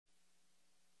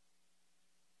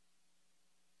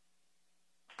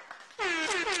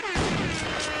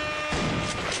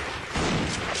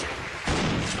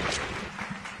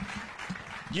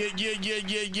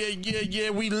Yeah.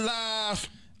 We live.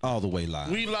 All the way live.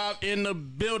 We live in the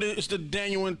building. It's the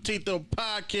DanYo&Tita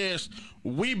podcast.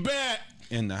 We back.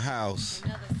 In the house.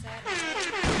 Another Saturday.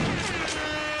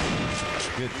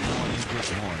 Good morning.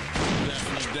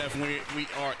 Definitely. We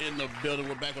are in the building.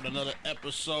 We're back with another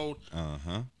episode.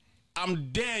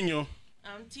 I'm Daniel.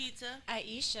 I'm Tita.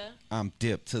 Aisha. I'm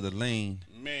Dip to the lean.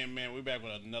 Man, we're back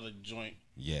with another joint.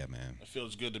 Yeah, man. It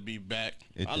feels good to be back.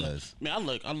 It does. I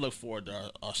look forward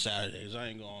to our Saturdays. I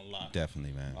ain't gonna lie.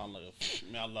 Definitely, man. I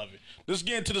love it. Let's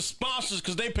get into the sponsors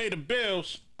because they pay the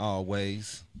bills.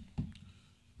 Always.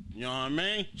 You know what I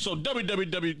mean? So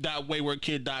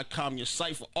www.waywardkid.com, your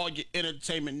site for all your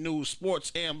entertainment news,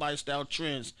 sports, and lifestyle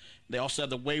trends. They also have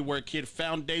the Wayward Kid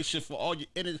Foundation for all your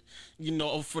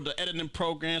for the editing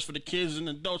programs for the kids and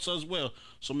adults as well.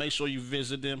 So make sure you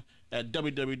visit them at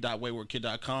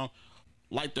www.waywardkid.com.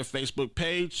 Like their Facebook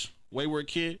page, Wayward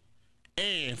Kid,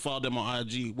 and follow them on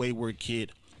IG, Wayward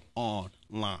Kid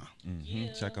Online.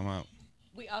 Yeah. Check them out.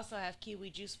 We also have Kiwi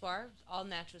Juice Bar, all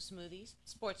natural smoothies,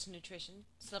 sports nutrition,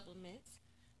 supplements,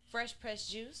 fresh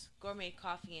pressed juice, gourmet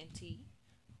coffee and tea,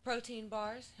 protein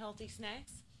bars, healthy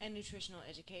snacks, and nutritional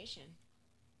education.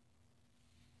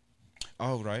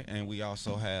 All right, and we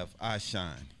also have I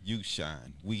Shine, You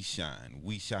Shine, We Shine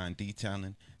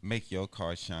Detailing. Make your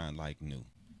car shine like new.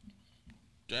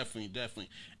 Definitely.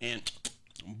 And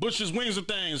Bush's Wings and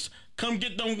Things. Come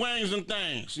get them wings and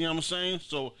things. You know what I'm saying?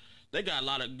 So they got a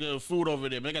lot of good food over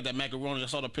there. They got that macaroni. I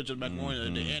saw the picture of the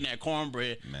macaroni and that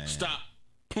cornbrid. Man. Stop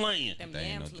playing. Them That ain't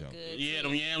yams no look joke. good. Yeah,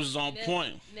 them yams is on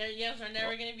point. Their yams are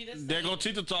never gonna be the same. There go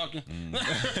Tita talking.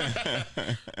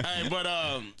 Hey, but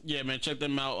yeah, man, check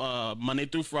them out. Monday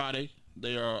through Friday,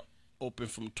 they are open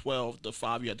from 12 to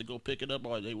 5. You have to go pick it up,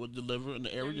 or they will deliver in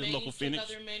the area, Their menu, local Phoenix.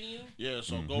 check out their menu. Yeah,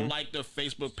 so go like their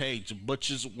Facebook page,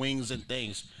 Butch's Wings and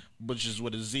Things. Butch's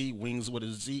with a Z, Wings with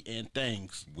a Z, and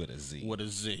Things With a Z. with a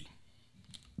Z.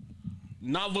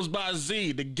 Novels by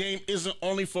Z. The game isn't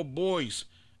only for boys.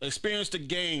 Experience the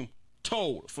game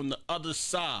told from the other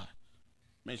side.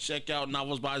 Man, check out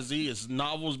Novels by Z. It's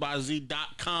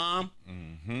novelsbyz.com. I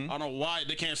don't know why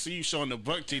they can't see you showing the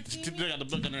book. They got the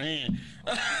book in their hand.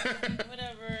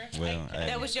 Whatever. Well, hey,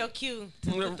 That was your cue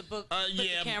to put the book, put the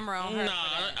camera on her. Nah,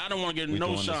 I don't want to get we no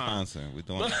doing the shine. sponsor. We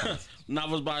doing the sponsor.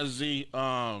 Novels by Z.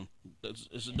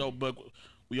 It's a dope book.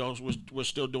 We're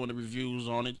still doing the reviews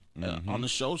on it on the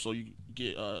show, so you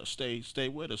get stay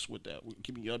with us with that. We're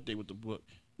keeping you updated with the book.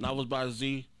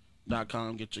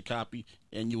 Novelsbyz.com. Get your copy,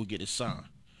 and you will get it signed.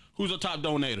 Who's the top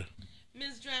donator?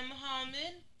 Ms. Dram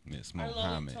Muhammad, Miss our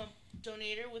Mohammed. top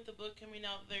donator, with the book coming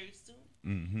out very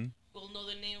soon. We'll know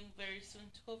the name very soon,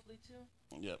 hopefully, too.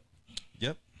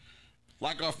 Yep.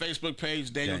 Like our Facebook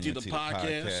page, DanYo&Tita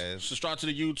podcast. Subscribe to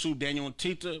the YouTube,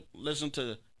 DanYo&Tita. Listen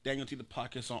to DanYo&Tita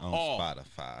podcast on all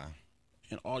Spotify.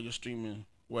 and all your streaming,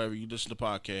 wherever you listen to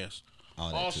podcasts. All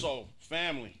that Also,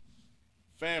 family.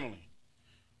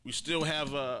 We still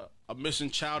have a missing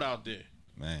child out there.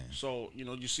 Man. So,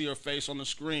 you see her face on the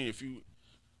screen. If you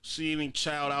see any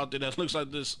child out there that looks like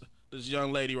this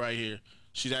young lady right here,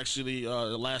 she's actually,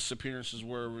 the last appearances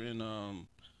were in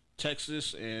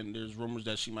Texas, and there's rumors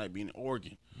that she might be in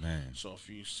Oregon. Man. So if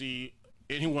you see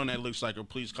anyone that looks like her,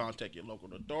 please contact your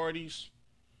local authorities.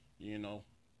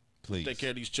 Please. Take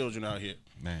care of these children out here.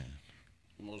 Man.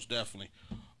 Most definitely.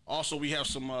 Also, we have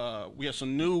some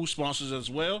new sponsors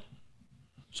as well.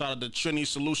 Shout out to Trinity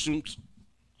Solutions.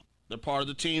 They're part of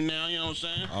the team now, you know what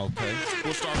I'm saying? Okay.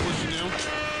 We'll start pushing them.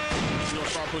 We'll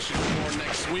start pushing them more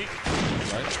next week.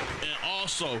 Right. And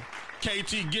also,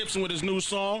 KT Gibson with his new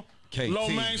song. KT. Low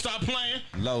Main, stop playing.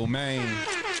 Low Main. I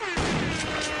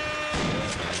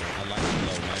like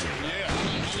Low Main. Yeah, I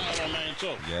like Low Main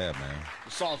too. Yeah, man.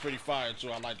 The song's pretty fire too.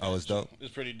 I like that. Oh, it's dope?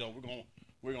 It's pretty dope.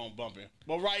 We're gonna bump it.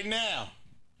 But right now,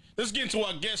 let's get into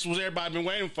our guest, what everybody been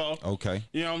waiting for. Okay.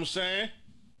 You know what I'm saying?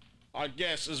 Our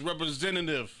guest is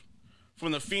representative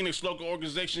from the Phoenix Local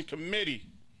Organization Committee.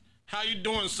 How you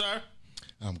doing, sir?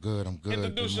 I'm good.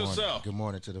 Introduce yourself. Good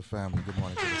morning to the family.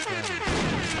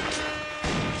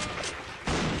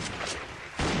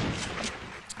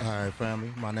 All right,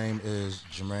 family. My name is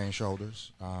Jermaine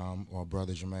Shoulders, or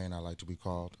Brother Jermaine, I like to be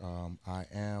called. I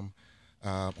am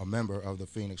a member of the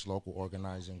Phoenix Local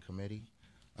Organizing Committee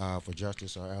for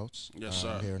Justice or Else. Yes,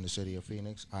 sir. Here in the city of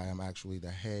Phoenix. I am actually the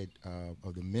head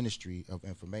of the Ministry of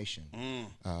Information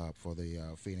for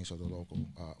the Phoenix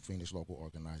Local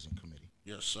Organizing Committee.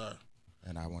 Yes, sir.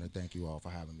 And I want to thank you all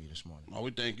for having me this morning. Oh, we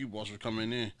thank you, boss, for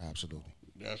coming in. Absolutely.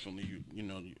 Definitely,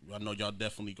 I know y'all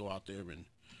definitely go out there and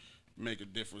make a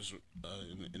difference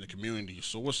in the community.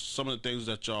 So what's some of the things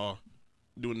that y'all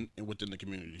doing within the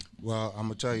community? Well, I'm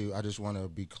gonna tell you. I just want to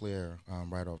be clear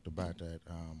right off the bat that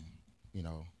you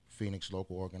know, Phoenix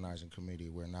Local Organizing Committee.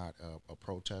 We're not a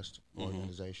protest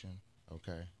organization.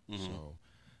 Okay, so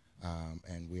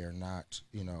and we are not.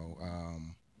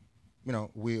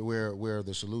 We're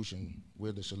the solution.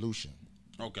 We're the solution.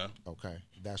 Okay. Okay,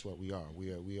 that's what we are.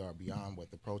 We are beyond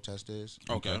what the protest is.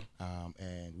 Okay.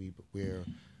 And we're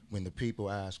when the people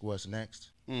ask what's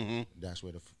next, that's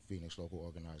where the Phoenix Local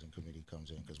Organizing Committee comes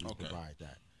in, because we provide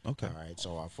that. Okay. All right.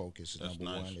 So our focus is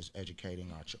number one is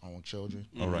educating our own children.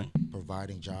 All right.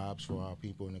 Providing jobs for our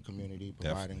people in the community.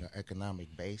 Providing an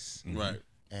economic base. Right.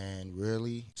 And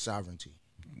really sovereignty.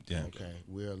 Yeah. Okay.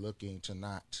 We're looking to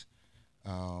not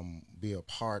be a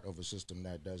part of a system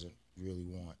that doesn't really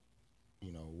want,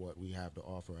 what we have to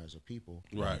offer as a people.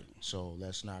 Right. So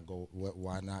let's not go.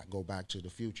 Why not go back to the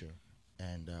future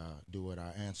and do what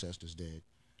our ancestors did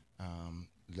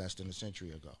less than a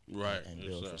century ago? Right. And Yes,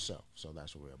 build sir. for self. So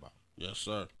that's what we're about. Yes,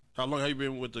 sir. How long have you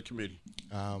been with the committee?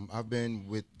 I've been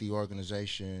with the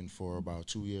organization for about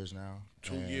 2 years now.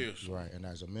 2 years. Right. And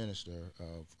as a minister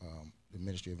of the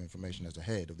Ministry of Information, as the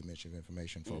head of the Ministry of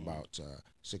Information for about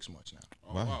 6 months now.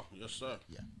 Oh, wow. Yes, sir.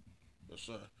 Yeah. Yes,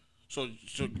 sir. So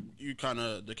you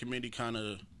the committee kind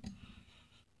of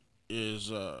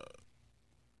is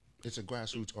It's a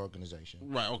grassroots organization.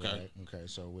 Right, okay. Right? Okay,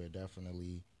 so we're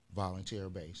definitely volunteer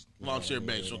based. Volunteer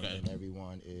based, okay. And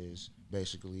everyone is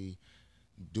basically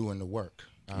doing the work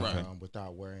Right.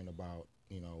 without worrying about,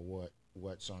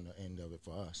 what's on the end of it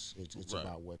for us. It's Right.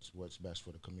 about what's best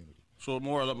for the community. so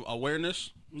more of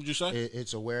awareness, would you say?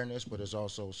 It's awareness, but it's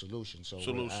also solutions. So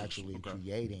Solutions, we're actually okay.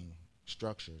 creating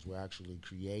structures. We're actually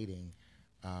creating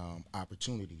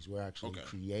opportunities. We're actually Okay.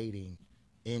 creating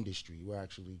industry. We're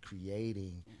actually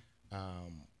creating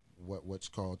what's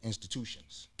called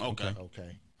institutions. Okay.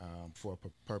 Okay. For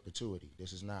perpetuity.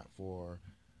 This is not for.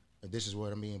 This is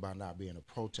what I mean by not being a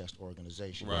protest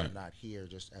organization. Right. We're not here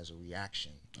just as a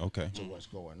reaction Okay. to what's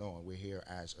going on. We're here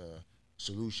as a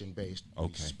solution-based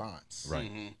Okay. response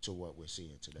Right. to what we're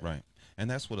seeing today. Right.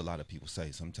 And that's what a lot of people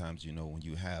say. Sometimes, when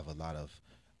you have a lot of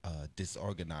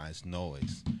disorganized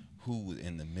noise, who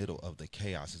in the middle of the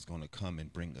chaos is going to come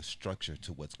and bring a structure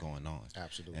to what's going on?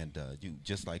 Absolutely. And you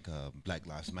just like Black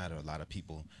Lives Matter, a lot of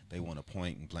people, they want to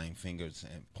point and blame fingers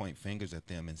and point fingers at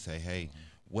them and say, hey,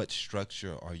 what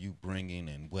structure are you bringing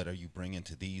and what are you bringing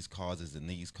to these causes and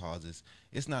these causes?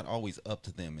 It's not always up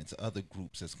to them. It's other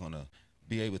groups that's going to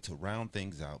be able to round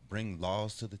things out, bring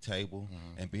laws to the table,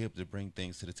 and be able to bring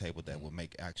things to the table that will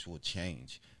make actual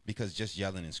change. Because just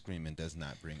yelling and screaming does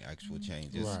not bring actual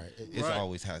change. Right. It's Right.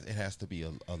 always has to be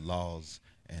a laws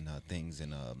and things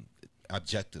and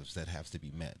objectives that have to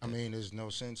be met. I mean, there's no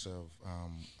sense of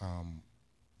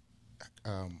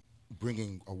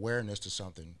bringing awareness to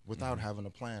something without having a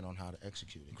plan on how to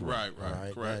execute it. Right, All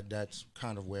right, correct. That's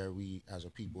kind of where we, as a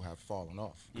people, have fallen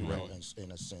off.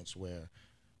 In a sense where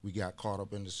we got caught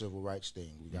up in the civil rights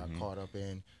thing. We got caught up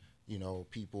in,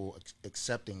 people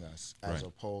accepting us as Right.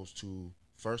 opposed to,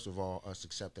 first of all, us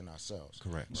accepting ourselves.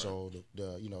 Correct. So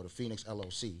the Phoenix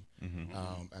LOC,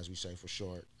 as we say for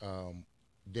short,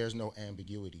 there's no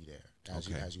ambiguity there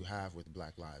as you have with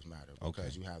Black Lives Matter,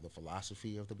 because you have the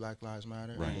philosophy of the Black Lives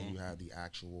Matter, Right. and then you have the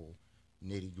actual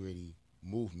nitty gritty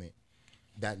movement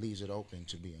that leaves it open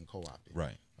to being co-opted.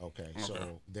 Right. Okay.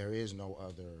 So there is no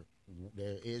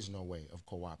way of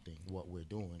co-opting what we're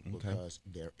doing, Okay. because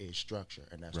there is structure,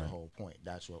 and that's the Right. whole point.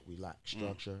 That's what we lack: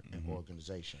 structure and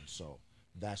organization. So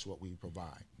that's what we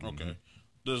provide. Okay.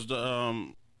 Does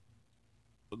the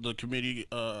committee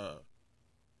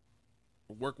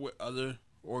work with other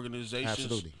organizations?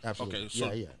 Absolutely. Okay.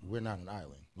 So yeah. We're not an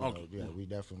island. Okay. We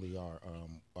definitely are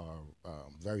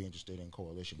very interested in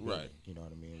coalition building. Right. You know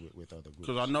what I mean, with other groups.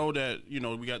 because I know that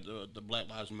we got the Black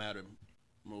Lives Matter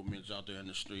movements out there in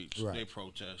the streets. Right. They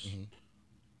protest. You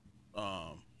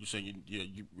saying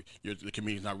the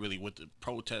committee's not really with the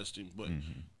protesting, but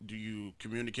do you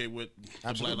communicate with the Black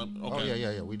Absolutely. Lives? Oh Okay.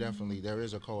 yeah. We definitely, there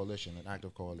is a coalition, an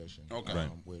active coalition. Okay.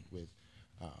 Right. With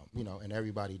and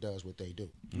everybody does what they do.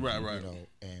 Right. Right.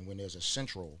 And when there's a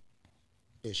central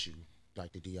issue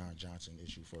like the Deion Johnson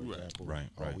issue, for Right. example,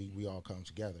 Right. we all come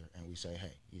together and we say,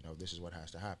 hey, this is what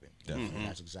has to happen. Definitely. And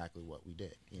that's exactly what we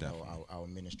did. Definitely. Our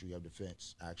Ministry of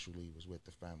Defense actually was with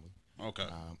the family. Okay.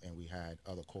 And we had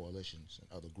other coalitions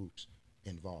and other groups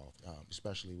involved,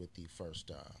 especially with the first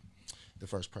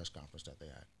press conference that they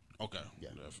had. Okay. Yeah,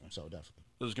 Definitely. so definitely.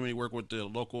 Does the committee work with the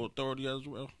local authority as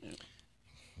well? Yeah.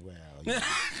 Well, yeah.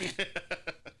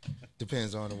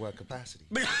 Depends on in what capacity.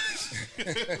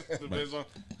 Depends on.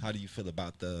 How do you feel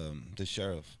about the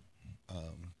sheriff,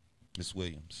 Miss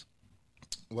Williams?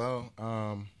 Well,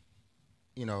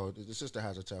 you know, the sister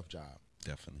has a tough job.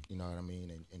 Definitely. You know what I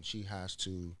mean? And she has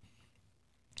to,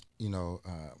 you know,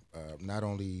 not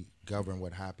only govern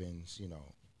what happens, you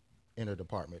know, in her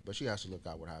department, but she has to look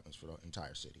out what happens for the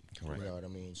entire city. Correct. You know what I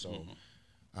mean? So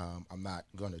I'm not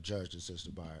going to judge the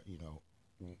sister by, you know,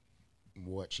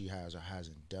 what she has or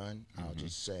hasn't done. I'll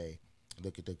just say,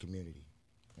 look at the community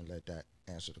and let that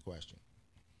answer the question.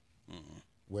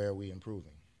 Where are we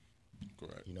improving?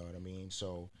 Correct. You know what I mean?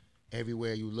 So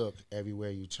everywhere you look,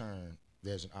 everywhere you turn,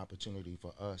 there's an opportunity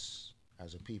for us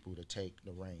as a people to take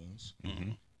the reins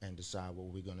and decide what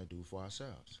we're going to do for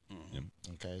ourselves.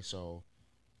 Okay, so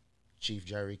Chief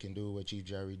Jerry can do what Chief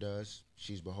Jerry does.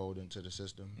 She's beholden to the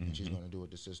system, and she's going to do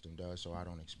what the system does. So I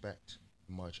don't expect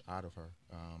much out of her,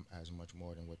 as much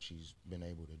more than what she's been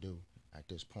able to do at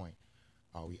this point.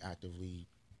 Are we actively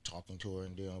talking to her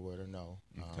and dealing with her? No.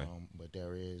 Okay. But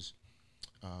there is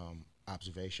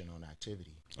observation on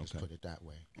activity. Let's put it that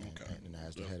way. And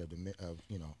as the head of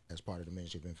you know, as part of the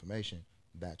Ministry of Information,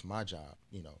 that's my job,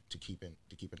 you know, to keep an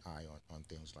eye on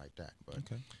things like that. But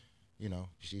you know,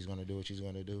 she's going to do what she's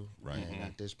going to do. Right. And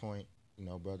at this point, you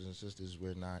know, brothers and sisters,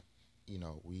 we're not, you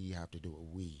know, we have to do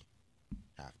what we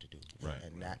have to do. Right.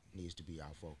 And that needs to be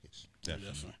our focus.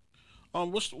 Definitely.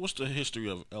 What's the history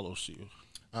of LOCU?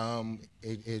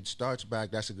 It starts back.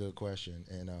 That's a good question,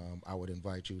 and I would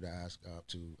invite you to ask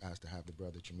to have the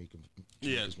brother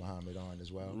Tremikas Muhammad on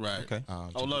as well. Right. Okay. I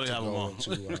would love to have him on.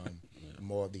 Into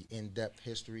more of the in-depth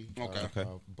history.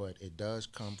 But it does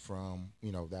come from,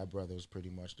 you know, that brother is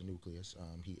pretty much the nucleus.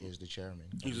 He is the chairman.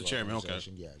 He's the chairman. Okay.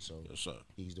 Yeah. So Yes, sir.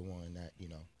 he's the one that, you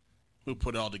know, Who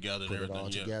put it all together? put and it all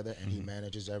everything, together, and he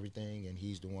manages everything, and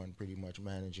he's the one pretty much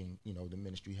managing, you know, the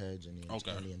ministry heads and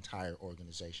the entire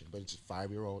organization. But it's a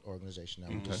 5-year-old organization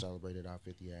that we just celebrated our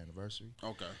 50th anniversary.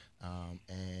 Okay.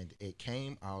 And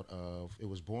it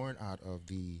was born out of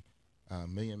the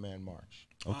Million Man March.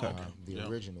 Okay. The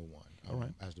original one, All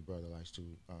right. as the brother likes to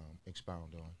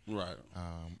expound on. Right.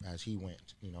 As he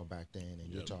went, you know, back then,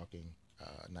 and you're talking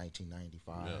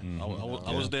 1995. Yeah.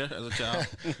 I was there as a child.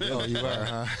 Oh, you were,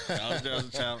 huh? I was there as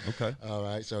a child. Okay. All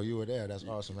right, so you were there. That's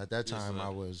awesome. At that time, sir. I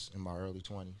was in my early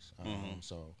 20s,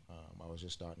 so I was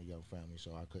just starting a young family,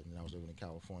 so I couldn't. I was living in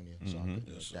California, so I couldn't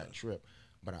make that trip.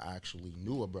 But I actually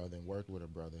knew a brother and worked with a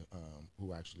brother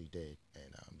who actually did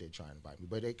try and invite me.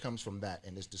 But it comes from that,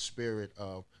 and it's the spirit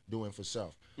of doing for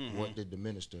self. What did the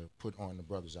minister put on the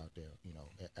brothers out there, you know,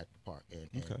 at the park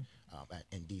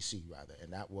in D.C. rather,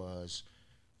 and that was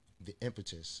the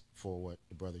impetus for what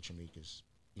the brother Tremikas,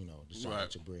 you know,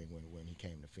 decided to bring when he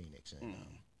came to Phoenix. And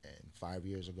 5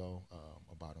 years ago,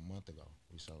 about a month ago,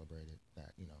 we celebrated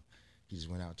that. You know, he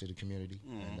just went out to the community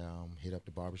and hit up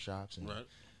the barbershops and.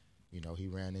 You know, he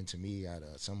ran into me at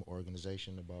some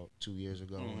organization about 2 years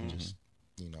ago and just,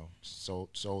 you know,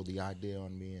 sold the idea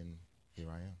on me, and here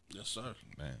I am. Yes, sir.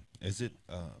 Man, is it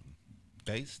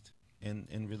based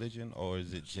in religion, or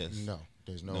is it just no?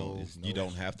 There's no. You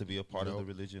don't have to be a part of the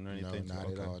religion or anything. No,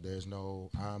 not at all. There's no.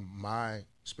 My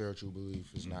spiritual belief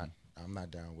is not. I'm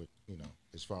not down with, you know,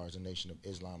 as far as the Nation of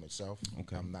Islam itself.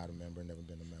 Okay. I'm not a member. Never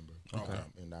been a member.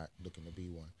 And not looking to be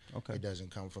one. Okay. It doesn't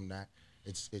come from that.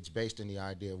 It's based in the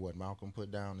idea of what Malcolm put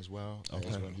down as well.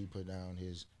 As when he put down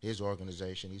his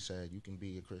organization, he said you can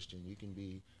be a Christian, you can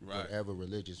be whatever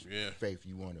religious faith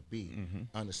you want to be.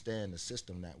 Understand the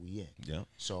system that we in. Yeah.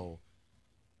 So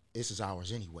this is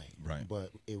ours anyway. Right. But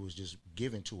it was just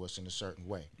given to us in a certain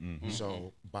way.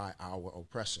 So by our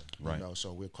oppressor. Right. You know,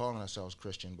 so we're calling ourselves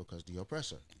Christian because the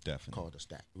oppressor called us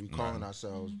that. We're calling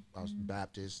ourselves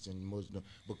Baptists and Muslim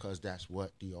because that's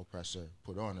what the oppressor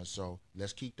put on us. So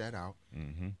let's keep that out.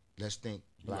 Let's think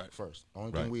black first.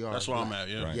 Only thing we are. That's is where black. I'm at.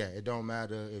 Yeah. Yeah. It don't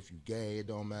matter if you gay. It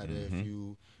don't matter if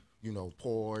you know,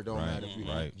 poor. It don't matter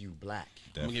if you black.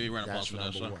 I'm gonna give you a round of applause for that,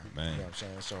 That's sir. number one. Man. You know what I'm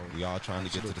saying? So We all trying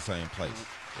to get to the same place.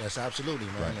 yes, absolutely,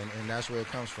 man, and that's where it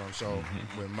comes from. So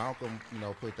when Malcolm, you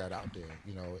know, put that out there,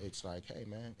 you know, it's like, hey,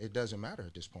 man, it doesn't matter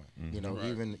at this point. You know,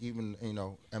 even you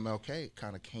know, MLK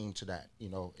kind of came to that, you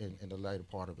know, in the later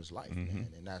part of his life, man,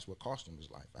 and that's what cost him his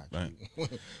life, actually. Right.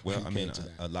 when Well, he I came mean, to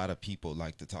that. a lot of people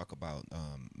like to talk about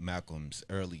Malcolm's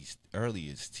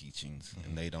earliest teachings,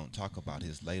 and they don't talk about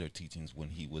his later teachings when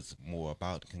he was more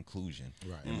about conclusion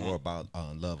and more about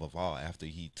love of all. After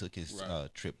he took his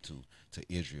trip to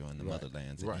Israel and the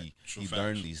motherlands, and he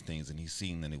learned these things, and he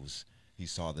seen that he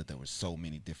saw that there were so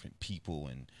many different people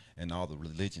and all the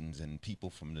religions and people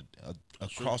from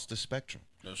across the spectrum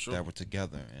that were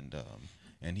together,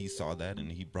 and he saw that,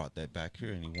 and he brought that back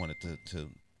here, and he wanted to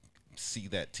see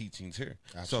that teachings here.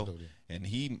 Absolutely. So, and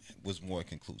he was more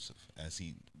conclusive as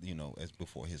he, as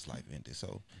before his life ended.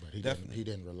 So, But he definitely,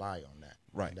 didn't rely on that.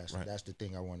 Right, And that's the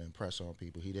thing I want to impress on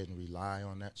people. He didn't rely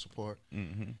on that support.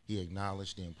 Mm-hmm. He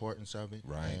acknowledged the importance of it,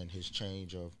 Right. and his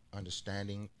change of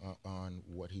understanding on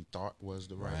what he thought was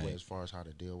the right way as far as how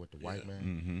to deal with the white man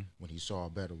Mm-hmm. when he saw a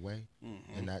better way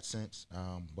in that sense.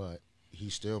 But he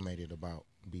still made it about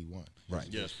B1. Right.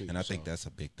 His people. And I think So that's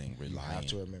a big thing. you Relying. have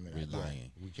to remember that.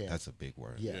 Relying. Yeah, we can't. That's a big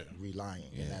word. Yeah, relying,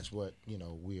 Yeah. and that's what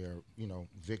we are.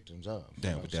 Victims of. You Yeah,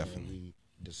 know what I'm saying? definitely. We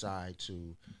decide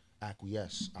to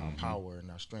acquiesce our power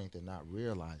and our strength, and not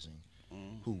realizing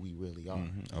who we really are.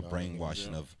 Mm-hmm. A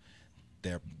brainwashing of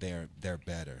they're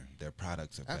better. Their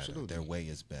products are better. Absolutely. Their way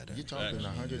is better. You're talking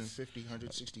Exactly. 150,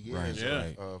 160 years Right, Yeah.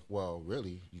 right. of, well,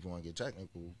 really, you want to get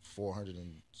technical, 400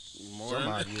 and More some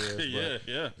than- odd years. Yeah, But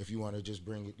yeah. if you want to just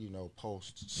bring it,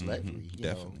 post-slavery,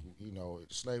 definitely.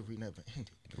 slavery never ended.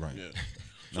 Right. Yeah.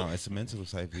 No, it's a mental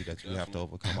slavery that you have to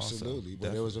overcome. Absolutely, Also.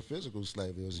 but there was a physical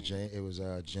slavery. It was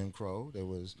Jim Crow. There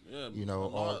was, Yeah, all a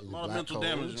lot the of black mental codes,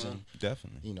 damage, and man.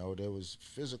 Definitely. there was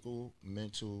physical,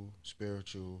 mental,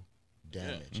 spiritual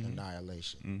damage,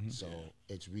 annihilation. So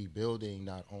it's rebuilding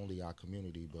not only our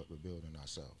community but rebuilding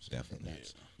ourselves. Definitely.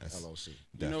 And that's LOC.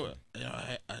 You know what?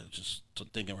 I just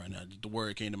thinking right now. The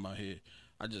word came to my head.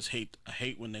 I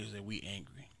hate when they say we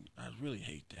angry. I really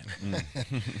hate that.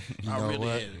 I know really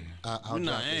what? hate it. I'll We're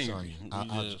not drop this on angry. you.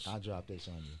 We just- I'll drop this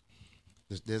on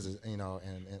you. There's a, and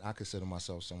I consider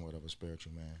myself somewhat of a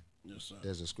spiritual man. Yes, sir.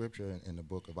 There's a scripture in the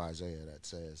book of Isaiah that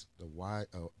says,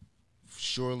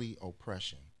 surely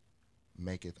oppression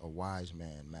maketh a wise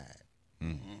man mad.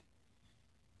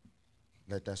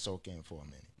 Let that soak in for a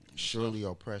minute. Surely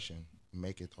oppression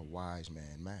maketh a wise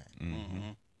man mad.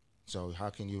 So how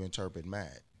can you interpret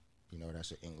mad?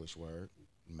 That's an English word.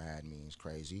 Mad means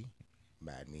crazy.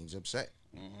 Mad means upset.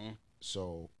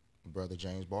 So Brother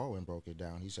James Baldwin broke it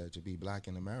down. He said to be black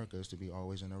in America is to be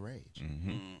always in a rage.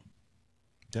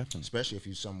 Definitely. Especially if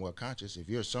you're somewhat conscious. If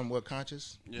you're somewhat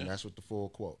conscious, Yeah. that's what the full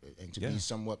quote. And to be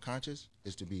somewhat conscious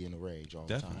is to be in a rage all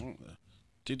the time.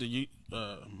 Tita, you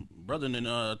brother, then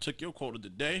took your quote of the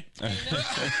day. Wise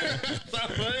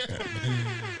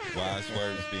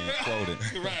words being quoted.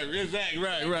 Right, exactly,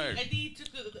 right. I think he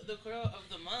took the quote of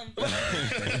the month.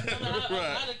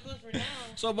 How to close for now.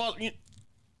 So, boss,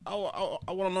 I want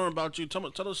to learn about you. Tell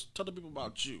the people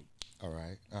about you. All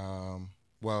right.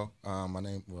 My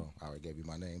name. Well, I already gave you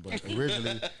my name, but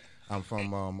originally, I'm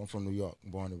from New York,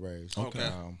 born and raised.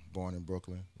 Okay. Born in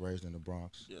Brooklyn, raised in the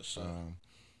Bronx. Yes, sir.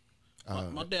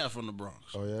 My dad from the Bronx.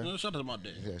 Oh, yeah? Shout out to my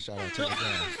dad. Yeah, shout out to the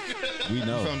guys. We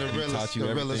know. From the He realest, taught you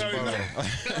the realest everything. borough.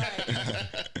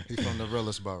 He's from the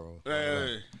realest borough.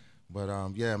 Hey. But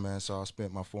yeah, man. So I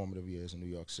spent my formative years in New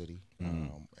York City, and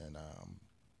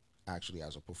actually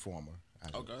as a performer,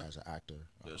 as an actor,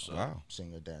 Yes, sir. Wow.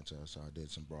 singer, dancer. So I did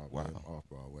some Broadway, off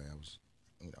Broadway. I was,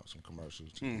 some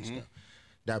commercials and stuff.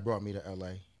 That brought me to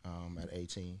LA at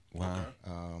 18. Wow.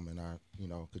 And I,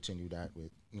 continued that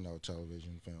with,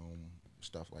 television, film,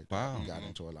 stuff like that. Wow. Got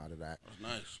into a lot of that. That's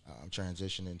nice.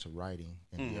 Transitioned into writing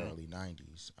in the early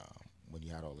 90s when you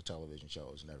had all the television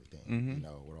shows and everything,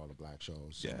 with all the black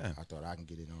shows. So Yeah. I thought I can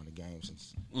get in on the game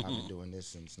since I've been doing this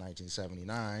since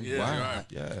 1979. Yeah, Wow. right.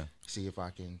 Yeah. See if I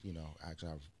can,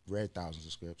 actually I've read thousands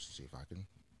of scripts, see if I can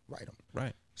write them.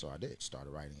 Right. So I did,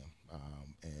 started writing them.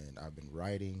 And I've been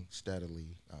writing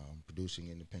steadily, producing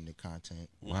independent content.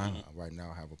 Wow. Right now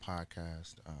I have a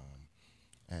podcast.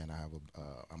 And I have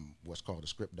I'm what's called a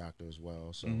script doctor as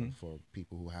well. So for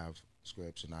people who have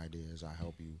scripts and ideas, I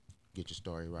help you get your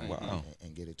story right Wow.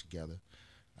 and get it together.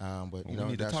 But We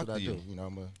need to that's talk what I to do.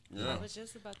 you. I was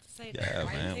just about to say that. Yeah,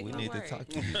 Why you man. take We my need to word? talk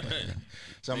to you.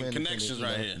 So I'm Big an connections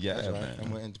independent, right here. Yeah, that's right. man.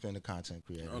 I'm an independent content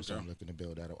creator, so Okay. I'm looking to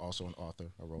build that. Also an author.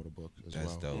 I wrote a book as That's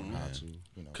well. dope, How man. to,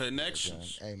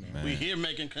 Connections. Hey, man. Man. We here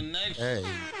making connections. Hey,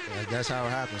 that's how it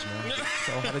happens, man.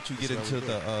 So how did you get That's into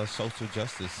what we the social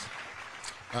justice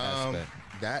aspect?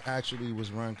 That actually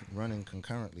was running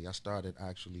concurrently. I started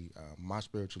my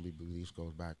spiritual beliefs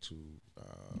goes back to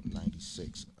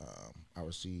 96. I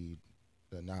received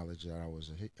the knowledge that I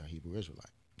was a Hebrew Israelite.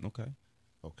 Okay.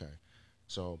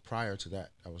 So prior to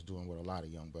that, I was doing what a lot of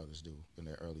young brothers do in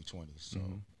their early 20s. So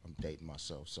I'm dating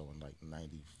myself. So in like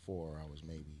 94, I was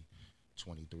maybe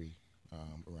 23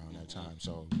 around that time.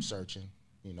 So searching,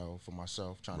 for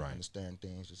myself, trying to understand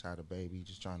things, just had a baby,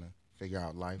 just trying to figure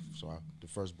out life. So the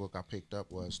first book I picked up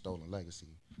was Stolen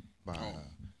Legacy by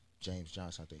James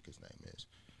Johnson, I think his name is,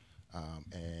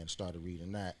 and started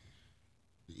reading that.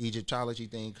 The Egyptology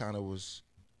thing kind of was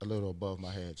a little above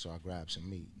my head, so I grabbed some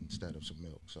meat instead of some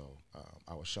milk. So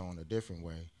I was shown a different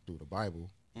way through the Bible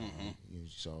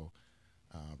So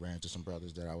ran into some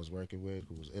brothers that I was working with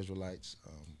who was Israelites.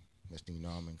 Next thing you know,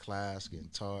 I'm in class, getting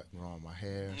taught, growing my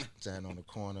hair, standing on the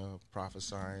corner,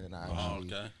 prophesying, and I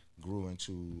actually grew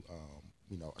into,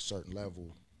 a certain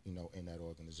level, in that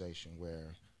organization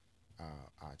where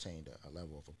I attained a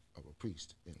level of a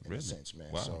priest in a sense,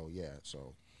 man. Wow.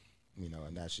 So,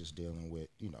 and that's just dealing with,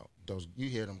 those, you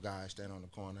hear them guys stand on the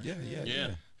corner.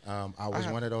 Yeah. I was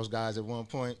one of those guys at one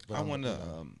point. But I want to,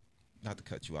 not to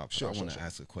cut you off, but I want to sure.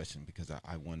 ask a question because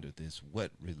I wonder this. What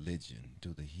religion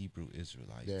do the Hebrew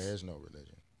Israelites? There is no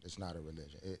religion. It's not a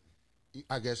religion.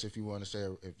 I guess if you want to say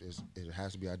if it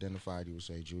has to be identified, you would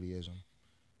say Judaism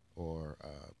or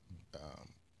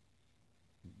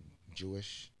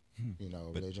Jewish,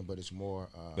 religion, but it's more.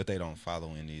 But they don't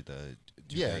follow any of the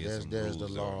Judaism there's the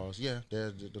rules laws. Yeah,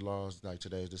 there's the laws, like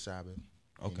today's the Sabbath.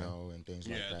 Okay. And things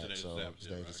like that.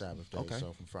 Today's the Sabbath day. Okay.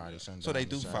 So from Friday to sundown. So they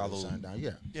do Saturday follow. Sundown.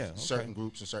 Yeah. Okay. Certain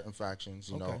groups and certain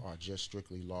factions, Okay. are just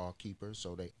strictly law keepers.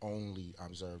 So they only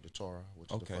observe the Torah,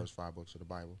 which is the first 5 books of the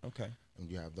Bible. Okay. And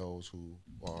you have those who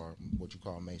are what you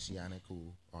call Messianic,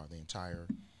 who are the entire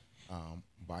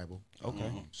Bible.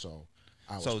 Okay. So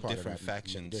I was So part different of that.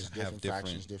 factions There's have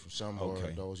factions, different. Some Okay.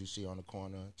 are those you see on the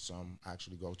corner. Some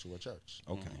actually go to a church.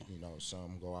 Okay.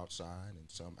 Some go outside, and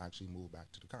some actually move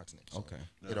back to the continent. So Okay.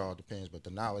 it all depends. But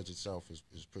the knowledge itself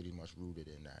is pretty much rooted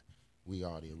in that we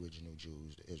are the original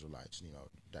Jews, the Israelites.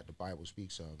 That the Bible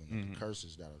speaks of, and the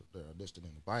curses that are listed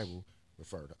in the Bible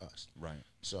refer to us. Right.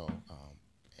 So,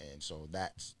 and so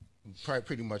that's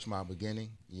pretty much my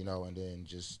beginning. And then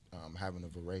just having a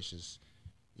voracious.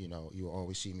 You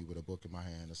always see me with a book in my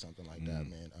hand or something like that,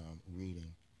 man,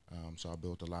 reading. So I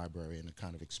built a library and it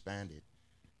kind of expanded,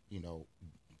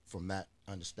 from that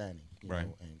understanding,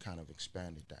 and kind of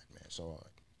expanded that, man. So,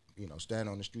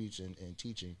 standing on the streets and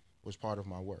teaching was part of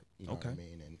my work, you know what I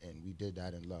mean? And we did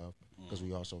that in love because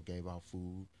we also gave out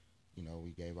food,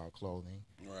 we gave out clothing,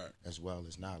 as well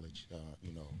as knowledge,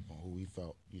 on who we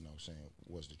felt, saying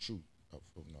was the truth of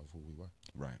who we were.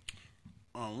 Right.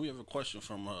 We have a question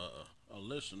from a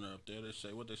listener up there. They say,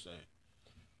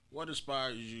 what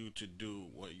inspires you to do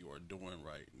what you are doing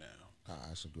right now?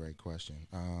 That's a great question.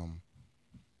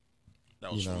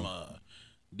 That was from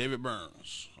David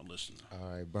Burns, a listener. All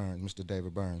right, Mr.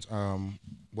 David Burns.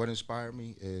 What inspired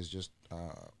me is just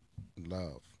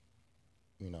love.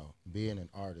 Being an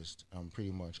artist, I'm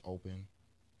pretty much open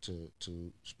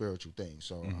to spiritual things.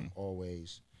 So I'm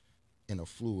always in a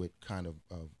fluid kind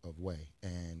of way.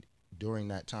 And during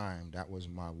that time, that was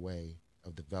my way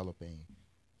of developing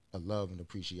a love and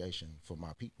appreciation for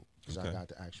my people, because I got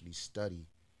to actually study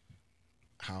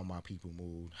how my people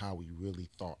moved, how we really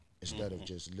thought. Instead of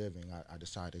just living, I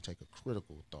decided to take a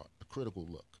critical thought, a critical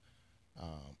look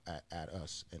at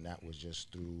us, and that was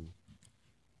just through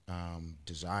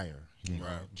desire,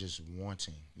 just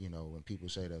wanting. When people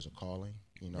say there's a calling,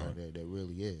 there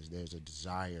really is. There's a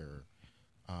desire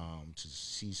to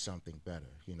see something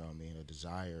better, a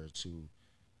desire to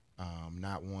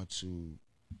not want to,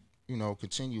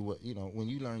 continue what, when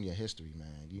you learn your history,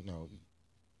 man,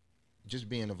 just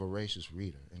being a voracious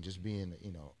reader and just being,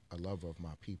 a lover of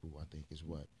my people, I think is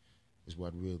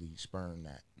what really spurned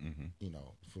that,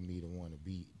 for me to want to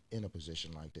be in a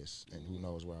position like this. And who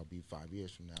knows where I'll be 5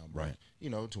 years from now. But,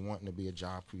 to wanting to be a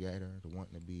job creator, to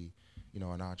wanting to be,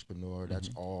 an entrepreneur, that's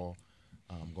all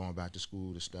going back to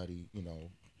school to study,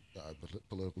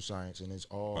 political science, and it's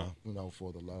all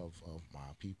for the love of my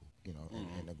people,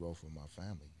 and the growth of my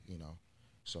family,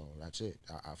 So that's it.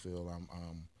 I feel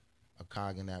I'm a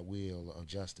cog in that wheel of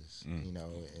justice, and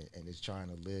it's trying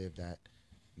to live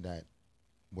that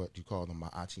what you call the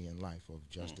Ma'atian life of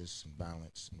justice and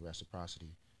balance and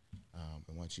reciprocity.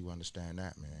 And once you understand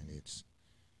that, man, it's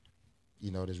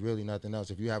there's really nothing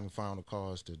else. If you haven't found a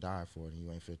cause to die for, then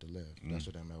you ain't fit to live. That's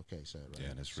what MLK said, right?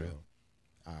 Yeah, that's real.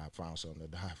 I found something to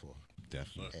die for.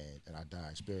 Definitely. And I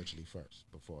died spiritually first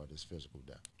before this physical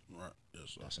death. Right.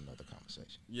 Yes, sir. That's another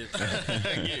conversation. Yes.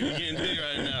 We're getting big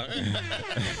right now.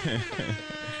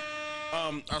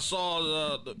 I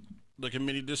saw the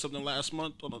committee did something last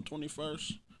month on the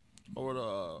 21st over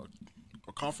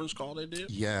a conference call they did.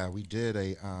 Yeah, we did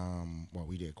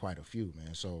we did quite a few,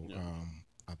 man. So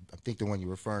I think the one you're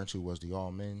referring to was the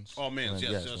All Men's. All Men's,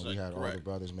 yes. We had all the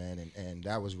brothers, man, and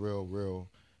that was real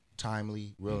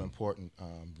timely, real important,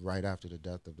 right after the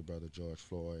death of the brother George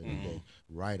Floyd, and then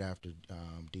right after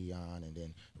Dion, and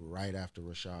then right after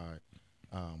Rashad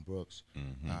Brooks.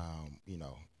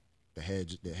 The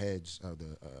heads of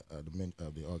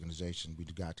the organization, we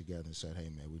got together and said, hey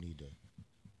man,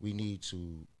 we need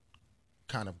to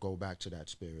kind of go back to that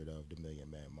spirit of the Million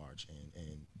Man March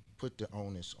and put the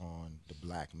onus on the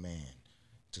black man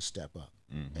to step up.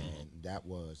 And that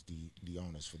was the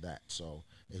onus for that. So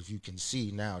if you can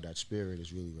see now, that spirit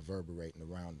is really reverberating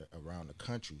around the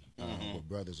country, where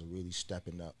brothers are really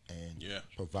stepping up and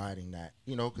providing that,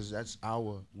 because that's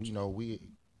our,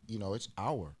 it's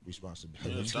our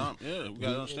responsibility. Yeah, Tom, we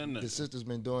gotta understand that. The sister's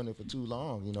been doing it for too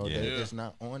long. It's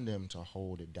not on them to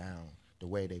hold it down the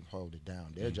way they hold it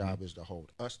down. Their job is to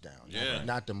hold us down,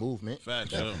 not the movement.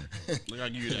 Facts. Look, I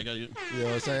give you that. You know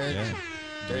what I'm saying? Yeah.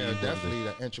 They are definitely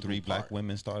the integral 3 black part.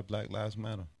 women start Black Lives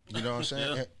Matter. You know what I'm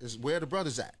saying? It's where the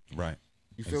brothers at. Right.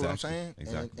 You feel what I'm saying?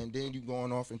 Exactly. And then you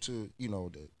going off into,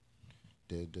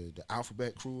 the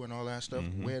alphabet crew and all that stuff.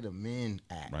 Where the men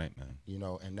at? Right,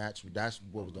 man. And that's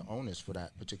what was the onus for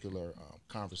that particular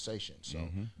conversation. So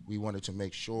we wanted to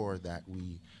make sure that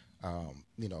we,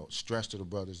 stress to the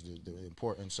brothers the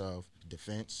importance of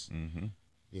defense,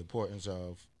 the importance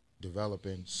of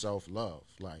developing self-love.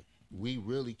 Like, we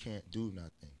really can't do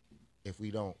nothing if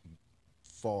we don't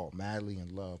fall madly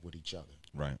in love with each other.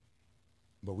 Right.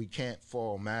 But we can't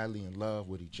fall madly in love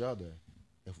with each other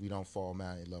if we don't fall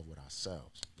madly in love with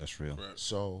ourselves. That's real. Right.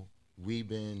 So we've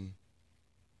been,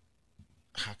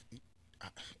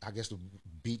 I guess,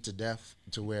 beat to death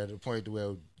to where the point to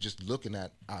where just looking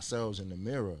at ourselves in the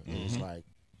mirror, it's like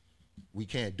we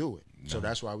can't do it. No. So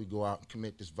that's why we go out and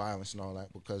commit this violence and all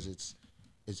that, because it's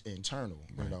internal,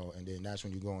 and then that's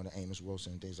when you go into Amos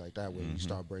Wilson and things like that, where you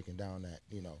start breaking down that,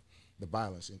 the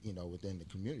violence, within the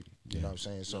community. You know what I'm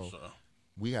saying? So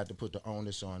we had to put the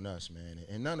onus on us, man.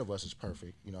 And none of us is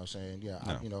perfect. You know what I'm saying? Yeah,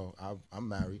 no. I'm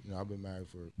married. I've been married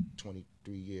for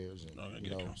 23 years, and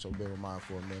so been with mine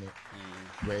for a minute.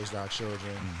 Raised our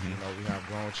children. We have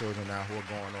grown children now who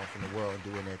are going off in the world and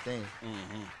doing their thing.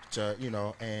 To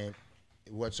and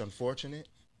what's unfortunate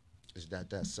is that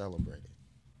that's celebrated.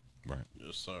 Right.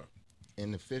 Yes, sir.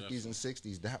 In the 50s and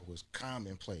 60s, that was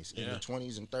commonplace. In the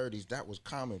 20s and 30s, that was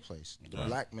commonplace. The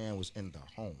black man was in the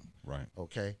home. Right.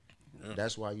 Okay? Yeah.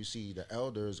 That's why you see the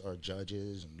elders are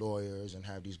judges and lawyers and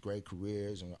have these great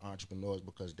careers and entrepreneurs,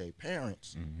 because their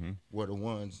parents were the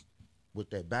ones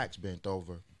with their backs bent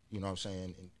over, you know what I'm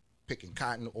saying, and picking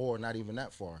cotton, or not even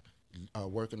that far,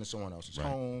 working in someone else's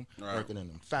home, working in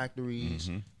them factories,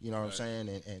 you know what I'm saying,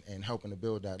 and helping to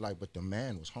build that life. But the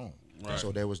man was home. Right.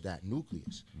 So there was that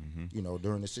nucleus,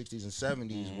 during the 60s and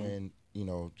 70s when,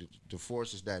 the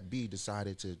forces that be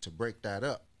decided to break that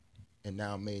up and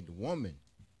now made the woman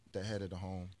the head of the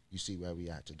home. You see where we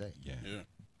at today. Yeah.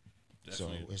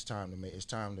 Definitely. So it's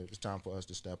time for us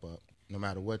to step up. No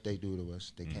matter what they do to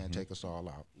us, they can't take us all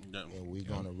out. And we're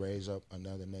going to raise up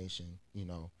another nation,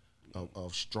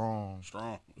 of strong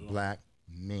black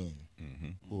men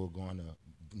who are going to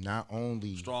not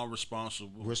only strong,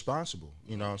 responsible.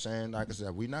 You know what I'm saying? Like I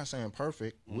said, we're not saying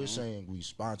perfect. We're saying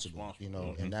responsible.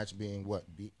 And that's being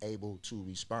be able to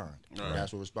respond. Right.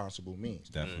 That's what responsible means.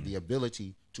 Definitely. The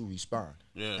ability to respond.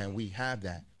 Yeah. And we have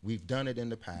that. We've done it in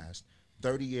the past.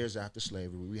 30 years after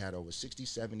slavery, we had over 60,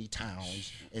 70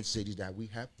 towns and cities that we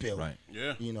have built,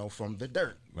 from the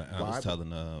dirt. Right. I was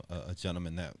telling a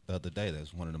gentleman that the other day, that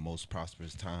was one of the most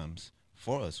prosperous times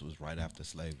for us was right after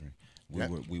slavery.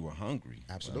 We were hungry.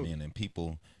 Absolutely. And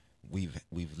people, we've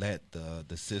let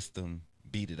the system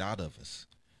beat it out of us.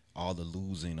 All the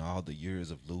losing, all the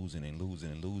years of losing and losing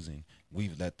and losing,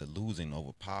 we've let the losing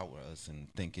overpower us and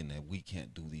thinking that we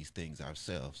can't do these things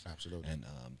ourselves. Absolutely. And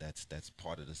that's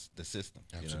part of the system.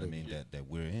 Absolutely. You know what I mean? That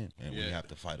we're in, and we have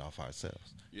to fight off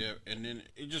ourselves. Yeah, and then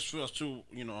it just feels too.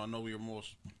 I know we are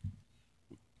most.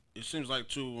 It seems like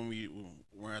too when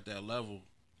we're at that level,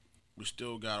 we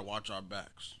still gotta watch our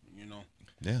backs.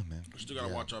 Yeah, man. We still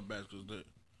gotta watch our backs because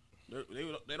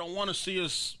they don't want to see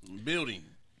us building.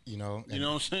 You know what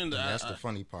I'm saying? And that's the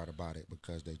funny part about it,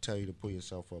 because they tell you to pull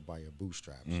yourself up by your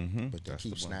bootstraps, but they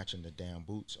keep snatching the damn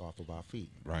boots off of our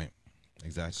feet. Right.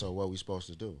 Exactly. So what are we supposed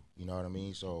to do? You know what I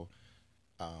mean? So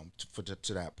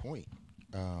to that point,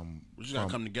 we just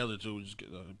gotta come together to just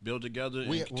build together.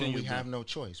 When we have no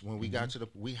choice. When we got to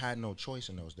we had no choice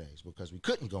in those days because we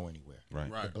couldn't go anywhere.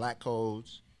 Right. The black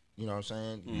codes. You know what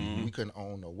I'm saying? We couldn't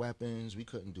own no weapons. We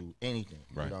couldn't do anything.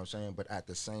 Right. You know what I'm saying? But at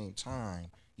the same time,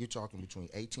 you're talking between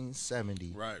 1870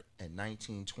 and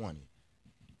 1920.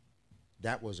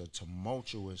 That was a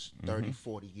tumultuous 30,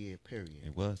 40-year period.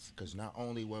 It was. Because not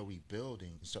only were we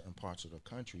building in certain parts of the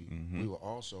country, we were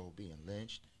also being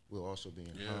lynched. We were also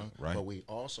being hung. Right. But we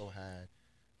also had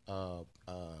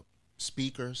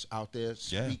speakers out there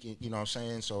speaking. You know what I'm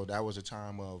saying? So that was a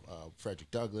time of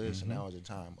Frederick Douglass, and that was a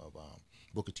time of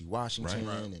Booker T. Washington.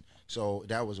 Right. And so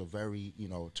that was a very,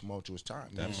 tumultuous time.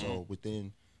 And so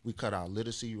we cut our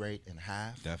literacy rate in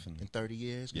half in 30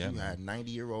 years. Because you had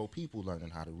 90-year-old people learning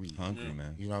how to read. Hungry,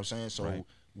 man. You know what I'm saying? So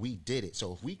we did it.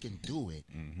 So if we can do it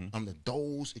under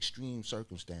those extreme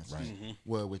circumstances,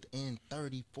 where within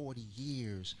 30, 40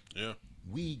 years,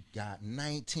 we got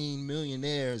 19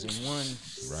 millionaires in one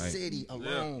city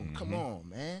alone. Come on,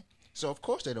 man. So of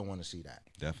course they don't want to see that.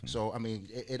 Definitely. So I mean,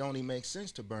 it only makes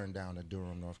sense to burn down a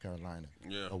Durham, North Carolina,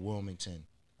 a Wilmington.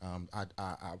 I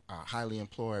highly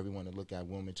implore everyone to look at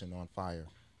Wilmington on Fire,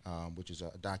 which is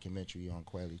a documentary on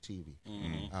Quayle TV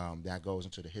that goes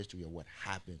into the history of what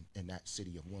happened in that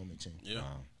city of Wilmington.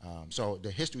 So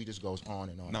the history just goes on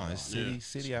and on. No, and it's on.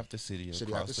 city after city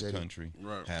across the country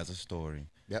has a story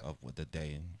of what the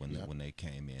day when they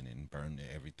came in and burned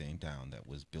everything down that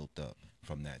was built up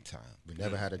from that time. We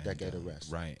never had a decade of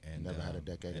rest. Right, and never had a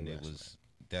decade of rest. And it was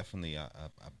definitely, I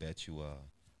bet you,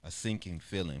 a sinking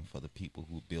feeling for the people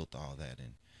who built all that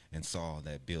and saw all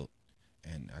that built.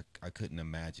 And I couldn't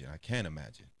imagine, I can't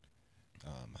imagine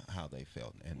how they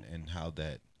felt and how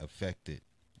that affected,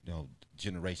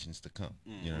 generations to come.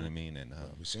 You know what I mean? And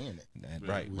we're seeing it. And,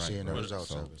 we're seeing the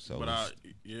results of it. So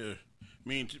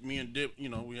me and Dip,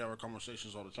 we have our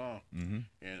conversations all the time,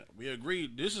 and we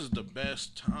agreed this is the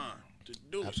best time to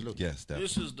do Absolutely. it. Yes, definitely.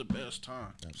 This is the best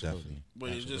time. Absolutely. But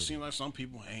it just seems like some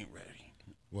people ain't ready.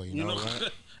 Well, you know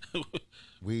what?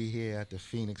 We here at the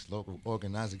Phoenix Local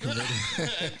Organizing Committee.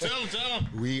 Tell them.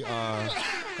 We are.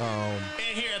 And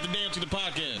here at the DanYo&Tita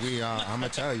podcast. We are. I'm gonna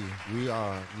tell you, we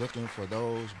are looking for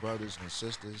those brothers and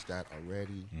sisters that are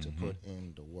ready to put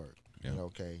in the work. Yeah.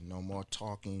 Okay, no more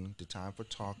talking. The time for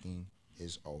talking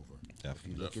is over.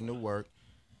 Definitely. If you're looking to work,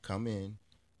 come in.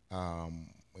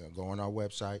 Go on our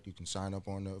website. You can sign up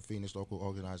on the Phoenix Local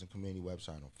Organizing Committee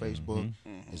website on Facebook.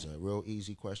 It's a real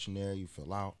easy questionnaire you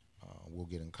fill out. We'll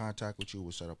get in contact with you.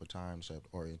 We'll set up a time, set up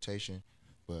orientation.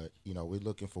 But we're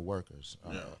looking for workers.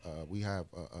 We have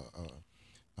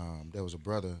there was a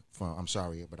brother from. I'm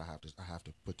sorry, but I have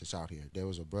to put this out here. There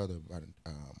was a brother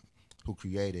who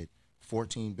created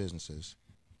 14 businesses.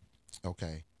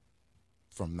 Okay,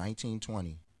 from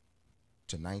 1920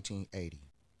 to 1980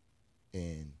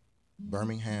 in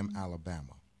Birmingham,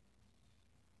 Alabama.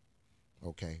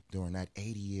 Okay, during that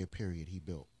 80-year period, he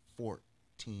built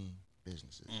 14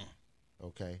 businesses.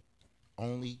 Okay,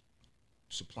 only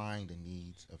supplying the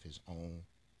needs of his own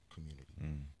community.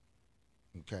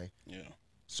 Okay? Yeah.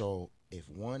 So if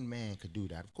one man could do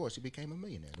that, of course, he became a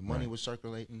millionaire. The money was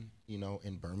circulating,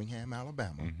 in Birmingham,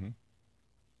 Alabama,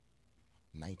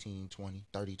 19, 20,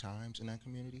 30 times in that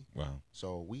community. Wow.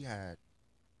 So we had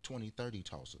 20, 30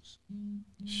 Tulsas.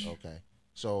 Okay?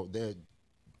 So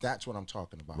that's what I'm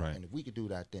talking about. Right. And if we could do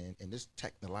that then, in this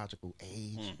technological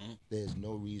age, there's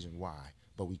no reason why.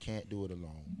 But we can't do it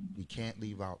alone. We can't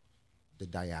leave out the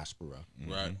diaspora.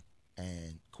 Right.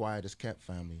 And quiet as kept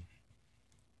family,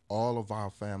 all of our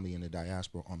family in the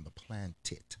diaspora on the planet,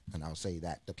 and I'll say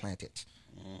that, the planet,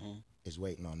 is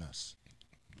waiting on us.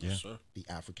 Yeah. Yes, sir. The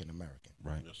African American.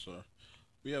 Right. Yes, sir.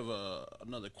 We have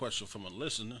another question from a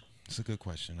listener. It's a good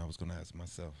question. I was going to ask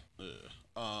myself.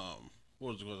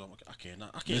 What was it? I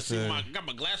can't see. Got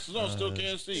my glasses on. Still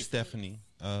can't see. Stephanie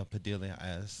Padilla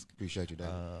asked, Appreciate you, Dad.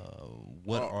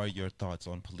 what are your thoughts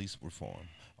on police reform?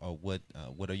 Or what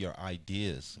are your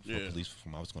ideas for police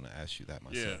reform? I was going to ask you that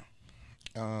myself.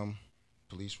 Yeah.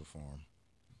 Police reform.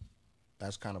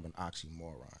 That's kind of an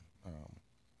oxymoron,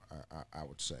 I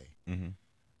would say.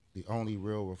 The only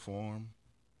real reform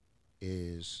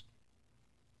is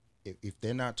if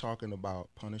they're not talking about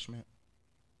punishment,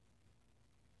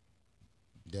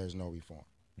 there's no reform.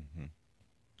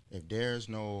 If there's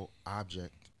no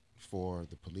object for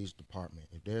the police department,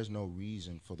 if there's no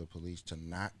reason for the police to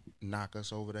not knock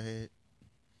us over the head,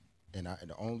 then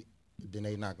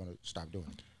they're not going to stop doing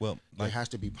it. Well, there has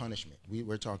to be punishment.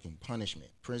 We're talking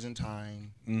punishment, prison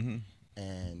time,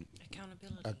 and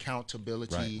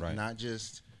accountability. Right. Not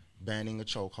just banning a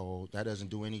chokehold. That doesn't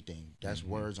do anything. That's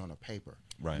words on a paper.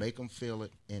 Right. Make them feel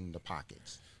it in the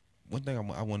pockets. One thing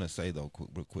I want to say though,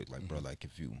 real quick, like bro, like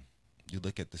if you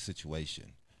look at the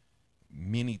situation,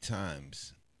 many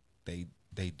times they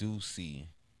do see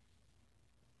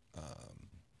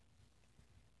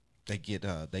they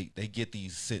get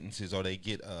these sentences or they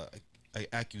get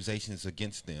accusations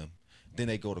against them, then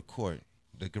they go to court,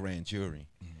 the grand jury,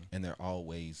 and they're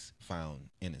always found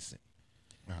innocent.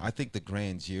 I think the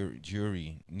grand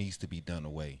jury needs to be done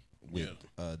away with.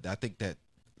 I think that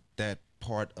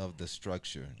part of the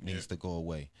structure needs to go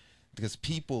away because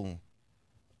people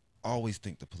always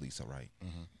think the police are right.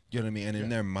 You know what I mean? And in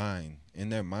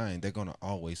their mind, they're gonna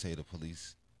always say the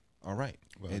police are right.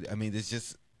 Well, I mean, it's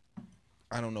just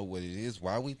I don't know what it is,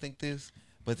 why we think this,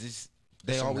 but it's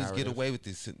They It's a always get narrative. away with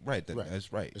this, right?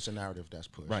 That's right. It's a narrative that's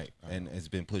pushed. Right, and it's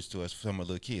been pushed to us from our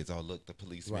little kids. Oh, look, the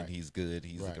policeman, Right. he's good,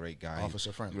 he's a Right. great guy.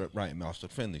 Officer friendly. Right, and officer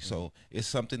friendly. So it's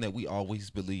something that we always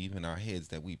believe in our heads,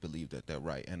 that we believe that they're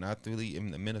right. And I really,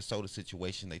 in the Minnesota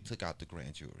situation, they took out the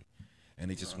grand jury,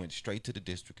 and they just went straight to the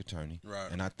district attorney.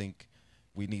 Right. And I think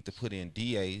we need to put in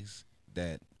DAs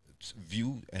that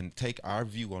view and take our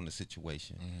view on the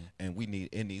situation, and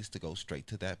it needs to go straight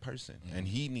to that person, and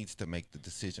he needs to make the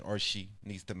decision, or she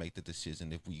needs to make the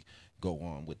decision if we go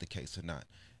on with the case or not.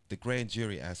 The grand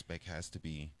jury aspect has to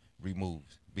be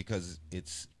removed because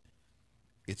it's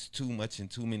too much in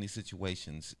too many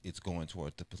situations. It's going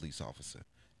toward the police officer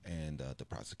and the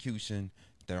prosecution.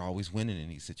 They're always winning in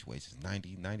these situations.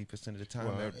 90% of the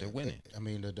time, they're winning. I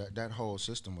mean, that whole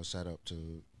system was set up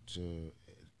to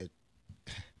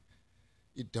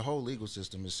the whole legal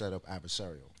system is set up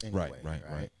adversarial anyway.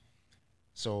 Right.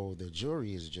 So the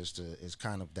jury is is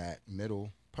kind of that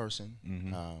middle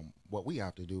person. What we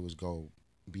have to do is go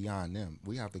beyond them.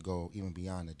 We have to go even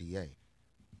beyond the DA.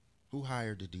 Who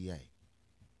hired the DA?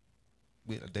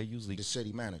 They usually The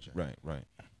city manager. right.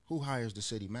 Who hires the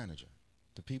city manager?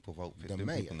 The people vote for The the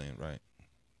mayor. people in, right?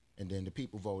 And then the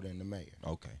people vote in the mayor.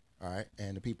 Okay, All right,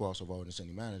 and the people also vote in the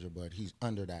city manager, but he's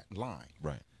under that line.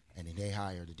 right, And then they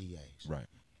hire the DAs. right.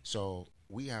 So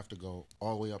we have to go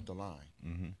all the way up the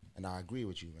line. And I agree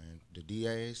with you, man. The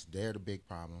DAs, they're the big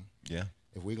problem. Yeah,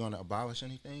 If we're going to abolish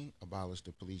anything, abolish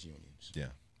the police unions.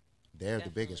 yeah. They're the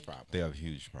biggest problem. They have a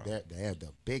huge problem. They're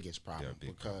the biggest problem big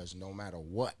because no matter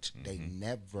what, they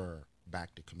never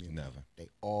back the community. Never. They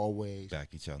always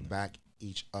Back each other. back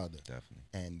each other. Definitely.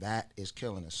 And that is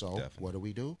killing us. So Definitely.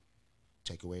 what do?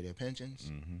 Take away their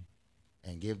pensions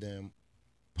and give them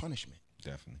punishment.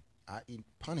 Definitely.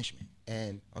 Punishment.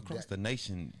 And Across the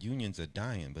nation, unions are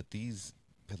dying, but these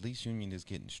police union is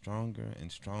getting stronger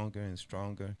and stronger and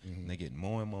stronger. And they get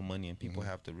more and more money, and people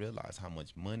have to realize how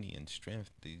much money and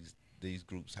strength these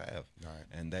groups have. Right.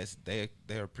 And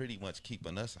they're pretty much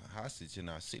keeping us hostage in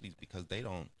our cities because they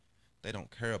don't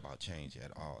care about change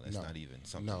at all. It's not even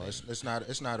something. No, it's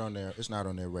not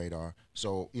on their radar.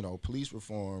 So police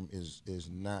reform is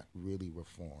not really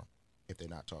reform if they're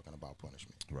not talking about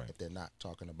punishment. Right. If they're not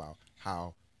talking about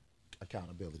how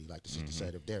accountability, like the sister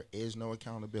said, if there is no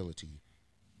accountability,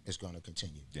 it's going to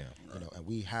continue. Yeah. And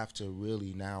we have to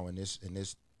really now in this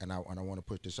and I want to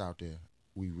put this out there.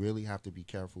 We really have to be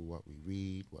careful what we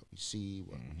read, what we see,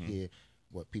 what we hear,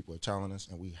 what people are telling us,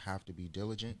 and we have to be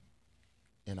diligent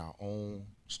in our own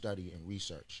study and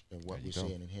research and what we're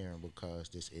seeing and hearing, because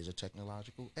this is a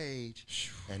technological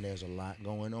age and there's a lot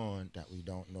going on that we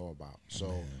don't know about.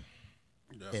 So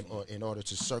in order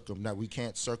to we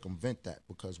can't circumvent that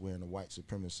because we're in a white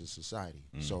supremacist society.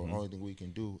 So the only thing we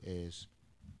can do is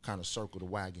kind of circle the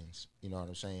wagons, you know what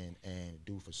I'm saying, and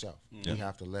do for self. We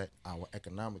have to let our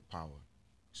economic power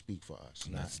speak for us,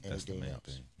 not That's the anything main else.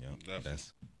 thing. Yeah. Definitely.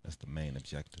 That's the main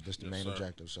objective. That's the main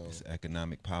objective. So It's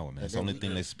economic power, man. It's the then only we-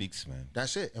 thing that speaks, man.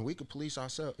 that's it, and we can police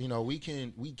ourselves. We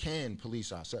can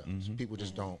police ourselves. People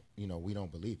just don't. We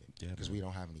don't believe it Yeah, because man. we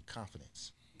don't have any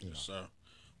confidence. Yes, sir.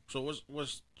 So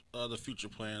what's the future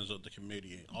plans of the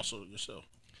committee and also yourself?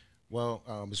 Well,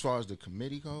 as far as the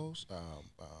committee goes,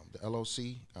 the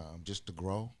LOC, just to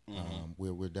grow,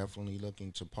 we're definitely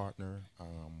looking to partner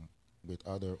with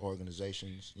other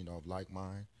organizations, of like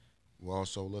mind. We're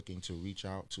also looking to reach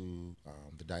out to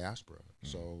the diaspora.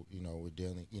 So,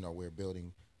 we're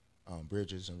building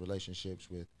bridges and relationships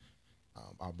with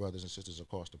our brothers and sisters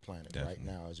across the planet right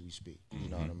now as we speak. You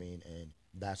know what I mean? And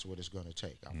that's what it's going to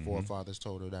take. Our forefathers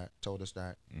told us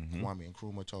that. Kwame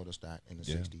Nkrumah told us that in the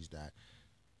 60s, that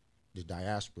the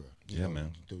diaspora.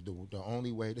 Man. The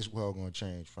only way this world going to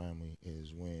change, family,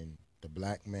 is when the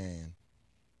black man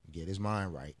get his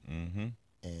mind right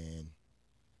and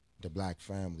the black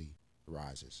family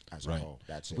rises as a whole.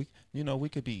 That's it. We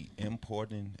could be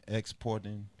importing,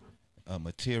 exporting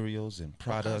materials and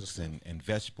products and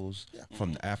vegetables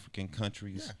from the African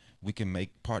countries. Yeah. We can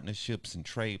make partnerships and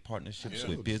trade partnerships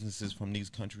with businesses from these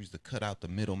countries to cut out the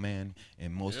middleman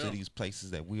in most of these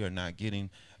places that we are not getting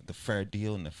the fair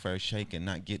deal and the fair shake and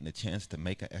not getting a chance to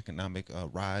make an economic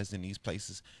rise in these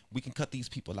places. We can cut these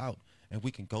people out and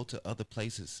we can go to other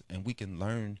places and we can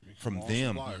learn from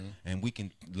them and we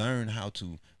can learn how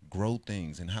to grow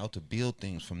things and how to build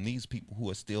things from these people who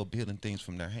are still building things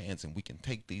from their hands, and we can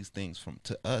take these things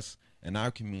to us and our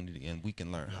community and we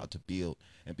can learn how to build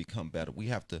and become better. We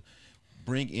have to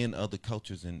bring in other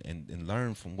cultures and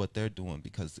learn from what they're doing,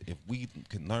 because if we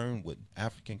can learn what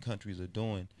African countries are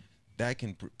doing, that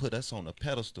can put us on a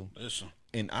pedestal Listen.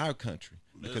 in our country.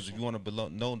 Because if you want to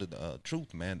know the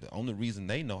truth, man, the only reason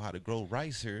they know how to grow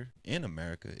rice here in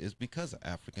America is because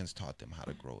Africans taught them how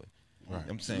to grow it. Right.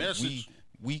 I'm saying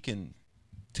we can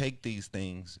take these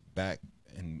things back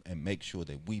and make sure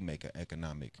that we make an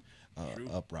economic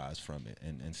uprise from it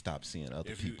and stop seeing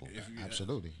other people.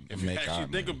 Absolutely. If you actually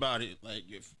think about it, like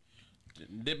if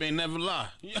Dip ain't never lie.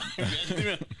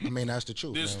 I mean, that's the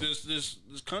truth. This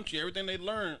country, everything they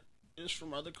learn is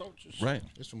from other cultures. Right.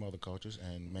 It's from other cultures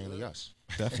and mainly us.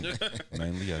 Definitely.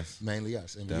 Mainly us. Mainly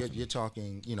us. And you're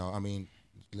talking, I mean,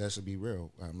 let's be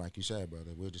real. Like you said,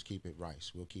 brother, we'll just keep it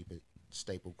rice. We'll keep it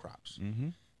staple crops. Mm-hmm.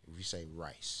 If we say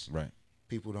rice. Right.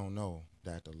 People don't know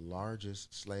that the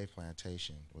largest slave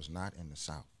plantation was not in the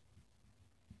South.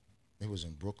 It was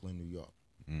in Brooklyn, New York.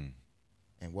 Mm.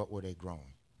 And what were they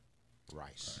growing?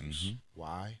 Rice. Mm-hmm.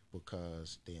 Why?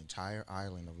 Because the entire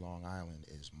island of Long Island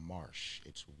is marsh.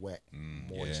 It's wet,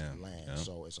 moist land. Yeah.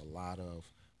 So it's a lot of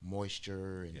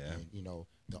moisture. And,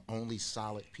 the only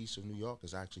solid piece of New York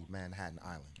is actually Manhattan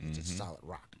Island. It's a solid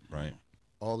rock. Right.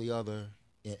 All the other,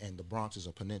 and the Bronx is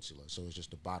a peninsula, so it's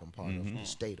just the bottom part of the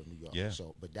state of New York. Yeah.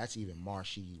 So, but that's even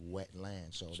marshy, wet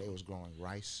land. So they was growing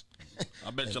rice.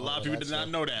 I bet you a lot of people did not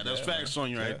know that. That's facts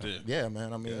on you right there. Yeah,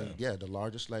 man. I mean, the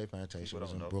largest slave plantation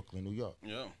was in Brooklyn, New York.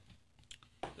 Yeah.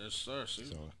 Yes, sir. See?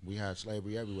 So we had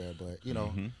slavery everywhere, but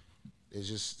it's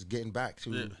just getting back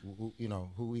to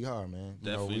who we are, man.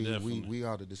 Definitely. We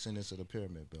are the descendants of the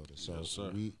pyramid builders.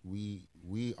 So yes,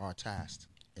 we are tasked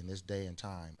in this day and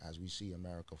time as we see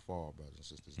America fall, brothers and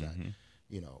sisters. That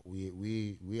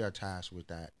we are tasked with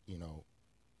that.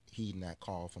 Heeding that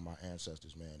call from our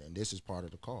ancestors, man. And this is part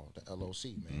of the call, the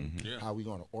LOC, man. Yeah. How we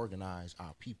going to organize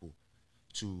our people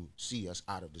to see us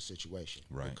out of the situation?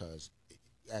 Right. Because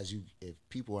if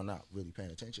people are not really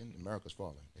paying attention, America's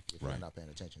falling. If we're not paying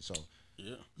attention, so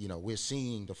we're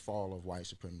seeing the fall of white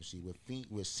supremacy.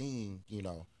 We're seeing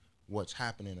what's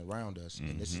happening around us,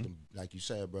 and this is like you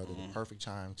said, brother, the perfect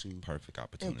time to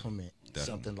opportunity implement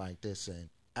something like this. And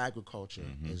agriculture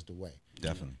is the way.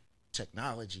 Definitely.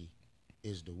 Technology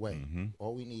is the way.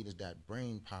 All we need is that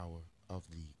brain power of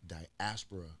the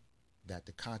diaspora that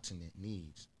the continent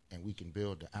needs, and we can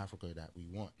build the Africa that we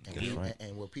want. And,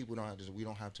 and what people don't understand, we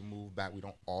don't have to move back. We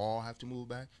don't all have to move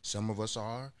back. Some of us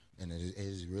are, and it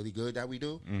is really good that we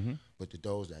do. But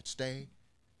those that stay,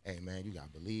 hey man, you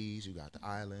got Belize, you got the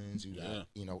islands, you got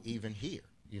even here.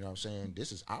 You know what I'm saying?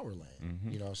 This is our land.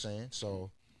 You know what I'm saying? So,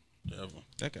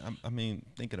 I mean,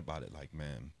 thinking about it, like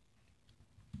man,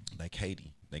 like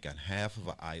Haiti, they got half of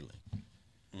an island,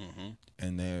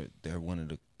 and they're one of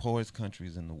the poorest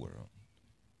countries in the world.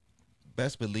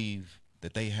 Best believe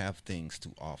that they have things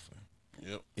to offer.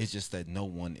 Yep. It's just that no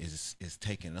one is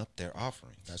taking up their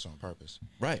offerings. That's on purpose.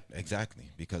 Right, exactly.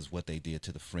 Because what they did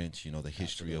to the French, the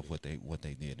history of what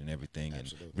they did and everything,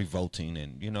 and revolting,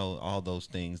 and all those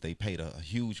things. They paid a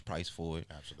huge price for it.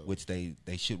 Absolutely. Which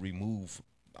they should remove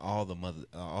all the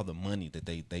money that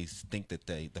they think that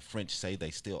the French say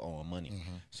they still owe money.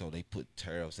 So they put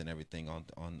tariffs and everything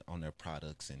on their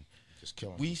products, and just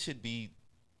killing. We should be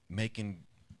making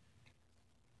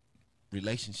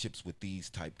relationships with these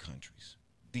type countries.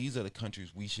 These are the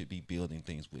countries we should be building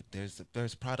things with.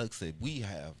 There's products that we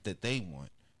have that they want.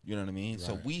 You know what I mean? Right.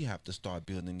 So we have to start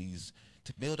building these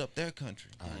to build up their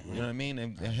country. You know what I mean?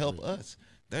 And help us.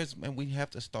 We have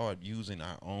to start using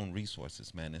our own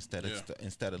resources, man. Instead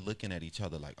of looking at each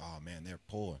other like, oh man, they're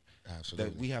poor.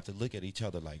 Absolutely. We have to look at each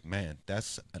other like, man,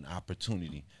 that's an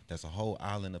opportunity. There's a whole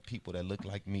island of people that look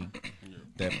like me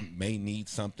that may need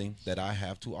something that I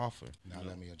have to offer. Now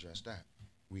let me address that.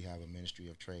 We have a Ministry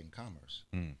of Trade and Commerce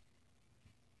in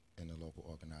the local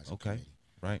organizing committee.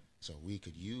 Right. So we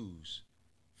could use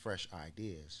fresh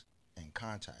ideas and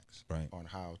contacts on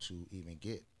how to even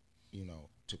get,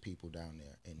 to people down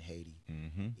there in Haiti,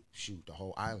 shoot the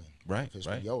whole island, right?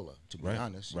 Hispaniola, to be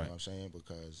honest, you know what I'm saying?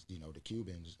 Because not the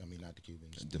Cubans,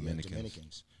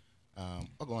 Dominicans,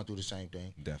 are going through the same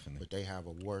thing. Definitely. But they have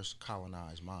a worse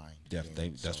colonized mind.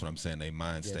 That's what I'm saying. They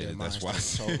mind state. That's why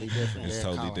it's totally different. It's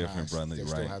totally different, brother. They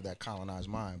still have that colonized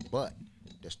mind, but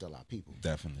they're still our people.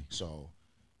 Definitely. So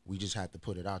we just have to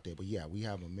put it out there. But yeah, we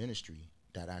have a ministry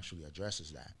that actually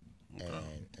addresses that. Okay.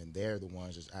 And they're the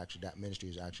ones that ministry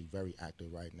is actually very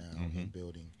active right now in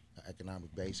building an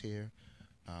economic base here.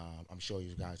 I'm sure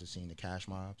you guys have seen the cash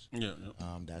mobs. Yeah.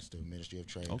 That's the Ministry of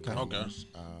Trade. Okay.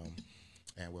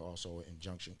 And we're also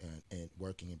in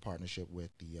working in partnership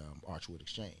with the Archwood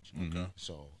Exchange. Okay.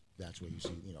 So that's where you see,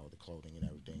 the clothing and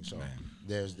everything. So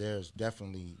there's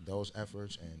definitely those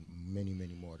efforts and many,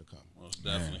 many more to come. Most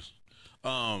definitely.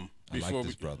 I like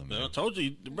this brother, man. I told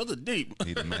you, the brother deep.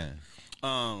 He's the man.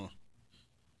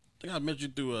 think I met you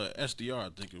through SDR. I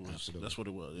think it was. Absolutely. That's what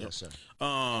it was. Yep. Yes, sir.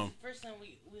 First time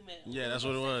we met. Yeah, that's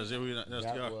what it was. Yeah, we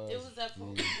SDR. It was that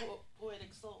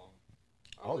Poetic Soul.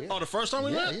 Oh, yeah. Oh, the first time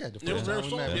we met? Yeah, the It was first very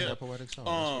time we met was yeah. at Poetic Soul.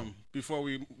 That's right. Before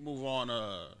we move on,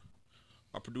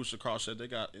 our producer Carl said they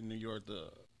got in New York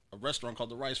a restaurant called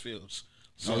the Rice Fields.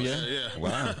 So, yeah.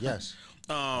 Wow. Yes.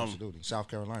 Absolutely. South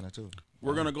Carolina, too.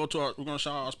 We're gonna shout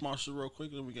out our sponsors real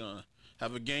quick, and we're gonna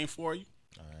have a game for you.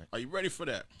 All right. Are you ready for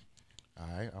that? All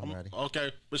right, I'm ready.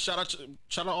 Okay, but shout out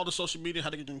all the social media, how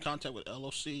to get in contact with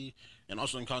LOC, and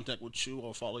also in contact with you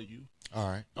or follow you. All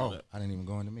right. Oh, I didn't even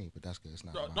go into me, but that's good. It's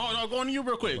not. No, go into you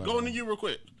real quick. Go into you real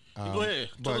quick. Go ahead.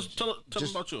 Tell us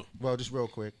about you. Well, just real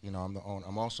quick, I'm the owner.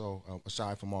 I'm also,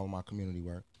 aside from all of my community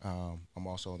work, I'm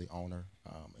also the owner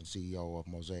and CEO of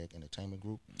Mosaic Entertainment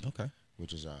Group. Okay.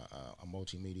 Which is a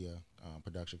multimedia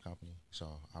production company.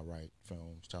 So I write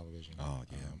films, television,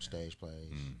 stage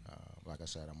plays. Like I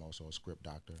said, I'm also a script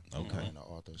doctor and an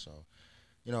author. So,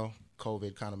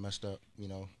 COVID kind of messed up.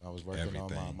 I was working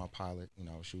on my pilot.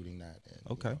 Shooting that.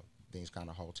 And, things kind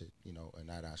of halted, in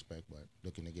that aspect. But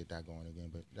looking to get that going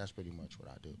again. But that's pretty much what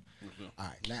I do. All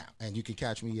right, now, and you can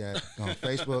catch me at on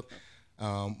Facebook,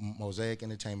 Mosaic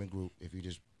Entertainment Group. If you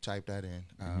just type that in,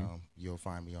 you'll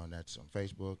find me on that. So on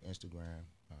Facebook, Instagram.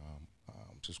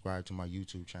 Subscribe to my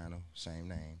YouTube channel, same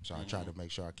name. So I try to make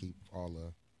sure I keep all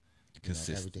the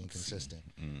everything consistent.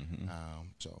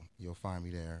 So you'll find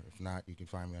me there. If not, you can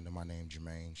find me under my name,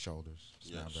 Jermaine Shoulders. It's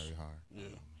not very hard.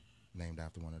 Yeah. Named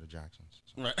after one of the Jacksons.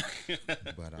 So. Right.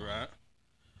 But right.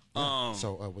 Yeah.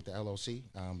 So with the LOC,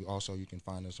 also you can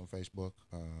find us on Facebook.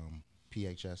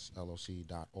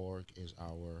 phsloc.org is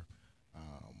our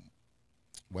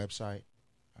website,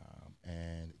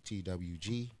 and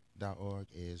twg.org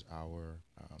is our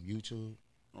YouTube.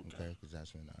 Okay, because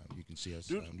that's when you can see us.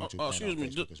 YouTube excuse me.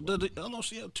 Does the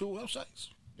LOC have 2 websites?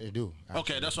 They do. Actually.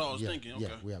 Okay, that's all I was thinking. Okay.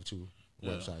 Yeah, we have 2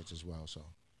 websites as well. So,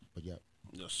 but yeah.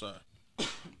 Yes, sir.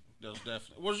 That's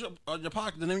definitely. What's your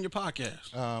the name of your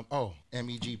podcast?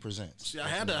 MEG Presents. See, I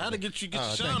had to get you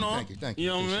shine on. Thank you.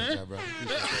 You know what I mean? That, brother.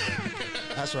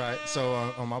 That's right. So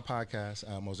on my podcast,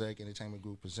 Mosaic Entertainment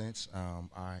Group Presents,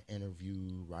 I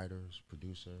interview writers,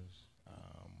 producers,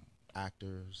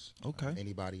 actors,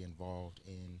 anybody involved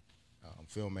in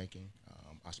filmmaking.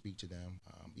 I speak to them.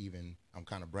 Even I'm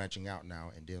kind of branching out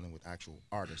now and dealing with actual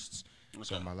artists. Okay.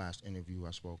 So in my last interview,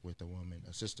 I spoke with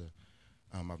a sister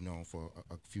I've known for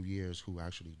a few years who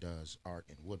actually does art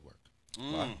and woodwork.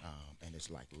 And it's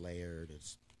like layered.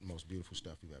 It's the most beautiful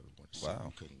stuff you've ever want to see.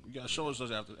 Wow. You got to show us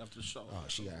after the show.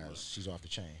 She has. She's off the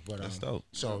chain. But, that's dope.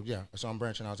 So, yeah. So I'm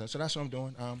branching out. So that's what I'm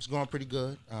doing. It's going pretty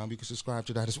good. You can subscribe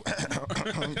to that as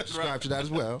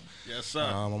well. Yes, sir.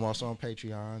 I'm also on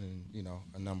Patreon and,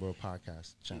 a number of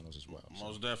podcast channels as well.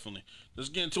 Most definitely. Let's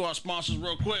get into our sponsors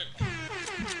real quick.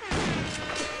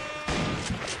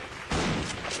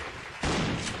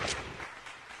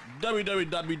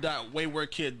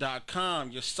 www.waywardkid.com,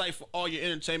 your site for all your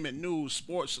entertainment news,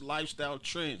 sports, lifestyle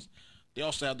trends. They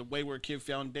also have the Wayward Kid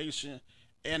Foundation,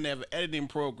 and they have editing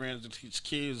programs to teach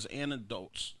kids and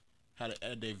adults how to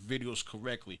edit their videos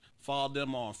correctly. Follow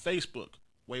them on Facebook,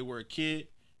 Wayward Kid,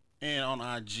 and on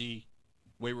IG,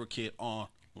 Wayward Kid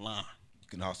Online. You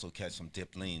can also catch some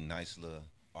Dip Lean, nice little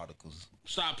articles.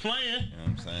 Stop playing. You know what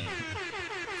I'm saying?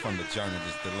 From the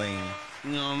journalist, the Lean.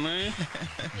 You know what I mean? It's good.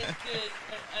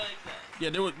 I like that.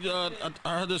 Yeah, there was.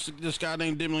 I heard this guy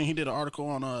named Dimling. He did an article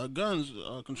on guns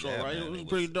control. Yeah, right? Man, it was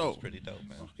pretty dope. It was pretty dope,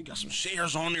 man. He got some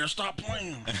shares on there. Stop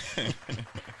playing.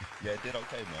 Yeah, it did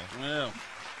okay, man. Yeah.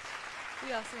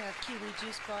 We also have Kiwi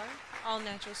Juice Bar, all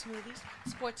natural smoothies,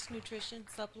 sports nutrition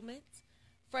supplements,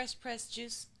 fresh pressed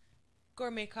juice,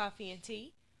 gourmet coffee and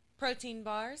tea, protein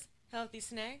bars, healthy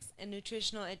snacks, and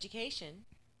nutritional education.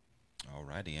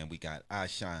 Alrighty, and we got I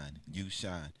Shine, You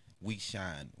Shine, We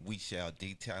Shall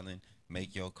Detailing,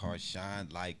 make your car shine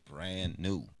like brand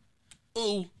new.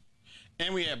 Ooh.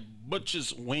 And we have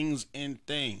Butcher's Wings and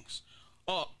Things.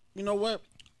 Oh, you know what?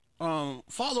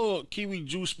 Follow Kiwi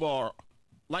Juice Bar.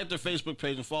 Like their Facebook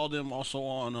page and follow them also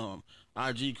on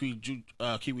IG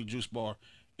Kiwi Juice Bar.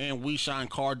 And We Shine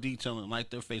Car Detailing. Like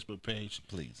their Facebook page.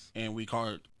 Please. And We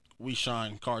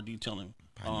Shine Car Detailing.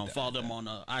 Follow them on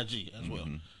IG as well.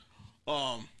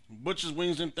 Butcher's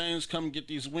Wings and Things. Come get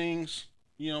these wings.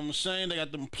 You know what I'm saying? They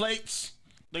got them plates.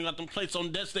 They got them plates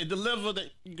on desks they deliver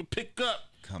that you can pick up.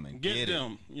 Come and get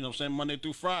them. You know what I'm saying? Monday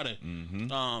through Friday.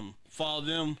 Follow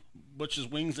them, Butcher's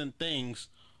Wings and Things,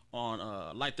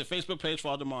 on like their Facebook page.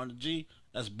 Follow them on the G.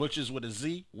 That's Butcher's with a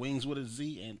Z, Wings with a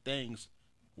Z, and Things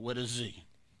with a Z.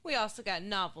 We also got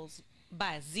Novels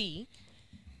by Z.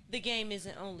 The game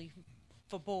isn't only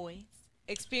for boys.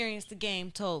 experience the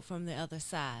game told from the other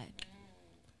side.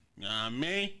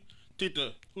 Me,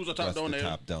 Tita, who's our top What's donator? the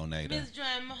top donator? Ms.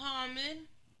 Joanne Muhammad,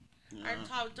 our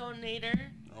top donator.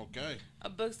 Okay. A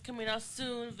book's coming out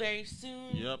soon, very soon.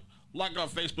 Yep. Like our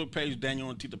Facebook page,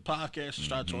 DanYo&Tita Podcast.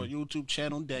 Subscribe to our YouTube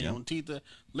channel, DanYo&Tita.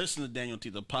 Listen to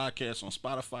DanYo&Tita Podcast on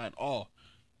Spotify and all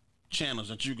channels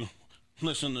that you can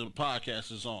listen to the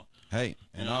podcast is on. Hey,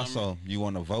 and know what I also, you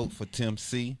want to vote for Tim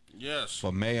C. Yes.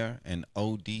 for mayor and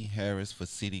O.D. Harris for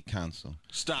city council.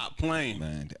 Stop playing.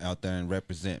 Man, out there and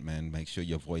represent, man. Make sure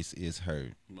your voice is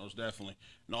heard. Most definitely.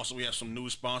 And also, we have some new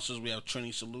sponsors. We have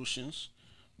Trinity Solutions.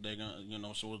 They're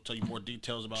gonna, so we'll tell you more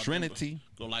details about Trinity. them.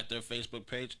 Go like their Facebook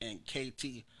page. And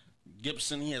KT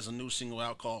Gibson, he has a new single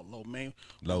out called Low Main.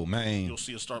 Low Main. You'll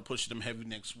see us start pushing them heavy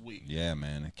next week. Yeah,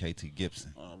 man. KT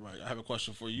Gibson. All right. I have a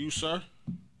question for you, sir.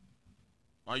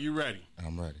 Are you ready?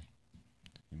 I'm ready.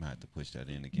 You might have to push that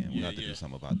in again. We'll have to do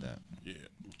something about that. Yeah.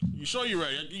 You sure you're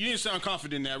ready? You didn't sound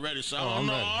confident in that ready, so I don't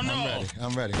know. I don't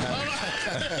I'm ready.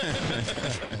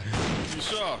 You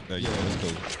sure? Yeah, that's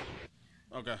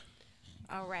cool. Okay.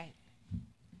 All right.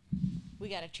 We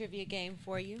got a trivia game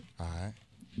for you. All right.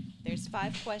 There's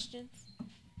 5 questions.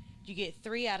 You get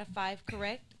 3 out of 5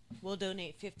 correct, we'll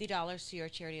donate $50 to your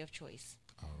charity of choice.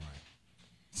 All right.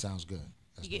 Sounds good.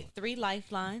 Let's You do get 3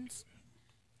 lifelines.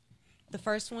 The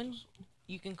first one,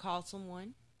 you can call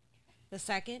someone. The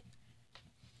second,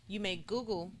 you may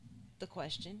Google the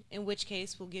question, in which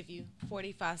case we'll give you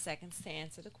 45 seconds to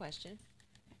answer the question.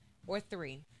 Or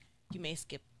 3, you may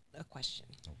skip a question.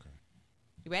 it. Okay.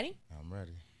 You ready? I'm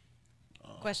ready.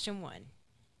 Question 1.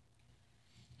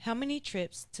 How many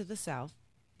trips to the South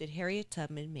did Harriet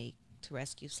Tubman make to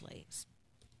rescue slaves?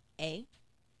 A,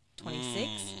 26,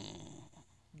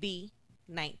 B,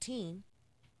 19,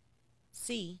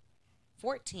 C,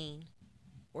 14,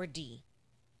 or D,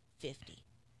 50?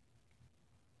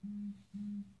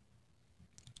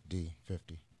 D,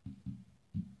 50.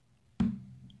 Dang.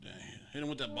 Hit him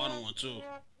with that bottom one, too.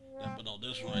 But no,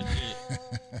 this one right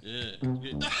there. Yeah.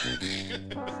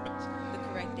 The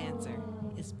correct answer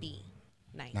is B,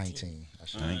 19. 19.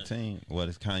 That's right. 19. What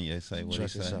does Kanye say? What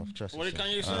Trust he say? yourself. Trust What did yourself.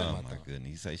 Kanye say? Oh my goodness.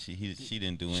 He say she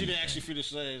didn't do She anything. didn't actually feed the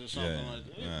slaves or something Yeah. like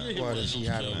that. Yeah. Yeah, Well, she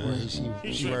had a word.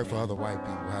 She worked for other white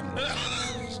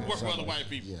people. Work for other white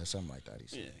people. Yeah, something like that. He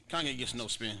said. Yeah, Kanye gets no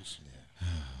spins.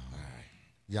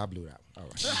 Y'all blew that. All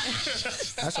right.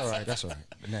 That's all right. That's all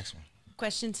right. Next one.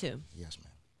 Question 2. Yes, ma'am.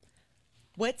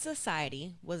 What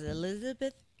society was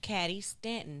Elizabeth Cady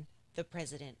Stanton the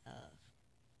president of?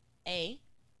 A,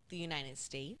 the United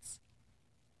States.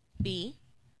 B,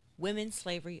 Women's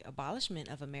Slavery Abolishment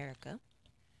of America.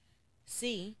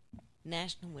 C,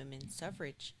 National Women's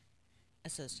Suffrage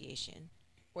Association.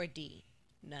 Or D,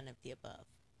 none of the above.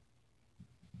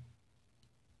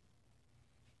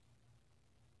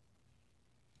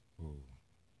 Ooh.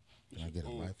 Can I get a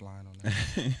lifeline on that?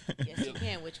 Yes, you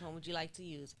can. Which one would you like to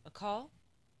use? A call,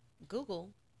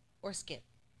 Google, or skip?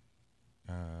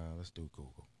 Let's do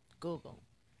Google. Google.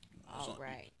 All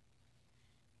right.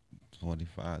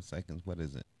 25 seconds. What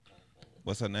is it?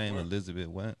 What's her name? Elizabeth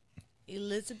what?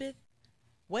 Elizabeth,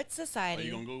 what Are society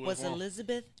you gonna Google it was for 'em?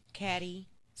 Elizabeth Cady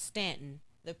Stanton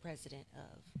the president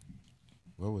of?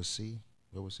 What was C?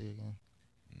 What was C again?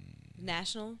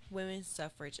 National Women's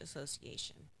Suffrage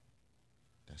Association.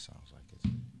 That sounds like it's.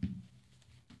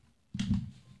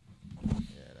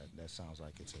 Yeah, that sounds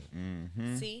like it's a.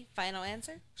 Mm-hmm. C, final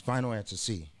answer? Final answer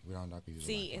C. We don't have to use a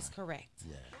C is lifeline. correct.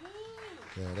 Yeah.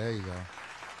 Yeah, there you go.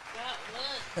 That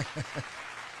was.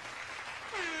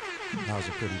 I was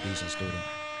a pretty decent student.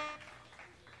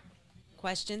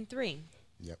 Question 3.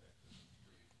 Yep.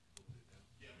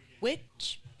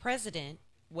 Which president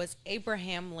was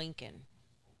Abraham Lincoln?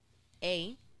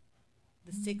 A,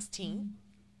 the 16th.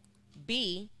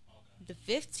 B, the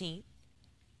 15th.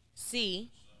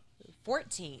 C, the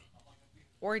 14th.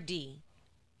 Or D,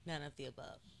 none of the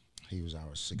above. He was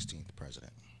our 16th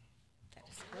president. That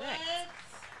is correct. What?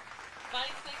 5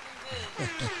 seconds in.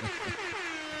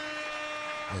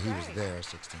 Well, he was their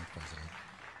 16th president.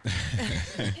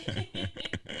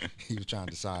 He was trying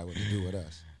to decide what to do with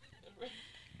us.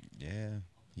 Yeah.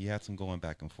 He had some going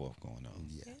back and forth going on.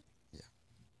 Yeah. Yeah.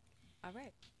 All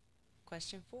right.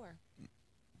 Question 4.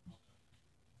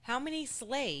 How many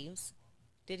slaves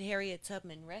did Harriet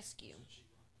Tubman rescue?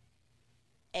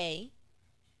 A,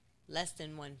 less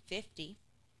than 150.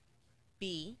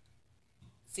 B,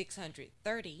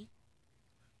 630.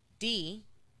 D,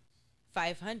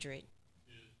 500.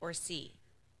 Or C,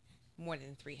 more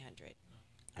than 300.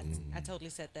 I totally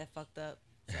set that fucked up.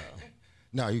 So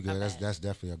No, you My good. bad. That's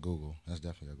definitely a Google. That's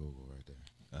definitely a Google right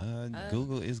there.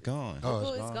 Google is gone. Oh,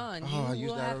 Google it's is gone? gone. Oh, I You used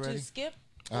will that have already? to skip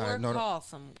All or right, no, call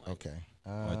someone. Okay.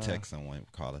 Or text someone.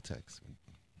 Call a text.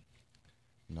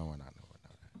 No one I know would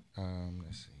know that.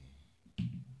 Let's see.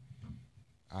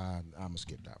 I'm gonna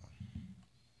skip that one.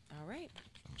 All right.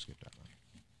 I'm gonna skip that one.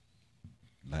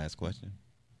 Last question.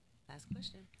 Last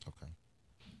question. Okay.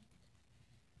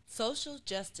 Social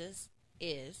justice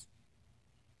is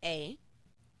A,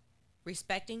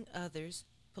 respecting others'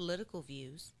 political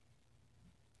views,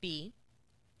 B,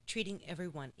 treating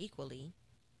everyone equally,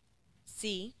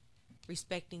 C,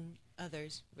 respecting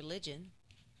others' religion,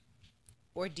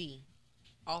 or D,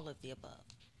 all of the above.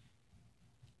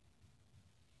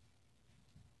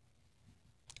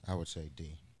 I would say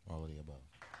D, all of the above.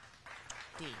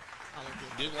 D, all of the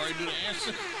above. Did we already do the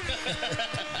answer?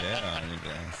 Yeah, I need to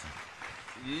answer.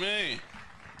 Man.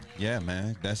 Yeah,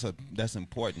 man, that's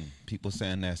important. People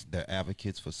saying they're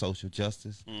advocates for social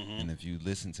justice, and if you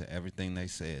listen to everything they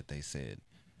said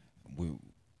we're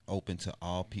open to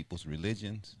all people's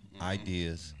religions,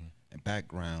 ideas, and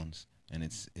backgrounds, and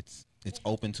it's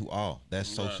open to all. That's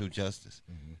social justice.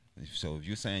 So if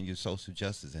you're saying you're social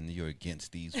justice and you're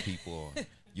against these people, or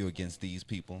you're against these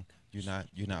people, you're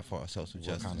not for social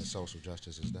justice. What kind of social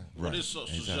justice is that? What is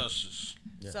social justice?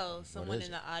 Yeah. So What someone is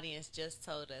in it? the audience just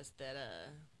told us that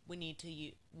we need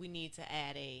to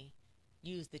add a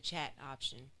use the chat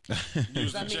option.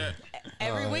 Use the I mean, chat.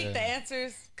 every week yeah. the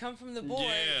answers come from the board,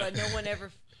 Yeah. but no one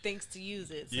ever thinks to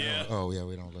use it. So. Yeah. Oh yeah,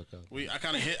 we don't look up. We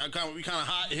kind of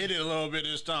hit it a little bit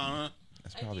this time, huh?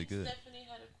 That's I probably think good. Stephanie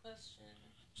had a question.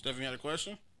 Stephanie had a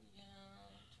question? Yeah,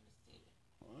 I'm trying to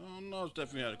see. I don't know if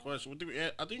Stephanie had a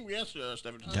question. I think we answered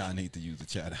Stephanie. Y'all need to use the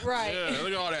chat. Right. Yeah,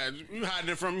 look at all that. You hiding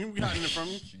it from you. We hiding it from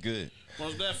you. Good.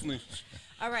 Most definitely.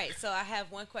 All right. So I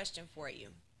have one question for you.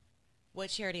 What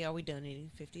charity are we donating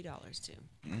 $50 to?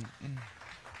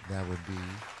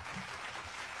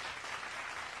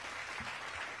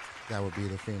 That would be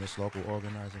the Phoenix Local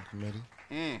Organizing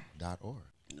Committee.org.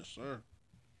 Yes, sir.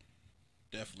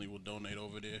 Definitely will donate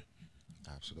over there.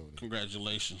 Absolutely.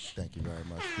 Congratulations. Thank you very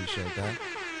much. Appreciate that.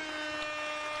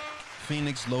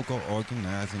 Phoenix Local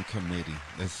Organizing Committee.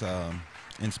 It's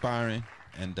inspiring,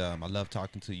 and I love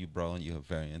talking to you, bro. And you're a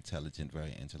very intelligent,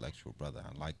 very intellectual brother.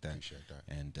 I like that. Appreciate that.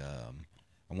 And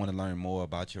I want to learn more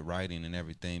about your writing and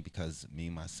everything, because me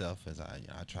myself, as I'm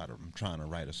trying to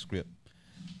write a script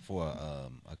for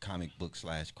a comic book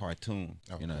 / cartoon.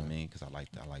 You know what I mean? Because I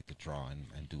like to draw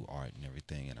and do art and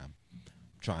everything, and I'm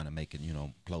trying to make it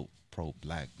pro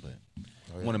black, but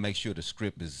I want to make sure the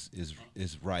script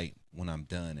is right when I'm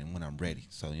done and when I'm ready.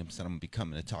 So you know what I'm saying, I'm gonna be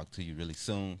coming to talk to you really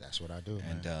soon. That's what I do,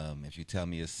 And man. if you tell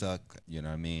me it suck, you know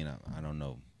what I mean, I don't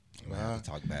know. I have to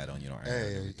talk bad on you.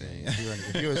 Hey,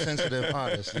 if you're a sensitive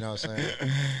artist, you know what I'm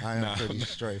saying? I am pretty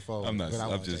straightforward. I'm not. but I I'm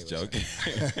won't just tell you joking.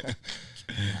 what's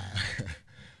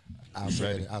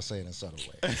I'll say it in a subtle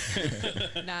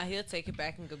way. Nah, he'll take it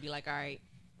back and go be like, all right,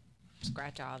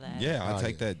 scratch all that. Yeah, I'll Oh,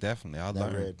 take that definitely. I'll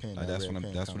That learn. red pen- that that's red what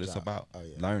pen that's what comes it's out. about. Oh,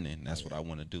 yeah. Learning. That's what yeah. I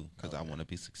want to do, because I want to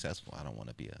be successful. I don't want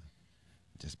to be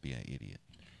just be an idiot.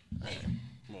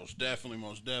 Most definitely,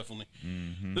 most definitely.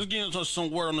 Let's get into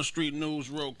some word on the street news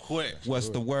real quick. What's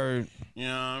the word? You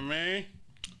know what I mean?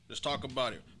 Let's talk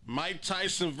about it. Mike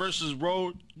Tyson versus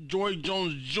Roy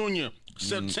Jones Jr.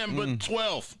 September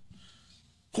 12th.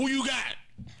 Who you got?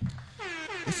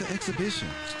 It's an exhibition.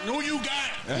 Who you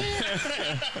got?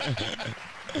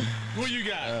 Who you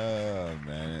got? Oh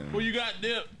man. Who you got,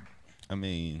 Dip? I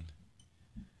mean,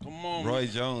 Come on. Roy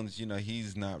Jones,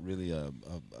 he's not really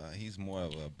he's more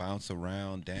of a bounce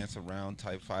around, dance around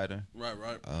type fighter. Right.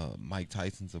 Mike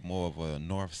Tyson's more of a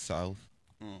north south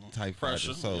type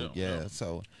Pressure, fighter. So yeah.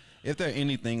 so if they're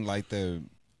anything like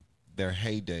their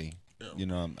heyday,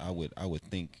 I would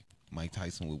think Mike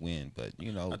Tyson would win. But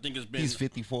I think it's been he's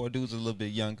 54. Dude's a little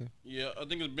bit younger. Yeah, I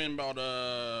think it's been about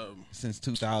Since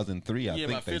 2003, I think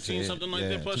about they 15, said. something like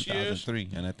that, plus years.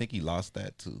 2003, and I think he lost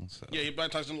that too. So yeah,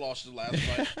 Mike Tyson lost his last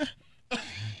fight.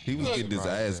 he was getting his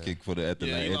Surprised ass that. kicked for the at the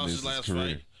Yeah, he end lost of his his last career.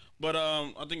 fight. But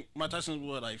I think Mike Tyson's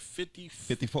what, like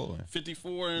 54.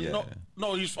 54 and Yeah.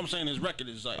 no, I'm saying his record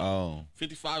is like Oh,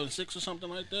 55 and 6 or something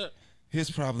like that. his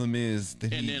problem is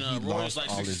that And he then, Roy's lost like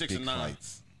all his 66 big and 9.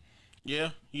 fights.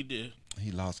 Yeah, he did.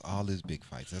 He lost all his big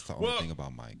fights. That's the only Well, thing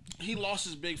about Mike. He lost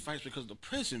his big fights because of the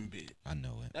prison bid. I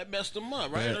know it. That messed him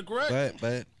up, right? Correct?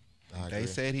 But I they agree.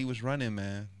 said he was running,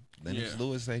 man. Lennox Yeah.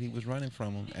 Lewis said he was running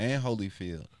from him, and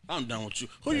Holyfield. I'm done with you.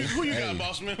 Who you got,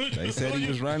 boss man? They said he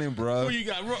was running, bro. Who you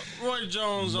got? Roy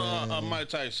Jones or Mike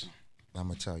Tyson? I'm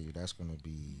gonna tell you, that's gonna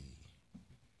be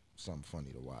something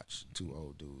funny to watch. Two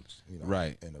old dudes,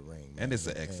 Right. in the ring, man. And it's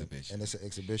an exhibition. and it's an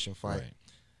exhibition fight. Right.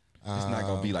 It's not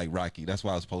gonna be like Rocky. That's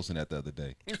why I was posting that the other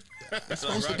day. It's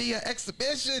supposed to be an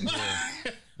exhibition.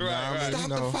 Right. Stop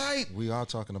the fight. We are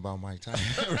talking about Mike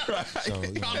Tyson. Right. So,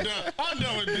 you know, I'm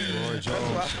done with this. Roy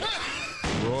Jones.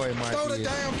 Roy might Throw the get,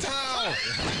 damn towel.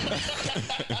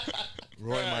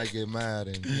 Roy might get mad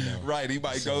and Right, he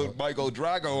might go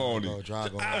Drago on go it.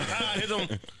 Drago.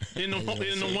 Hit them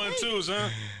 1-2s, huh?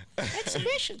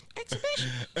 Exhibition.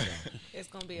 It's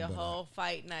gonna be a whole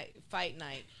fight night.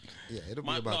 Yeah, it'll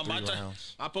be about 3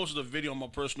 rounds. I posted a video on my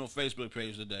personal Facebook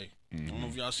page today. I don't know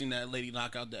if y'all seen that lady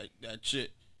knock out that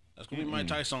chick. That's gonna be Mike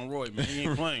Tyson on Roy, man. He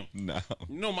ain't playing. No.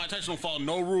 You know Mike Tyson don't follow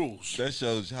no rules. That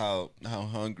shows how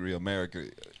hungry America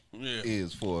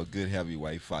is for a good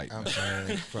heavyweight fight. I'm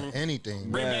saying for anything.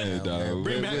 Bring Man, back- dog.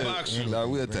 bring back boxing. Dog,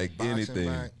 we'll Bring take boxing anything.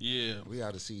 back. Yeah. We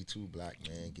ought to see 2 black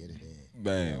men get it in.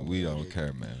 Man, we don't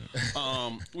care, man.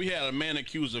 We had a man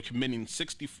accused of committing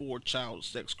 64 child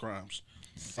sex crimes.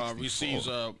 Receives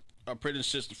a prison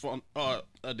sentence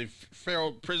the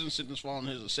federal prison sentence following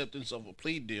his acceptance of a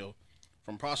plea deal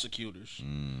from prosecutors.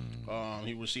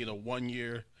 He received a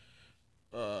 1-year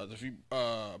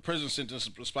prison sentence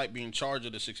despite being charged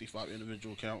of the 65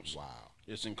 individual counts. Wow.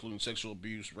 It's including sexual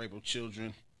abuse, rape of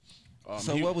children.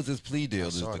 So what was his plea deal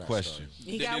is saw the that question.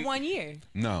 He They got didn't- 1 year.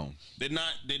 No. They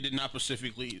did not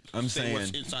specifically I'm say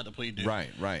what's saying- inside the plea deal. Right.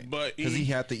 But Because he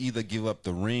had to either give up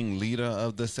the ring leader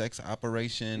of the sex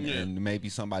operation Yeah. and maybe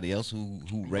somebody else who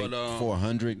raped But,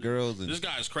 400 girls. And this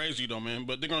guy's crazy though, man.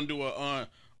 But they're gonna do a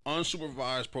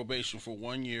unsupervised probation for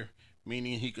 1 year,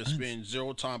 meaning he could spend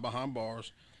 0 time behind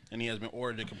bars, and he has been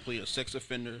ordered to complete a sex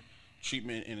offender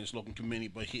treatment in his local community.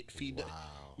 But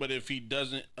if he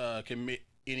doesn't commit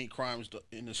any crimes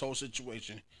in this whole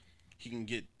situation, he can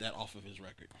get that off of his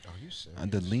record. Are you serious?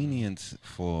 the lenience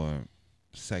for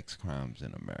sex crimes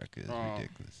in America is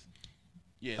ridiculous.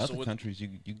 Yeah. Other So countries, you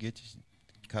get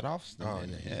cut off. Oh,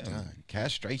 yeah, he's done.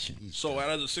 Castration. so out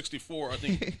of the 64, I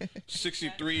think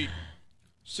 63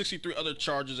 other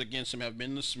charges against him have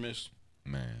been dismissed.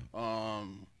 Man.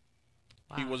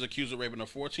 He was accused of raping a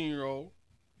 14-year-old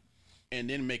and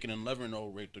then making an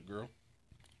 11-year-old rape the girl.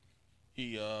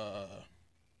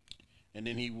 And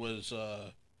then he was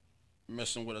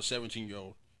messing with a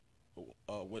 17-year-old,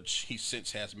 which he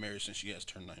since has married since she has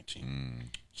turned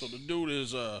 19. So the dude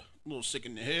is a little sick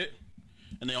in the head,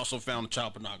 and they also found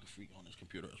child pornography on his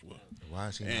computer as well. Why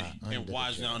is he not under And why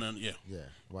is the he jail? not under? Yeah, Yeah.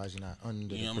 Why is he not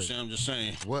under you know the what I'm saying? I'm just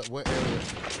saying. What area?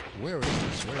 Where is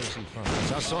this? Where is he from?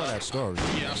 'Cause I saw that story.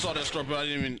 Yeah, I saw that story, but I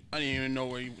didn't even know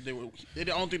where they were. I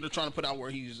don't think they're trying to put out where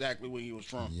exactly where he was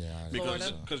from. Yeah, I because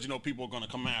think so. people are gonna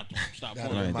come after him. Stop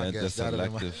That'd playing. be my Right, guess. the That'd be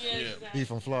my- selective, Yeah, Yeah. exactly. He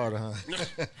from Florida, huh?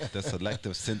 the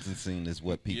selective sentencing is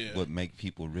what people, Yeah. what make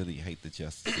people really hate the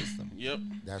justice system. Yep.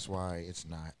 That's why it's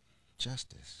not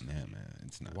justice. Yeah, man,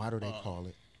 it's not. Why do they call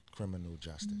it criminal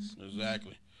justice?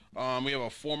 Exactly. We have a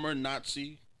former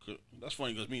Nazi. That's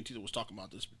funny because me and Tita was talking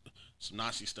about this, some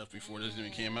Nazi stuff before this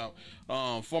even came out.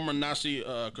 Former Nazi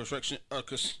construction.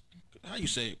 How you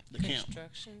say it? The camp?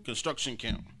 Construction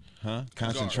camp. Huh?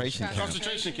 Concentration camp.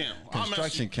 Concentration camp.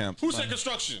 Construction camp. Who said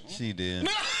construction? She did.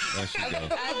 There she go.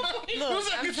 Look,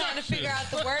 I'm trying to figure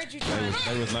out the word you're trying to.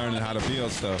 They was learning how to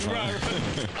build stuff. Huh?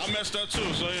 Right. I messed up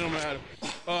too, so it don't matter.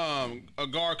 A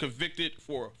guard convicted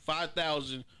for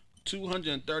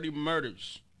 5,230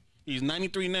 murders. He's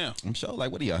 93 now. I'm sure.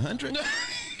 Like, what are you, 100?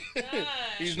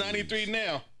 He's 93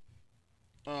 now.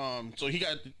 So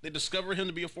they discovered him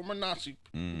to be a former Nazi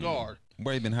guard.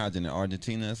 Where he been hiding, in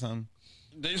Argentina or something?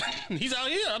 He's out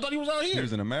here. I thought he was out He here.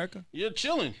 was in America? Yeah,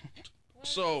 chilling.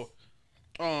 So,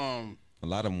 A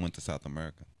lot of them went to South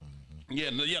America. yeah,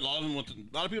 a lot of them a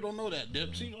lot of people don't know that.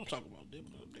 Dip. See, don't talk about Dip.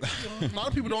 A lot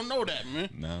of people don't know that, man.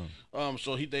 No.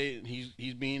 So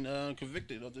he's being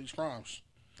convicted of these crimes.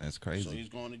 That's So crazy. he's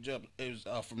going to jail. It was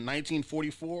from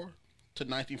 1944 to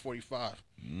 1945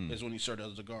 is when he served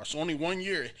as a guard. So only 1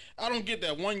 year. I don't get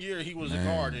that. 1 year he was a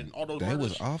guard and all those They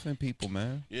murders. was offing people,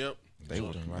 man. Yep. They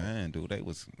was, man, dude. They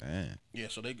was, man. Yeah,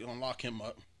 so they gonna lock him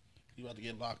up. He about to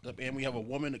get locked up. And we have a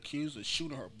woman accused of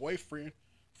shooting her boyfriend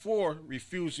for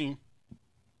refusing.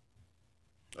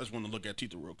 I just want to look at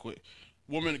Tita real quick.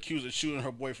 Woman accused of shooting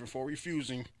her boyfriend for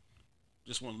refusing.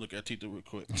 Just want to look at Tita real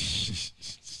quick.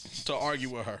 To argue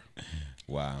with her.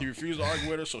 Wow. He refused to argue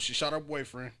with her, so she shot her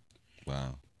boyfriend.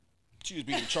 Wow. She was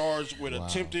being charged with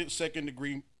attempted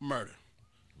second-degree murder.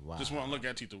 Wow. Just want to look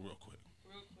at Tita real quick.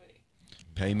 Real quick.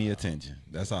 Pay me attention.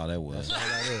 That's all that was. That's all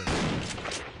that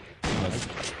is.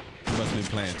 He must have been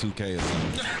playing 2K or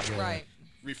something. Right.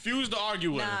 Refused to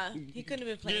argue with Nah, her. he couldn't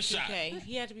have been playing Get shot. 2K.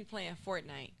 He had to be playing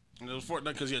Fortnite. And it was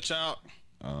Fortnite because you're a child.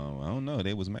 I don't know.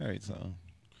 They was married, so.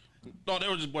 No, they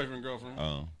were just boyfriend and girlfriend.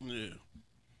 Oh. Yeah.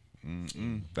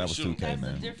 That was 2K, That's the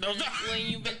man. difference when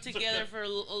you've been together for a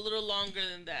little longer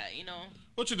than that, you know.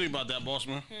 What you think about that, boss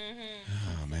man?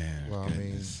 Oh man. Well,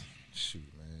 goodness. I mean, shoot,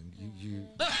 man, you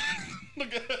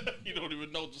You don't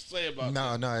even know what to say about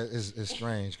no, it's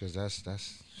strange because that's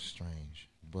strange.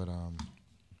 But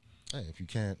hey, if you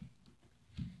can't,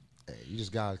 hey, you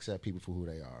just gotta accept people for who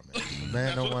they are, man. If a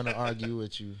man don't want to argue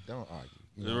with you, don't argue.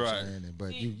 You know what I'm saying?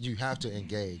 But you have to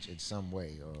engage in some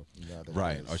way or another.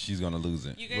 Right, or she's gonna lose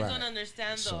it. You guys don't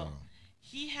understand though. So,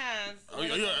 He has. Are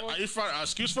you finding an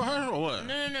excuse for her or what?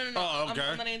 No. Oh, okay.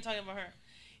 I'm not even talking about her.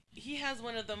 He has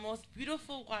one of the most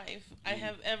beautiful wife I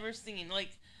have ever seen. Like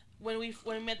when we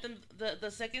met them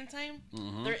the second time,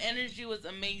 their energy was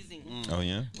amazing. Oh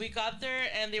yeah. We got there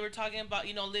and they were talking about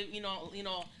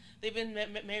they've been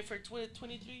married for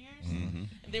 23 years.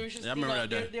 And they were just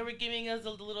they were giving us a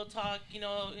little talk.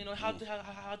 How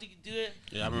do you do it?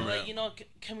 Yeah, I remember that.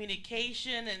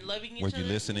 Communication and loving each Were other. you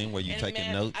listening? Were you taking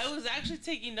man, notes? I was actually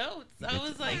taking notes. I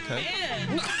was like, Okay.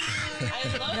 man,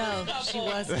 I love this couple. She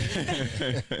wasn't.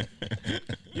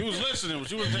 You was listening,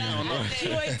 but you was taking no notes. She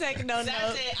wasn't taking no That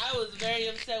notes. day, I was very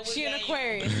upset with She an Daniel.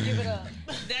 Aquarius. Give it up.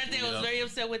 That day, I was very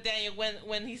upset with Daniel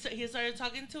when he started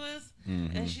talking to us,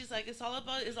 and she's like, "It's all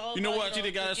about." You know what? She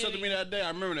the guy that said to me that day. I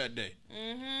remember that day.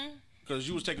 Because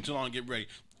you was taking too long to get ready.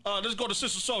 Let's go to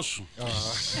Sister Social.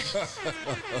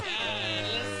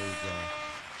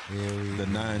 The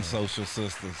 9 social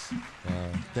sisters.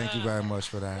 thank you very much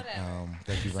for that.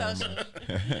 Thank you very Social. much.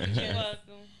 You're welcome.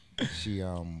 She,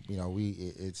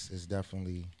 it's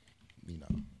definitely,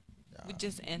 We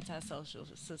just antisocial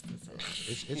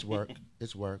sisters. it's work.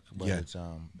 It's work, but Yeah.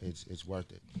 it's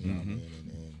worth it. You know what I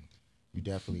mean? And you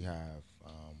definitely have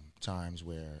times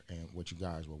where, and what you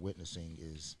guys were witnessing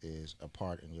is a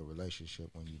part in your relationship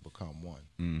when you become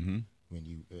one.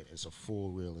 When it's a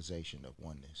full realization of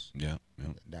oneness. Yeah.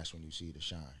 That's when you see the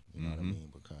shine. You know what I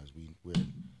mean? Because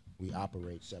we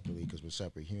operate separately because we're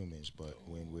separate humans, but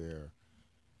when we're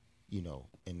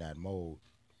in that mode,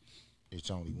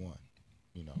 it's only one.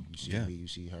 You see me, you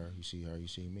see her, you see her, you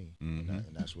see me,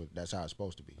 and that's how it's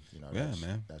supposed to be.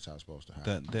 That's how it's supposed to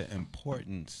happen. The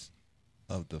importance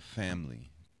of the family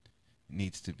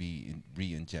needs to be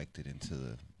re-injected into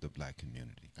the black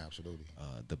community. Absolutely.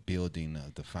 The building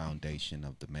of the foundation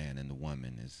of the man and the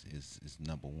woman is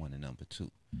number one and number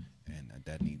two, and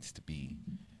that needs to be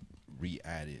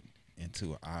re-added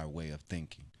into our way of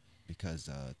thinking, because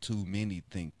too many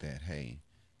think that, hey,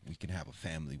 we can have a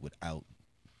family without.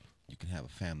 You can have a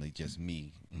family just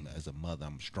me. As a mother,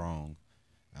 I'm strong.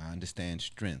 I understand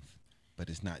strength, but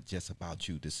it's not just about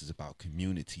you. This is about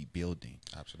community building.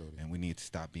 Absolutely. And we need to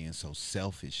stop being so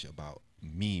selfish about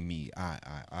me, I,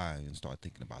 and start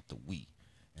thinking about the we.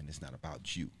 And it's not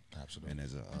about you. Absolutely. And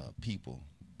as a people,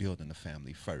 building a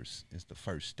family first is the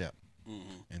first step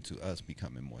into us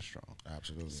becoming more strong.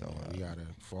 Absolutely. So we gotta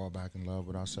fall back in love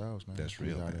with ourselves, man. That's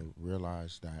real, We gotta man.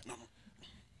 realize that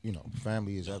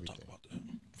family is everything.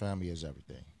 Family is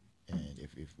everything, and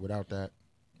if without that,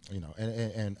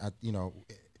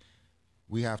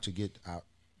 we have to get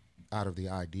out of the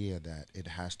idea that it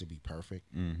has to be perfect.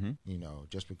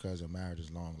 Just because a marriage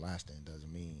is long lasting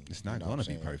doesn't mean It's not going gonna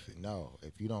be perfect. No,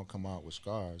 if you don't come out with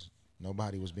scars,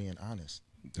 nobody was being honest.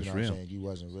 That's what real. I'm saying? You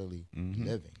wasn't really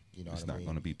living. It's not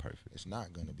going to be perfect. It's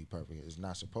not going to be perfect. It's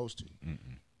not supposed to.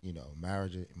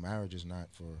 Marriage is not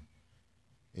for.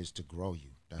 It's to grow you.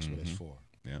 That's what it's for.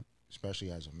 Yeah.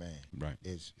 Especially as a man. Right.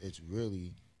 It's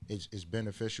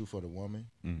beneficial for the woman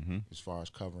as far as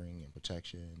covering and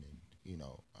protection and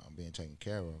being taken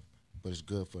care of, but it's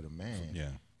good for the man. Yeah.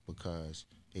 Because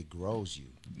it grows you.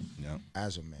 Yeah.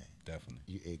 As a man.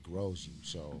 Definitely. It grows you.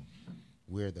 So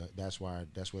that's where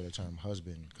the term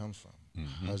husband comes from.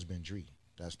 Husbandry.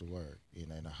 That's the word.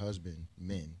 And a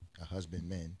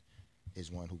husbandman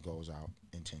is one who goes out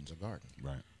and tends a garden.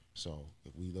 Right. So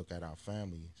if we look at our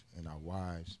families and our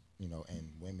wives, and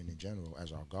women in general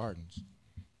as our gardens,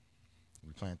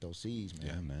 we plant those seeds, man.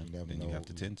 Yeah, man. You never Then know. you have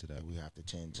to tend to that. We have to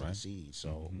tend to Right. the seeds.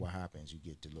 So what happens? You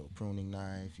get the little pruning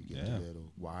knife. You get the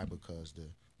little. Why? Because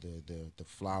the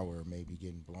flower may be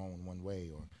getting blown one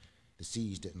way, or the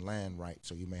seeds didn't land right.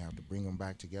 So you may have to bring them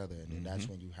back together, and then that's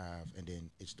when you have. And then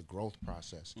it's the growth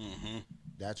process.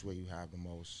 That's where you have the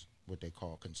most what they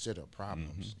call consider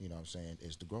problems. You know what I'm saying?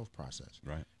 Is the growth process.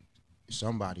 Right.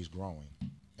 Somebody's growing,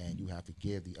 and you have to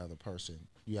give the other person.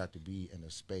 You have to be in a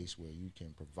space where you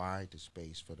can provide the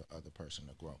space for the other person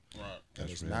to grow. Right. And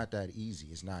That's it's real. not that easy.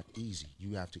 It's not easy.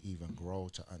 You have to even grow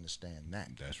to understand that.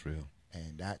 That's real.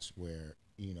 And that's where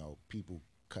people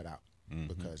cut out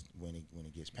because when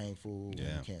it gets painful, when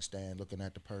you can't stand looking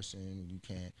at the person,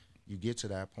 you get to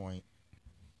that point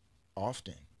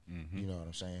often You know what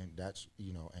I'm saying? That's,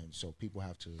 you know, and so people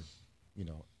have to, you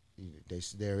know,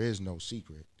 there is no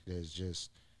secret. There's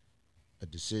just a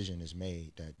decision is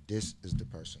made that this is the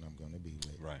person I'm going to be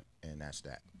with. Right. And that's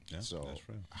that. Yeah, so that's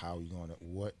right. how are you going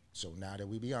to, so now that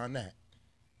we beyond that,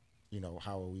 you know,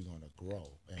 how are we going to grow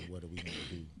and what are we going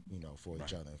to do, you know, for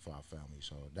each other and for our family?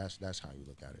 So that's how you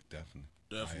look at it.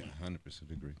 Definitely. I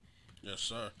 100% agree. Yes,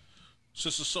 sir.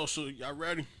 Sister Social, y'all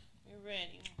ready? We're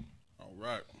ready. All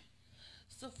right.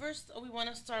 So first, we want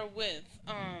to start with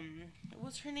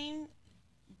what's her name?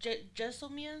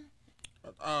 Jesomia.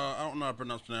 I don't know how to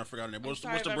pronounce the name. I forgot her name. What's the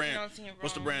brand?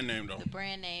 What's the brand name though? The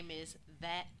brand name is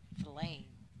That Flame.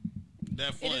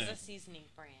 That Flame. It is a seasoning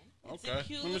brand. It's Okay. a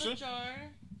cute Let me little see. jar.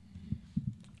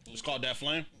 It's called That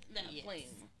Flame. That Yes. Flame.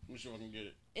 Let me see if I can get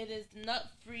it. It is nut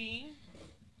free.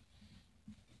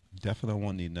 Definitely don't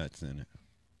want any nuts in it.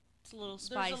 It's a little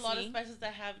spicy. There's a lot of spices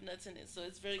that have nuts in it, so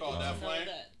it's very good Called to That know Flame?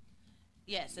 that.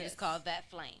 Yes, it is Yes. called That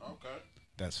Flame. Okay.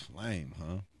 That's flame,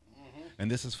 huh? And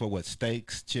this is for what?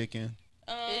 Steaks, chicken?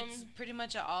 It's pretty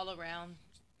much an all-around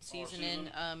seasoning.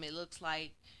 seasoning. It looks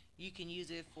like you can use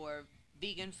it for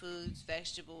vegan foods,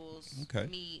 vegetables, Okay.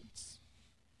 meats.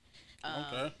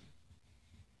 Okay.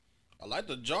 I like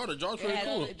the jar. The jar's It pretty has,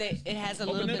 cool. it has a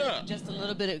Open little it bit, up. just a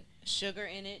little bit of sugar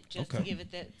in it, just to Okay. give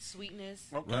it that sweetness.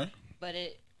 Okay. Right. But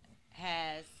it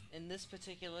has, in this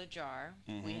particular jar,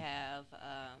 we have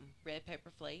red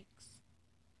pepper flakes.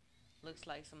 Looks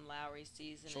like some Lowry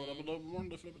seasoning. Show it up a little more.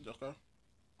 Okay.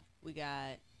 We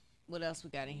got, what else we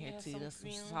got in here Yeah, too? some There's some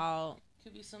cream. salt,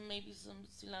 Could be maybe some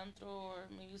cilantro or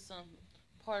maybe some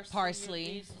parsley, parsley,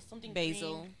 or basil, something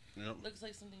basil, green. Yep. Looks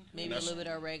like something green. maybe a that's- little bit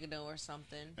of oregano or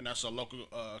something. And that's a local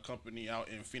company out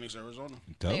in Phoenix, Arizona.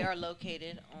 Dope. They are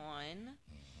located on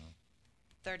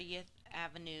 30th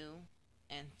Avenue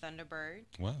and Thunderbird.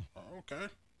 Wow. Oh, okay.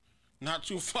 Not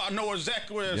too far. I know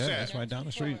exactly where it's Yeah, at. that's right down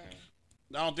the street.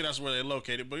 I don't think that's where they're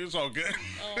located, but it's all good.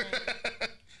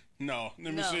 No,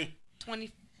 let me No, see.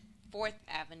 24th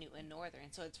Avenue and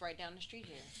Northern, so it's right down the street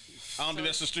here. I don't think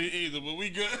that's the street either, but we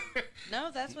good.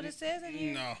 No, that's what it says in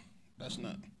here. No, that's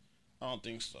not. I don't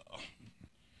think so.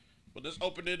 But let's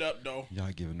open it up, though.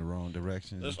 Y'all giving the wrong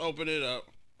direction. Let's open it up.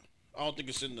 I don't think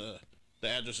it's in the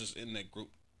address is in that group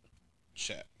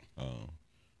chat. Oh.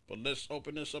 But let's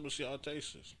open this up and see how it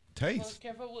tastes. Well, Taste.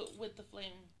 careful with the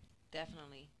flame.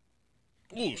 Definitely.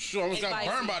 Ooh, sure, I almost It's got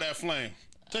burned spicy. by that flame.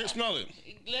 Take, smell it.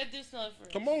 Let this smell it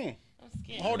first. Come on, I'm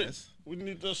scared. hold it. Yes. We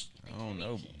need this. I don't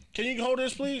know. Can you hold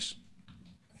this, please?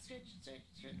 Stretch.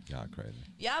 Y'all crazy.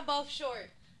 Y'all both short.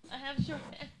 I have short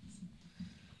hands.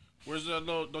 Where's that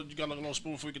little? You got like a little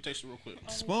spoon so we can taste it real quick.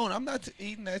 Spoon, I'm not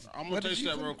eating that. I'm What gonna did taste you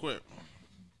that put- real quick.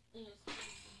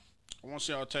 I want to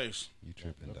see how it tastes. You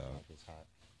tripping, Looking dog. like it's hot.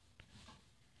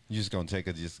 You just gonna take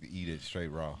it, just eat it straight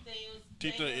raw.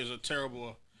 Tita is a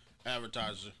terrible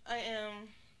advertiser. I am.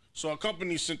 So a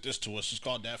company sent this to us. It's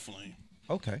called That Flame,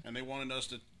 Okay. and they wanted us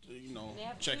to, They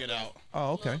have check two it out.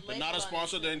 Oh, okay. They're not a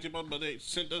sponsor, they ain't, but they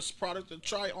sent us product to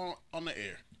try on the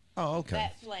air. Oh, okay.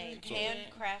 That Flame,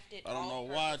 handcrafted. I don't know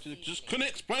all-purpose why. seasoning. Just couldn't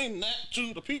explain that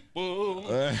to the people.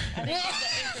 I think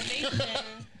the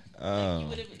information.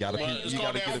 Gotta Well, be, it's you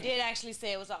called gotta that- I get it. did actually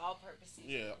say it was an all-purpose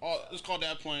seasoning. Yeah, it's called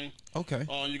That Flame. Okay.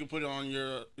 You can put it on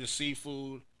your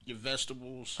seafood, your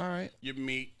vegetables, All right. your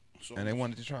meat. So And they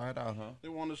wanted to try it out, huh? they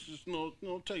want us to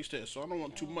just taste test. So I don't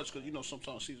want too much because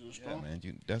sometimes seasoning is Yeah, strong.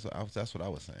 man. That's what I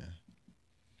was saying.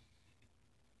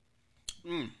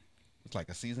 It's like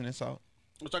a seasoning salt,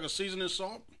 It's like a seasoning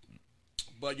salt,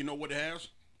 but you know what it has?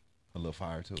 a little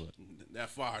fire to it. That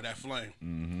fire, that flame.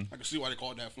 Mm-hmm. I can see why they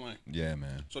call it That Flame. Yeah,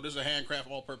 man. So this is a handcraft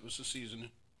all-purpose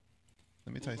seasoning.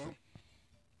 Let me taste Okay.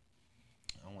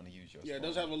 it. I want to use your. Yeah, it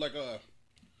does have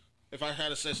if I had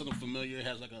to say something familiar, it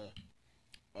has like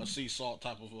a sea salt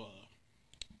type of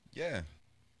Yeah.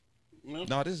 you know?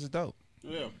 No, this is dope.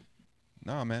 Yeah.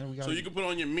 Nah, man. We got. So you can put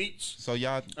on your meats. So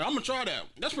y'all. I'm gonna try that.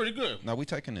 That's pretty good. No, we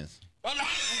taking this.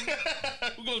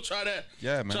 We're gonna try that.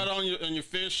 Yeah, man. Try that on your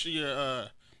fish, your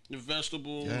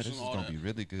vegetables, Yeah, this and is all gonna that. be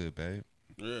really good, babe.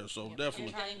 Yeah, so I'm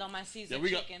definitely. trying it on my seasoned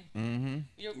we got- chicken.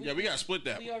 Mm-hmm. Yeah, we gotta split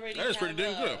that. We already That is pretty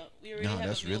have, damn good. We already No, have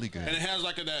that's a meal really prep. good. And it has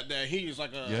like that heat. It's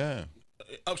like Yeah,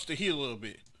 it ups the heat a little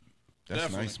bit. that's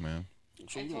Definitely. nice, man.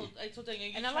 So I we told Daniel,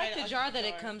 you And I try like the out jar that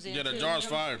it comes in. Yeah, the too. jar's It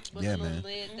fire. comes with Yeah, a little man.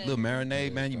 lid that- Little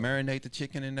marinade, man. You marinate the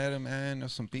chicken in that, man. Or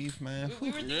some beef, man. We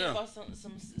were thinking Yeah. about some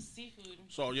seafood.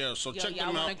 So Yo, check y'all them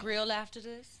want out. to grill after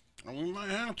this? And we might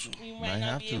have to We Might might not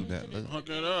have be to, able that to look- hook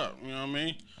it up. You know what I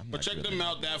mean? I'm But not check good them at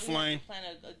out. That We have to flame. plan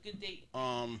a good date. Like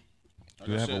Do I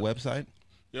they have a said, website?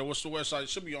 Yeah, what's the website? It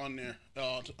should be on there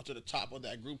to the top of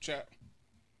that group chat.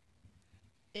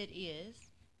 It is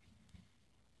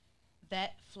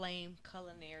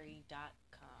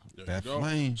thatflameculinary.com. That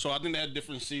flame. So I think they had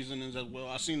different seasonings as well.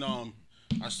 I seen on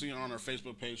her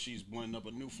Facebook page she's blending up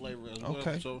a new flavor as well.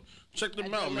 So check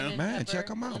them out, man. Man, check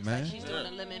them out, man. She's doing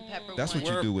a lemon pepper. That's what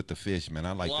you do with the fish, man.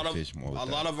 I like the fish more. A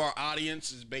lot of our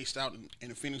audience is based out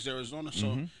in Phoenix, Arizona.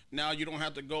 So now you don't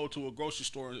have to go to a grocery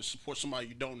store and support somebody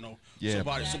you don't know. Yeah,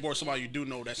 support somebody you do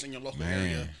know that's in your local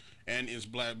area and is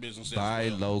black business. Buy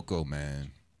local,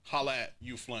 man. Holla at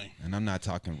you, Flame. And I'm not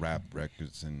talking rap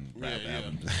records and rap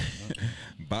albums.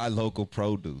 Buy local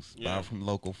produce. Buy from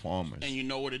local farmers. And you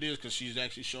know what it is because she's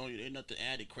actually showing you there's nothing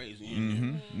added crazy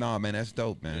in there. No, man, that's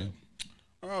dope, man.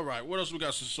 Yeah. All right, what else we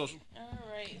got for social? All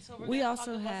right, so we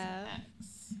also have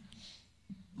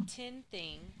 10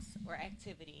 things or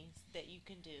activities that you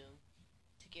can do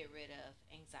to get rid of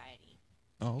anxiety.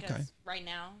 Oh, okay. Because right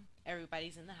now,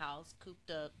 everybody's in the house, cooped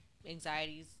up,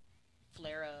 anxieties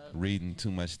flare up. Reading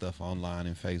too much stuff online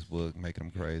and Facebook, making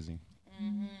them crazy.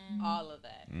 All of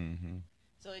that. Mm-hmm.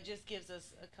 So it just gives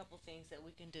us a couple things that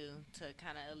we can do to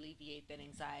kind of alleviate that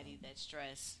anxiety, that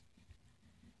stress.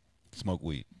 Smoke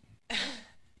weed.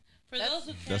 For those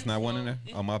who That's not one in there?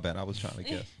 Oh, my bad. I was trying to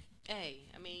guess. Hey,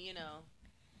 I mean, you know,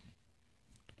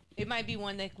 it might be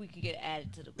one that we could get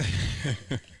added to the list.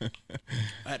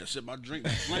 I had to sip my drink.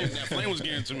 That flame was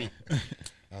getting to me.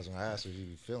 I was gonna ask if you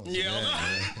be feeling.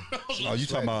 Oh, you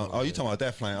talking about? Oh, you talking about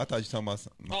that flame? I thought you talking about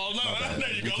something. Oh no,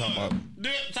 there you go. Talking about,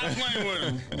 Stop playing with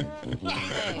him.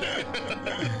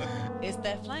 It's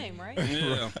that flame, right?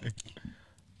 Yeah.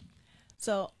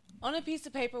 So on a piece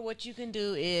of paper, what you can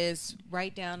do is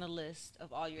write down a list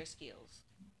of all your skills.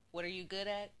 What are you good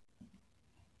at?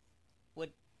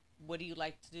 What do you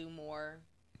like to do more?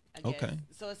 I guess. Okay.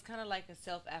 So it's kind of like a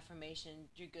self-affirmation.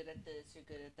 You're good at this. You're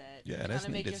good at that. Yeah, that's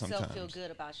needed make yourself sometimes. Feel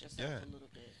good about yourself a little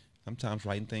bit. Sometimes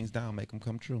writing things down make them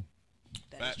come true.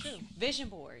 That's true. Vision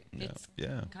board. It's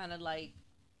kind of like,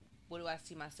 what do I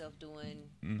see myself doing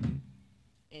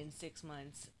in 6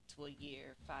 months to a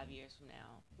year, 5 years from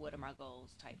now? What are my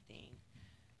goals type thing?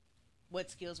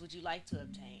 What skills would you like to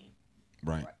obtain?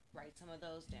 Right. Write some of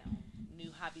those down.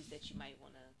 New hobbies that you might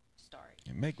want to start.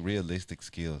 And make realistic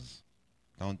skills.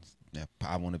 Don't.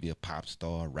 I want to be a pop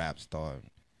star, rap star.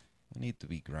 I need to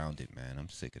be grounded, man. I'm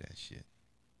sick of that shit.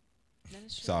 That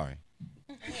is true. Sorry.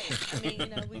 Hey, I mean, you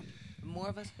know, more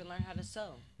of us could learn how to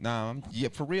sew. Nah,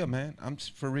 for real, man.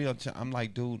 For real. I'm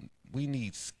like, dude, we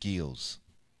need skills.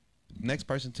 Next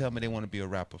person tell me they want to be a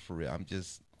rapper for real.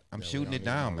 I'm shooting it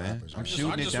down, man. Rappers, I'm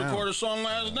shooting it down. I just recorded a song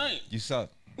last night. You suck.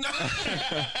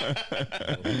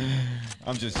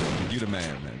 I'm just joking. You the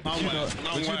man, man. But you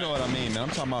know what I mean, man. I'm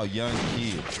talking about young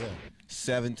kids.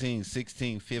 17,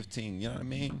 16, 15. You know what I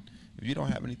mean? If you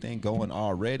don't have anything going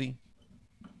already,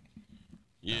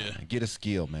 get a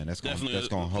skill, man. That's gonna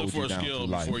hold you down through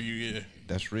life.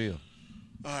 That's real.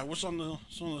 All right, what's on the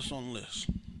list?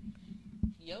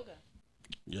 Yoga.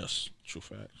 Yes, true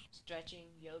facts. Stretching,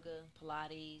 yoga,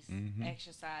 Pilates,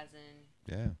 exercising.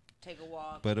 Yeah. Take a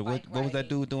walk. But what was that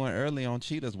dude doing early on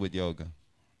Cheetahs with yoga?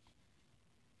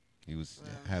 He was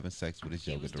having sex with his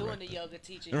yoga director. He was doing the yoga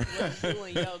teacher. He wasn't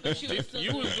doing yoga. You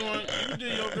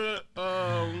did yoga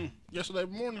yesterday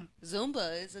morning.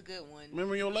 Zumba is a good one.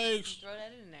 Remember your legs? Throw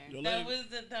that in there. That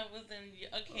wasn't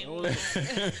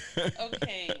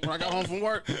okay. When I got home from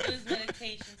work. It was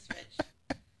meditation stretch.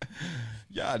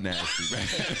 Y'all nasty, man.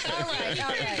 All right.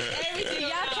 Everything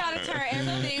y'all try to turn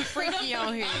everything freaky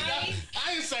on here. I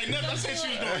didn't say nothing. I said she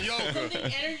was doing yoga.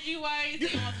 Something energy-wise, they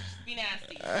want to be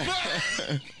nasty.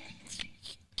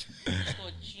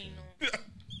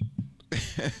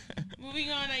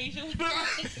 Moving on, Aisha.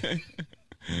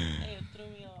 Hey, threw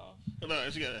me off. No,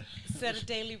 set a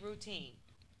daily routine.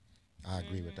 I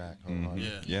agree with that.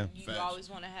 Yeah. You always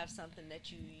want to have something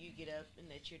that you get up and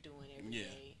that you're doing every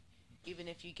day. Even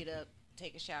if you get up,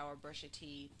 take a shower, brush your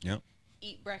teeth,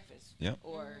 eat breakfast,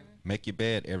 or make your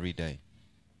bed every day.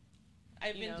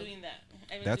 I've been doing that.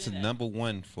 That's number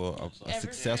one for a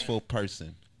successful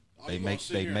person. They make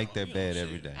their bed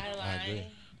every day. I agree.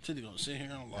 Titty gonna sit here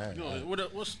and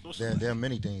what's there are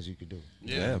many things you could do.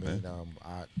 Yeah, man. man.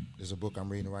 There's a book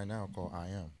I'm reading right now called I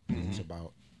Am. It's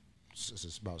about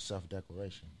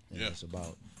self-declaration. It's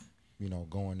about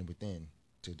going within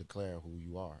to declare who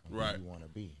you are and who you want to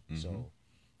be. So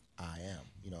I am.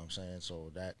 You know what I'm saying? So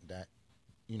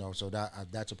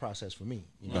that's a process for me.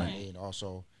 You know what I mean?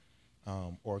 Also,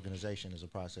 organization is a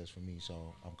process for me.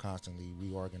 So I'm constantly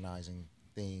reorganizing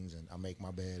things, and I make my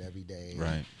bed every day.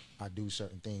 Right. I do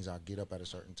certain things. I get up at a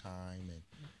certain time,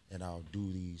 and I'll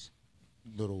do these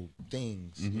little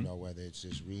things. Whether it's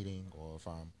just reading or if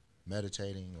I'm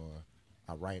meditating or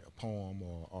I write a poem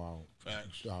or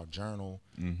Facts. journal,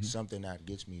 something that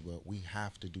gets me. But we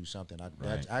have to do something.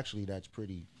 That's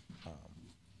pretty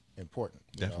important.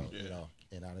 Definitely. You know,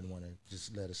 and I didn't want to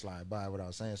just let it slide by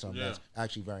without saying something. Yeah. That's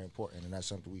actually very important, and that's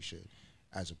something we should,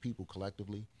 as a people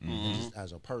collectively, and just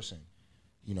as a person,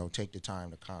 you know, take the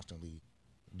time to constantly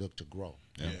look to grow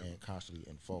and constantly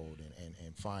unfold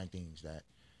and find things that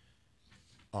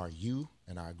are you,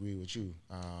 and I agree with you,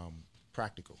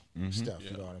 practical stuff.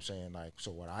 You know what I'm saying? Like,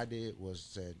 so what I did was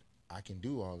said, I can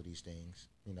do all of these things.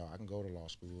 You know, I can go to law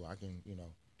school. I can, you know,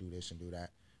 do this and do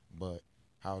that. But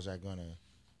how is that gonna?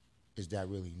 Is that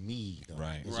really me though?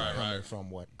 Right. Is it coming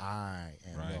from what I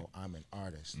am? Right. No, I'm an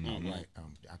artist. Right.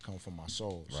 I come from my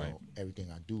soul. Right. So everything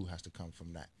I do has to come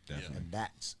from that. Definitely. And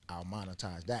that's, I'll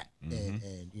monetize that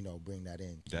and you know, bring that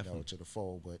in, you know, to the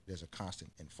fold. But there's a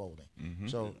constant unfolding.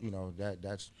 So you know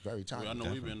that's very timely. I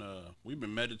know we've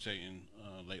been meditating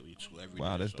lately too. Every day.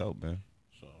 Wow, that's so, dope, man.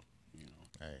 So you know,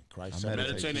 Hey, Christ I said it.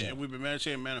 meditating, and we've been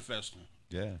meditating, manifesting.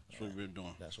 Yeah, That's what we've been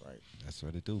doing. That's right. that's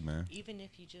what it do, man. Even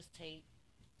if you just take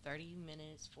 30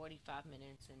 minutes, 45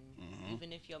 minutes, and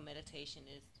even if your meditation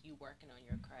is you working on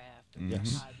your craft or your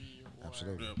hobby or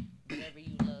Absolutely. whatever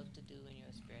you love to do in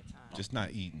your spare time. Just not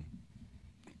eating.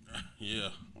 Yeah.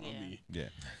 Yeah,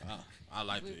 I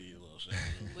like to eat a little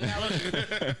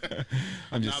something.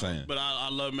 I'm just saying. But I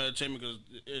love meditating because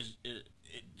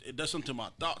it does something to my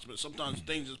thoughts. But sometimes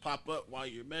things just pop up while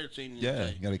you're meditating. And Yeah,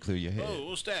 say, you gotta clear your head. oh,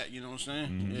 what's that? You know what I'm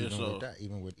saying? Yeah. Even So with that,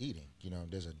 even with eating, you know,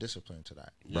 there's a discipline to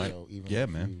that. Right. So even Yeah, if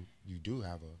man. you do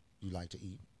have you like to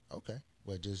eat, okay,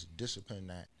 but just discipline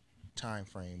that time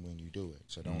frame when you do it.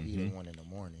 So don't eat at 1 in the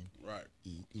morning. right.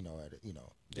 Eat, you know, at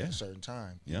Yeah. a certain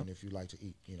time, Yep. even if you like to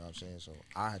eat. You know what I'm saying? So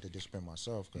I had to discipline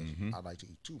myself because I like to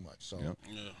eat too much. So Yep.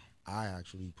 Yeah. I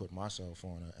actually put myself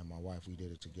on it, and my wife, we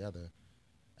did it together.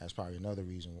 That's probably another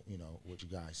reason, you know, what you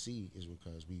guys see is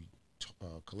because we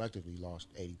collectively lost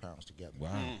 80 pounds together.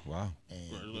 Wow, wow.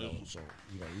 And, you know, so,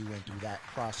 you know, we went through that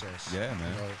process, Yeah,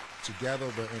 man. you know,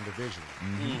 together but individually.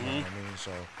 You know what I mean?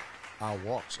 So our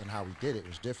walks and how we did it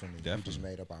was differently. We just Definitely.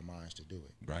 made up our minds to do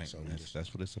it. Right. So we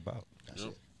That's what it's about. that's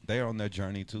Yep. it. They're on their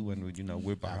journey too, and you know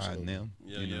we're behind Absolutely. them.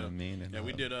 Yeah, you know yeah. what I mean? And, Yeah,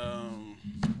 we did.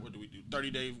 What did we do? 30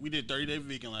 day. We did 30-day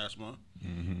vegan last month.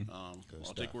 I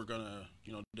stuff. think we're gonna.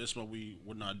 You know, this month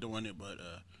we're not doing it, but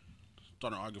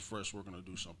starting August 1st, we're gonna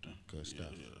do something. Good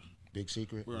stuff. Yeah. Big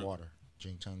secret, We're- water.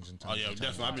 Drink tons and tons. Oh yeah, and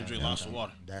tons definitely. I've and been tons drinking and lots of tons.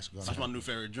 water. That's That's my new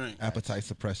favorite drink. appetite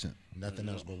suppression. Nothing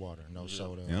else but water. No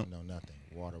soda. Yep. No nothing.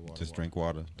 Water. Just water. drink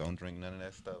water. Don't drink none of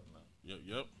that stuff. No.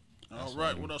 Yep. All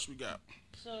right. What else we got?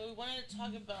 So we wanted to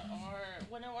talk about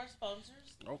one of our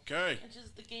sponsors, Okay. which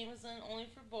is the Game Is Done Only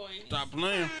for Boys. Stop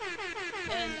playing.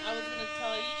 And I was gonna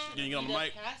tell you, Can you get on the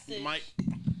mic? Mic.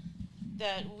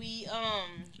 that we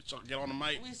Get on the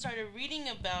mic. we started reading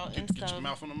about and Get stuff. your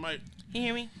mouth on the mic. Can you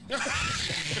hear me?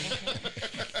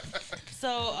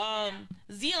 So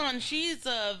Zion, she's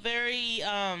a very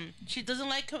she doesn't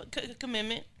like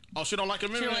commitment. Oh, she don't like She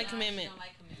don't commitment. like commitment.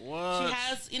 What?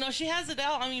 She has it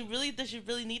out. I mean, really, does she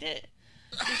really need it?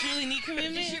 Does she really need Did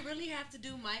commitment? she really have to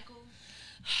do Michael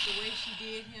the way she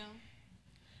did him?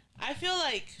 I feel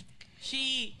like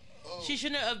she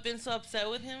shouldn't have been so upset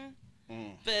with him,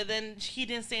 but then he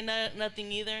didn't say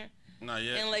nothing either. Not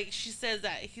yet. And like she says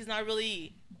that he's not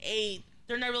really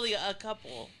they're not really a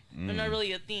couple. They're not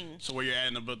really a thing. So where you're at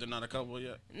in the book, they're not a couple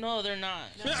yet? No, they're not.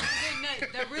 They're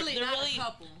really They're not really- a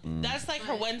couple. That's like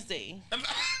her Wednesday.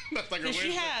 That's like a Cause she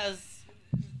Wednesday. has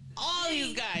all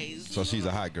these guys. So she's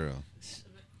a hot girl.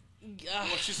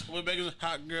 What Megan's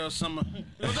hot girl summer?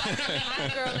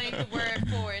 Hot girl ain't the word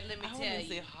for it. Let me I tell wouldn't you.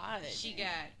 say hot.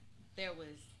 There was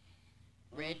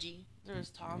Reggie, There's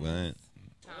Thomas. What?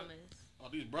 Thomas. Oh,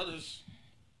 these brothers.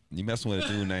 You messing with a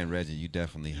dude named Reggie? You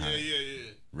definitely hot. Yeah.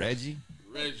 Reggie?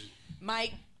 Reggie.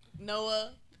 Mike,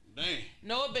 Noah. Dang.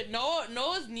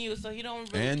 Noah's new, so he don't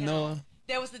really And count. Noah?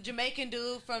 There was the Jamaican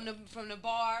dude from the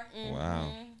bar.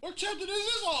 Wow. What chapter this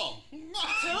is on?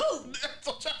 2. That's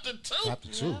on chapter 2. Chapter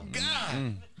 2.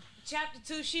 God. Chapter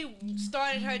 2, she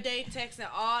started her day texting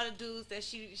all the dudes that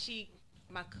she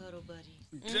my cuddle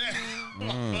buddies. Damn.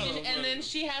 And then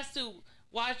she has to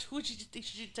watch who she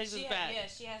takes us back. Yeah,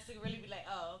 she has to really be like,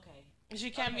 oh, okay. She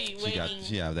can't Okay. be waiting.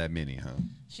 She have that many, huh?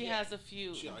 She has a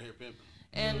few. She out here pimping.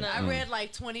 And I read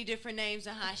like 20 different names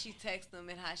and how she texted them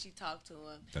and how she talked to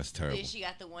them. That's terrible. Then she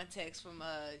got the one text from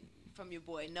your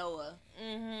boy Noah.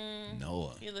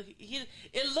 Noah. It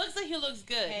looks like he looks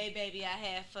good. Hey baby, I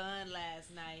had fun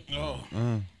last night.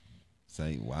 Oh.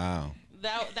 Say, wow.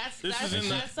 That's This is in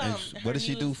the- And her what does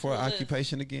she do news for list.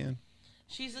 occupation again?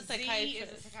 She's a Z is a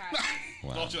psychiatrist. psychiatrist.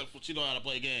 Wow. She know how to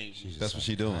play games. That's what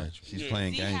she's doing. She's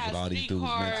playing Z games has with all these 3 dudes.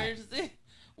 cars. mentioned.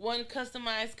 one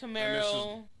customized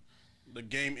Camaro. The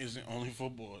game isn't only for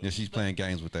boys. Yeah, she's playing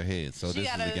games with her head, so this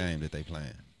is the game that they playing.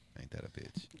 Ain't that a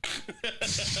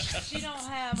bitch? She don't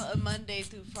have a Monday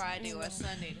through Friday or a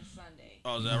Sunday to Sunday.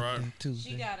 Oh, is that right?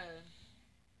 She got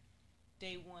a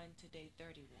day 1 to day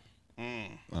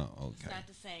 31. Oh, okay. It's not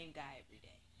the same guy every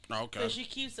day. Okay. So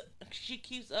she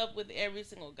keeps up with every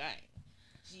single guy.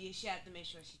 She has to make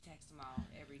sure she texts them all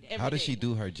every day. How does she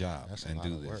do her job and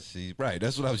do work. this? She right.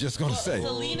 That's what I was just gonna say.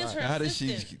 Selena's her How does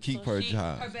she assistant. keep her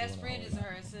job? Her best friend is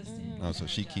her assistant. Oh, so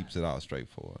she keeps it all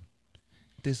straightforward.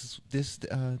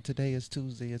 Today is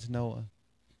Tuesday. It's Noah.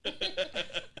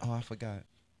 Oh, I forgot.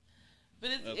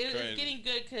 But it's getting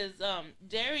good because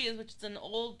Darius, which is an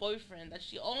old boyfriend that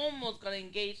she almost got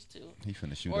engaged to, He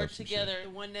finna shoot or up some together. The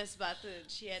one that's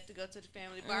she had to go to the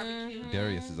family barbecue. shit.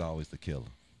 Darius is always the killer.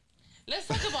 Let's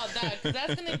talk about that because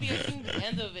that's gonna be I think the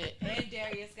end of it. And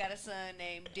Darius got a son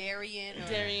named Darian.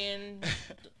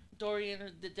 Dorian,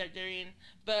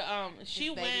 but she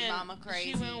His baby went. mama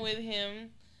crazy. She went with him,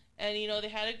 and they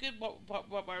had a good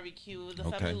barbecue. The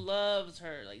Okay. family loves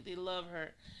her, like they love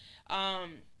her.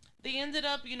 They ended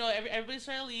up, everybody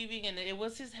started leaving, and it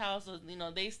was his house, so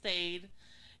they stayed.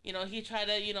 He tried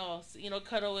to,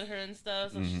 cuddle with her and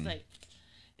stuff. So she's like,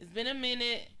 it's been a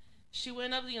minute. She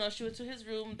went up, she went to his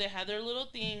room. They had their little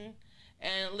thing,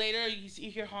 and later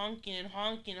you hear honking and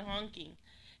honking and honking.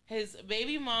 His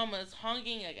baby mama's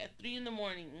honking like at 3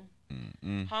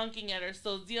 a.m, honking at her.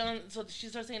 So she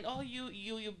starts saying, "Oh,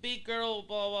 you big girl,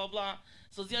 blah blah blah."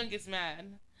 So Zion gets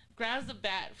mad, grabs the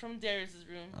bat from Darius's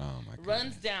room,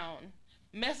 runs down,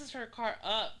 messes her car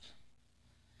up,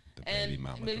 The baby and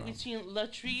mama drama. between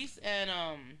Latrice and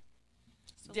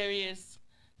Darius,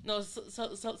 no,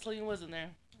 Celine wasn't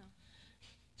there.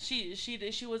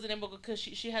 She wasn't able because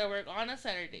she had to work on a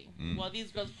Saturday while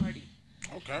these girls party.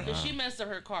 Okay. So she messed up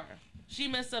her car. She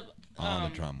messed up All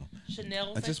the drama.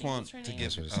 Chanel. I just want to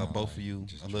give both of you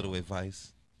a little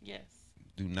advice. Yes.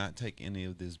 Do not take any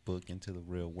of this book into the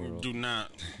real world. Do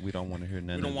not. We don't want to hear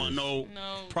none We don't of want this.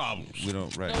 no problems. We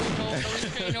don't, right. No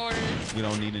restraining orders. We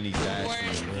don't need any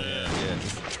Warrant. facts.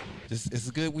 Yeah.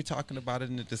 It's good we're talking about it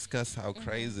and to discuss how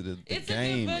crazy the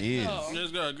game is.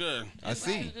 It's good. I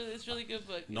see. It's really good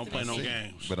book. Don't play no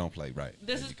games. But don't play right.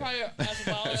 This is probably as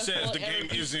well It as says well the game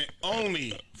ever. isn't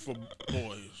only for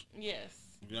boys. Yes.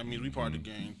 That means we part of the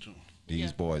game too.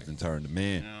 These boys done turned to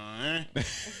men. I was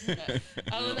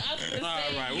gonna say,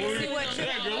 All right, you see what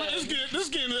let's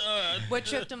get What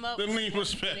tripped them up? the lean when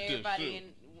perspective. everybody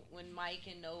when Mike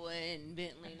and Noah and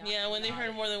Bentley. and yeah, when they all heard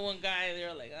that. more than one guy, they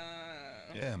were like,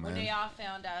 Yeah, When they man. all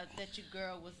found out that your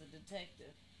girl was a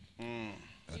detective.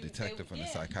 A detective and a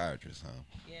psychiatrist, huh?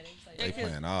 Yeah, they was like, They Yeah, 'cause-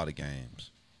 playing all the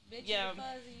games. bitch, Yeah. you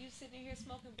fuzzy, you sitting here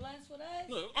smoking blunts with us?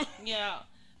 Look. Yeah.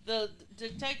 The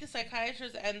detective,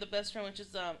 psychiatrist, and the best friend, which is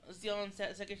Zion's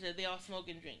secretary, they all smoke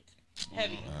and drink.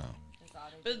 Heavy. Wow. That's all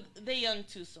they do. But they young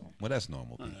too, so. Well, that's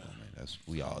normal people, man. That's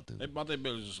we all do. They bought their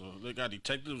business. They got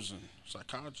detectives and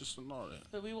psychiatrists and all that.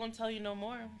 But we won't tell you no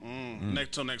more.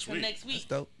 Next Till week. next That's week.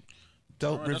 dope.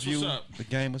 Dope All right, that's review. what's up. The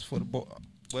game is for the boy.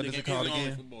 What is The it game called isn't only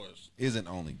again? for boys. Isn't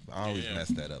only. I always Yeah. mess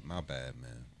that up. My bad,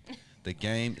 man. The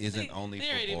game isn't only They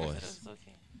for already messed it up, boys. it's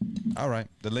okay. All right.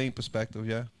 The lean perspective,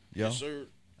 yeah? Yo? Yes, sir.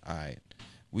 All right.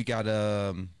 We got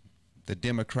the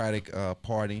Democratic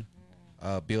Party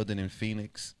building in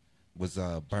Phoenix was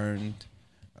burned.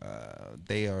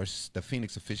 The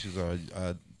Phoenix officials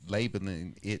are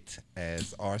labeling it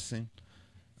as arson.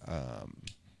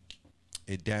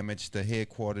 It damaged the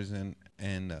headquarters and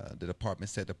the department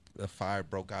said the fire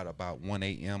broke out about 1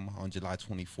 a.m. on July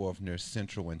 24th near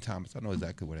Central and Thomas. I know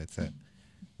exactly where that's at.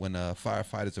 When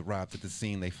firefighters arrived at the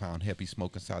scene, they found heavy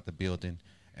smoke inside the building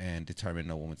and determined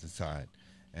no one was inside.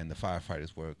 And the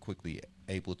firefighters were quickly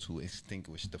able to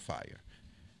extinguish the fire.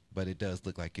 But it does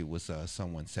look like it was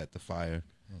someone set the fire.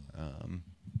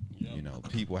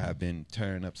 People have been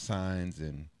tearing up signs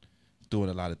and doing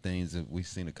a lot of things. We've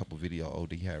seen a couple video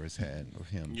O.D. Harris had of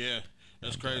him. Yeah,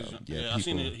 that's crazy. yeah, I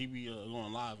seen people- it. He be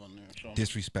going live on there. So.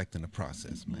 Disrespecting the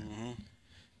process, man.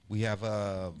 We have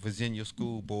Virginia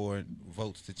School Board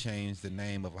votes to change the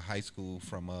name of a high school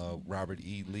from Robert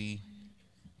E. Lee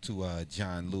to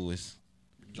John Lewis,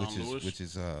 which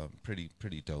is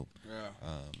pretty dope.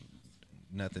 Yeah.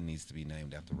 Nothing needs to be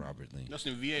named after Robert Lee. That's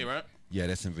in VA, right? Yeah,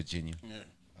 that's in Virginia. Yeah.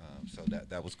 So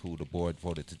that was cool. The board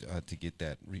voted to get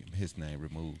that his name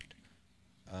removed.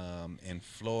 In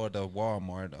Florida,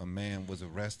 Walmart, a man was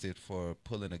arrested for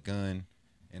pulling a gun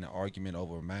in an argument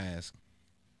over a mask.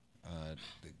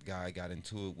 The guy got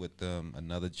into it with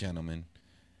another gentleman,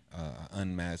 an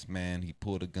unmasked man. He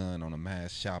pulled a gun on a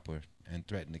masked shopper and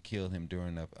threatened to kill him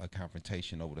during a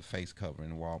confrontation over the face cover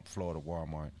in Florida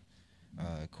Walmart.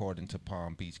 According to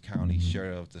Palm Beach County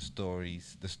Sheriff, the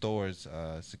store's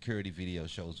security video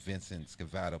shows Vincent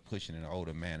Scavata pushing an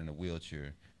older man in a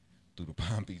wheelchair through the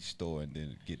Palm Beach store and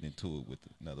then getting into it with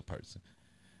another person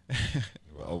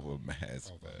over a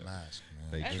mask. Over a mask,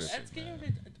 man. They That's tripping, getting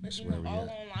man. you know, all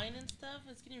online and stuff.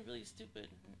 It's getting really stupid.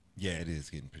 Yeah, it is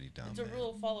getting pretty dumb. It's a man.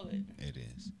 rule. Follow it. It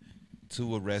is.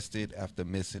 2 arrested after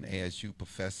missing ASU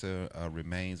professor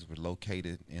remains were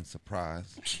located in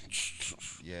Surprise.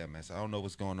 Yeah, man. So I don't know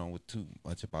what's going on with too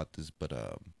much about this, but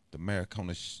the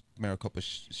Maricopa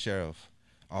Sheriff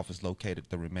Office located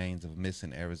the remains of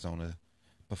missing Arizona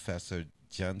professor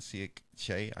Junsiek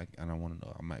Che. I don't want to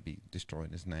know. I might be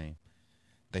destroying his name.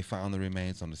 They found the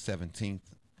remains on the 17th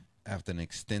after an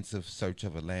extensive search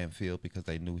of a landfill because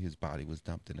they knew his body was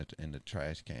dumped in the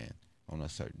trash can on a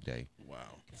certain day. Wow.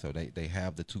 So they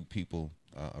have the 2 people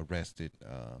arrested,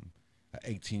 an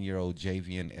 18-year-old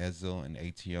Javian Ezel and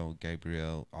 18-year-old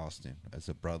Gabriel Austin as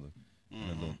a brother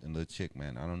and a little chick,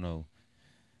 man. I don't know.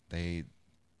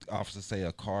 Officers say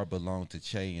a car belonged to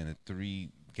Che, and the 3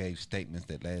 gave statements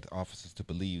that led officers to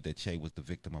believe that Che was the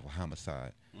victim of a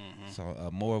homicide. So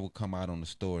more will come out on the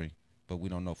story, but we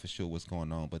don't know for sure what's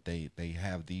going on. But they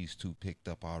have these 2 picked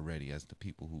up already as the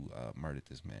people who murdered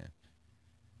this man.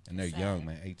 And they're young,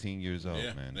 man, 18 years old,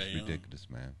 Yeah, man. they're It's young. ridiculous,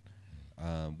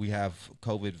 man. We have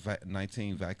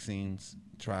COVID-19 vaccines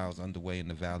trials underway in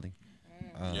the Valley.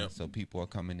 Yep. So people are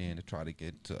coming in to try to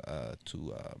get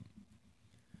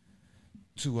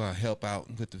to help out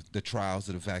with the trials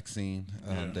of the vaccine.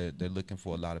 They're looking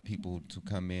for a lot of people to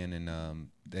come in, and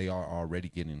they are already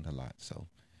getting a lot. So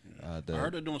I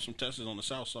heard they're doing some tests on the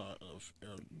south side of.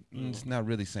 it's not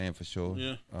really saying for sure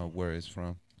Yeah. where it's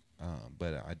from,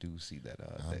 but I do see that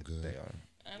good. they are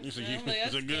It's a- I'm like,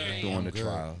 it's a that's good- scary. doing I'm the good.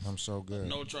 trials. I'm so good.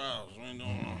 No trials. We ain't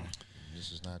doing no.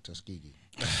 This is not Tuskegee.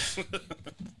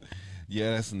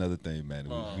 Yeah, that's another thing, man.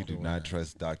 We do Doing not that.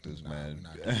 trust doctors, Nah, man.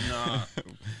 we're not Nah.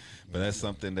 But that's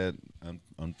something that,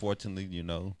 unfortunately,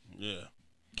 Yeah.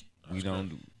 we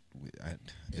don't.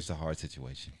 It's a hard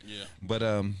situation. Yeah. But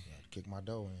Kick my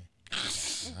dough in.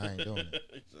 I ain't doing it.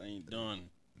 It ain't done.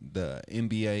 the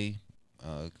NBA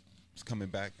is coming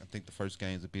back. I think the first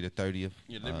games will be the 30th.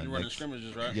 Yeah, they've been running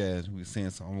scrimmages, right? Yeah, we're seeing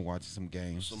some. I'm watching some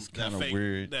games. It's kind of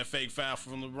weird. That fake foul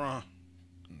from LeBron.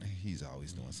 He's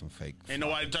always doing some fake. Ain't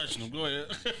nobody touching him. Go ahead.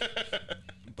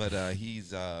 But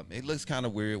he's. It looks kind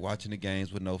of weird watching the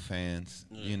games with no fans.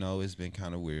 Yeah. It's been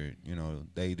kind of weird.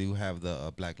 They do have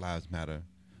the Black Lives Matter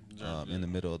in the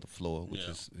middle of the floor, which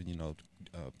Yeah. is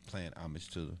playing homage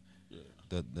to Yeah.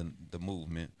 the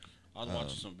movement. I was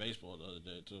watching some baseball the other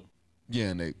day too. Yeah,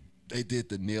 and they did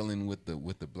the kneeling with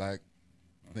the black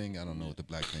thing. I don't know what the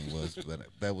black thing was, but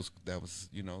that was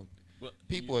But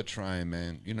people are trying,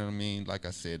 man. You know what I mean? Like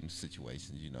I said, in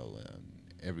situations,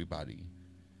 everybody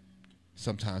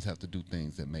sometimes have to do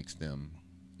things that makes them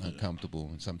uncomfortable,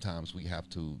 and sometimes we have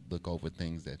to look over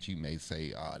things that you may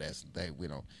say, we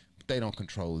don't. They don't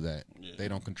control that. Yeah. They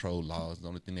don't control laws. The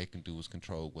only thing they can do is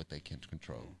control what they can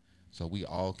control. So we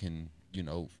all can,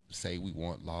 say we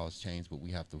want laws changed, but we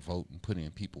have to vote and put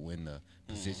in people in the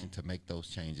position to make those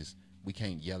changes. We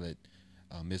can't yell at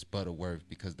Miss Butterworth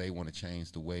because they want to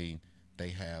change the way they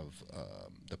have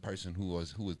the person who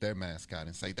was their mascot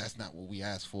and say that's not what we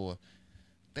asked for.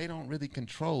 They don't really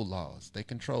control laws. They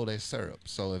control their syrup.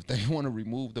 So if they want to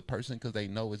remove the person because they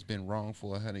know it's been wrong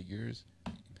for 100 years,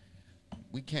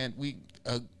 we can't.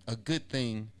 A good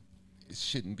thing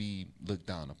shouldn't be looked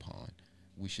down upon.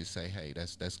 We should say, hey,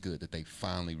 that's good that they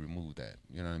finally removed that.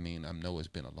 You know what I mean? I know it's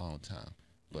been a long time,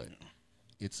 but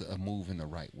it's a move in the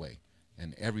right way,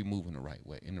 and every move in the right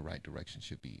way, in the right direction,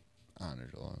 should be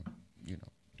honored or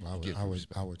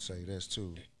I would say this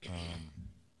too.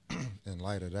 In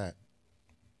light of that,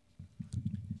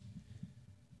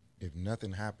 if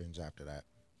nothing happens after that,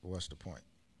 what's the point?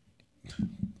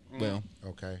 Well,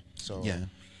 Okay, so yeah.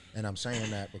 and I'm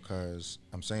saying that because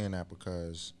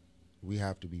we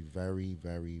have to be very,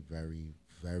 very, very,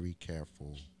 very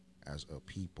careful as a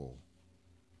people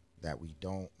that we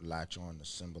don't latch on to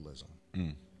symbolism.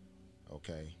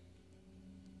 Okay.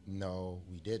 No,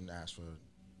 we didn't ask for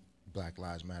Black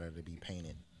Lives Matter to be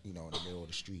painted, in the middle of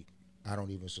the street. I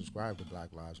don't even subscribe to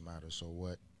Black Lives Matter. So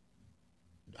what?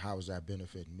 How is that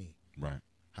benefiting me? Right.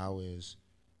 How is,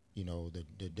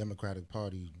 the Democratic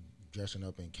Party dressing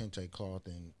up in kente cloth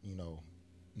and,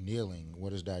 kneeling?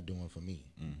 What is that doing for me?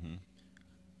 Mm-hmm.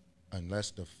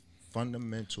 Unless the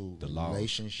fundamental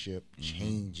relationship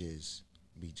changes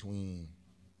between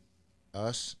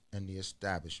us and the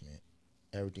establishment,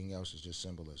 everything else is just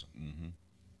symbolism.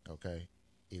 Mm-hmm. Okay,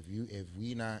 if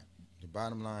we not the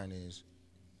bottom line is,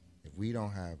 if we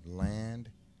don't have land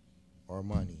or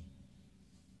money,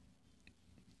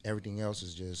 everything else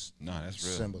is just No, that's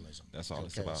real. symbolism. That's all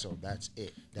it's Okay, about. so that's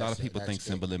it. A lot of That's people think that's it.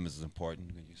 symbolism is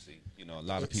important. When you see, a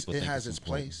lot of people It think has it's its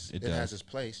important. place. It It does. has its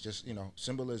place. Just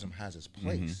symbolism has its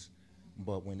place.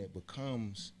 But when it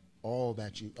becomes all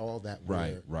that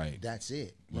Right, we're- right. that's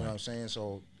it. You know what I'm saying?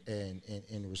 So, and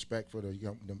in respect for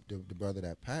the brother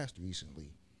that passed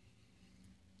recently,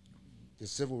 the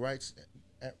civil rights,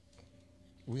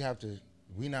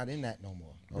 we're not in that no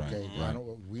more. Okay, Right.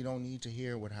 We don't need to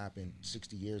hear what happened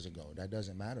 60 years ago. That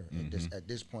doesn't matter at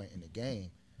this point in the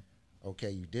game.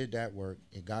 Okay, you did that work.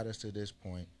 It got us to this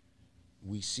point.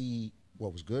 We see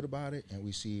what was good about it, and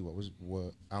we see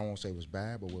what I won't say was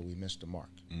bad, but where we missed the mark.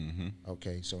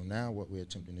 Okay, so now what we're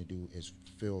attempting to do is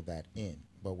fill that in.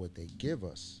 But what they give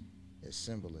us is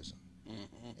symbolism.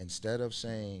 Instead of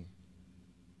saying,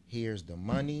 here's the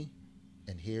money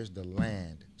and here's the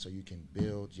land so you can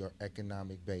build your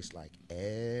economic base like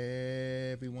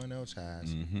everyone else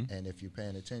has. And if you're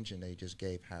paying attention, they just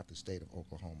gave half the state of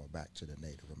Oklahoma back to the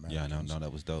Native Yeah, Americans. no,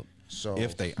 that was dope. So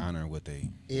if they honor what they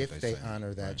they say.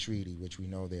 honor that Right. treaty, which we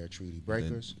know they're treaty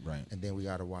breakers, right. and then we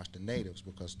got to watch the natives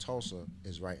because Tulsa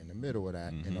is right in the middle of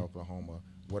that in Oklahoma.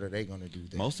 What are they going to do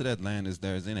there? Most of that land is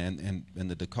theirs, and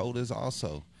the Dakotas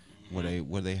also,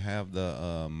 where they have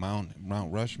the Mount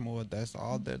Rushmore. That's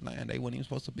all their land. They weren't even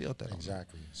supposed to build that. on there.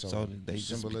 Exactly. So they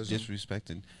symbolism just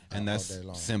disrespecting, and all that's day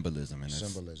long. symbolism, and that's,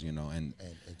 Symbolism. and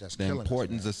that's the killing us,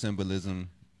 importance man. of symbolism.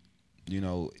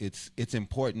 It's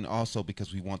important also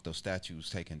because we want those statues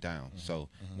taken down. So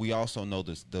we also know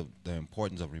the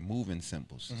importance of removing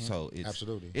symbols. So it's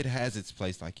Absolutely. it has its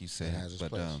place, like you said. has its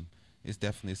but place. it's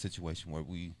definitely a situation where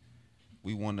we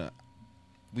want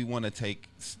to take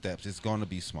steps. It's going to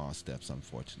be small steps,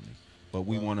 unfortunately, but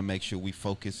we want to make sure we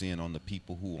focus in on the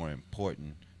people who are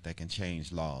important that can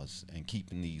change laws, and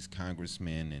keeping these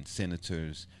congressmen and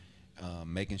senators,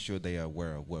 making sure they are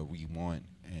aware of what we want.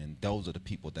 And those are the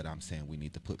people that I'm saying we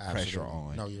need to put pressure Absolutely.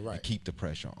 on. No, you're right. And keep the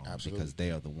pressure on. Absolutely. Because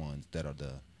they are the ones that are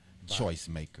the choice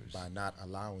makers. By not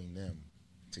allowing them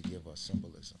to give us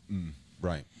symbolism.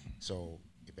 Right. So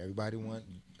if everybody want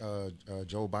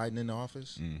Joe Biden in the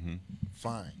office,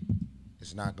 fine.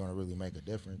 It's not going to really make a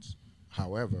difference.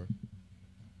 However,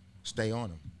 stay on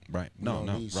him. Right. We No,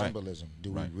 don't need right. symbolism.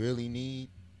 Do Right. we really need?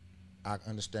 I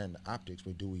understand the optics,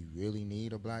 but do we really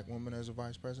need a black woman as a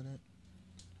vice president?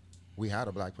 We had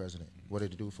a black president. What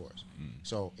did it do for us?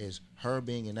 So is her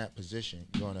being in that position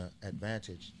going to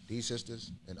advantage these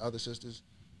sisters and other sisters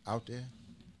out there?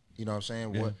 You know what I'm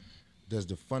saying? Yeah. What does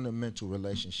the fundamental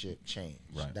relationship change?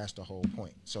 Right. That's the whole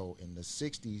point. So in the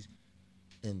 60s,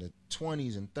 in the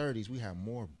 20s and 30s, we have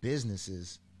more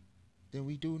businesses than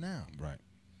we do now. Right.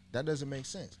 That doesn't make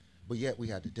sense. But yet we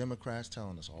had the Democrats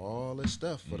telling us all this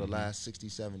stuff for the last 60,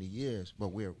 70 years, but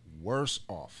we're worse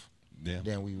off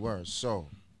than we were. So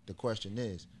the question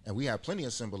is, and we have plenty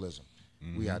of symbolism.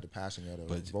 We had the passing of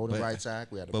the Voting Rights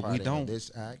Act. We had the but we passing don't- of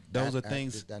this act. those that are act,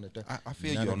 things- this, that, and the third. I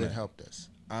feel None you of on it that. helped us.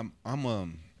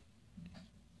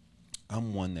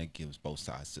 I'm one that gives both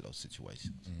sides to those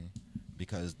situations,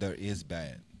 because there is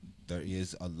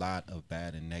a lot of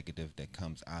bad and negative that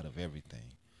comes out of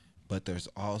everything, but there's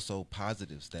also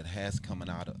positives that has coming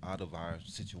out of our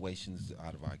situations,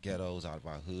 out of our ghettos, out of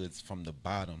our hoods, from the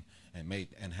bottom,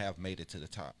 and have made it to the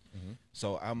top.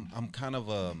 So I'm kind of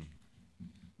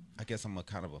I guess I'm a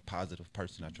kind of a positive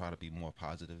person. I try to be more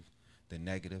positive than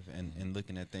negative and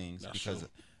looking at things. That's because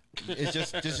true. it's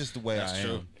just the way That's I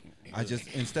true. am. I just,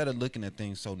 instead of looking at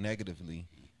things so negatively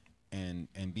and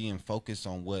being focused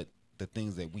on what the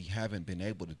things that we haven't been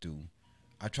able to do,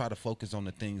 I try to focus on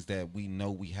the things that we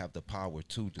know we have the power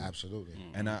to do. Absolutely.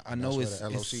 And I know where it's, the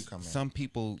LOC it's come in. some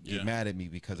people get Yeah. mad at me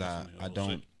because I Definitely don't.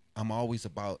 LOC. I'm always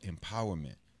about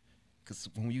empowerment. Because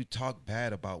when you talk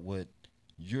bad about what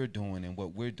you're doing and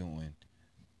what we're doing,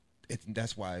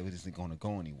 that's why it isn't going to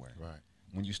go anywhere. Right.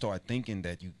 When you start thinking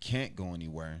that you can't go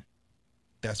anywhere,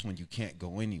 that's when you can't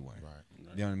go anywhere. Right.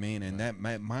 You know what I mean? And that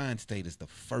mind state is the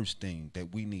first thing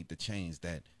that we need to change.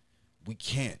 That we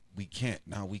can't.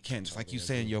 Now we can't. Just like you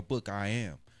say in your book, I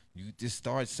am. You just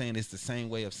start saying it's the same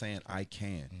way of saying I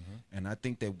can. And I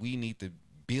think that we need to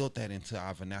build that into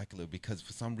our vernacular, because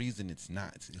for some reason it's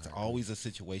not. It's always a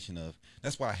situation of,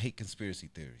 that's why I hate conspiracy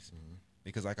theories.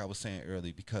 Because like I was saying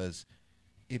earlier, because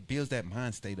it builds that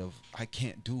mind state of I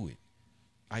can't do it.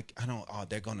 I don't, oh,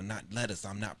 they're going to not let us.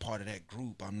 I'm not part of that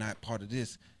group. I'm not part of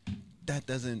this. That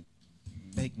doesn't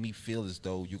make me feel as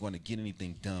though you're going to get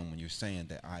anything done when you're saying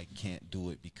that I can't do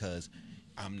it, because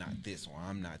I'm not this or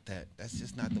I'm not that. That's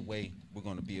just not the way we're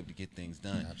going to be able to get things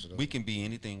done. Absolutely. We can be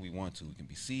anything we want to. We can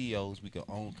be CEOs. We can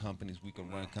own companies. We can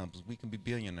run companies. We can be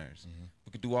billionaires.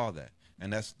 We can do all that.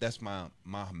 And that's my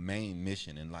main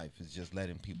mission in life is just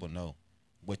letting people know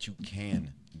what you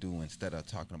can do instead of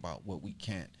talking about what we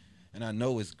can't. And I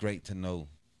know it's great to know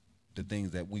the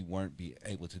things that we weren't be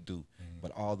able to do,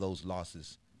 but all those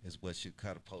losses is what should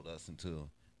catapult us into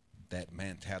that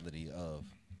mentality of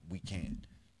we can.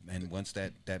 And once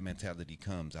that mentality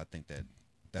comes, I think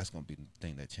that's going to be the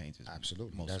thing that changes.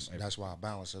 Absolutely. That's why I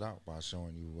balance it out by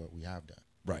showing you what we have done.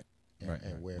 Right.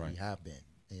 And where we have been.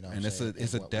 You know what and I'm saying?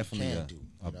 It's and a definitely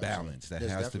a balance that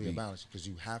There's has to be. definitely a balance because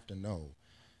you have to know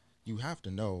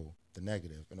the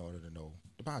negative in order to know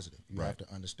the positive. You have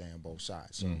to understand both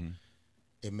sides. So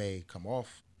it may come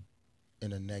off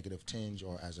in a negative tinge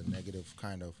or as a negative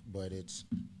kind of, but it's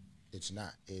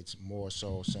not. It's more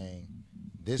so saying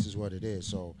this is what it is.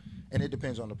 So, and it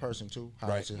depends on the person too,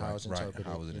 how it's interpreted.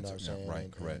 How is it you know what I'm saying?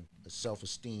 Right, correct. And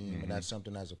self-esteem, and that's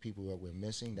something as a people that we're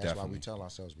missing. That's why we tell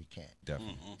ourselves we can't.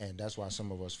 Definitely. And that's why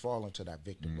some of us fall into that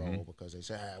victim role because they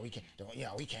say, we can't.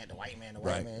 We can't. The white man.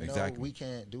 Right, No, exactly. we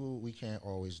can't do. We can't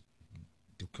always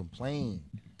complain.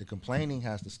 The complaining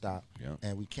has to stop,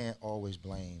 and we can't always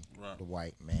blame the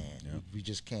white man. We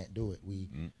just can't do it.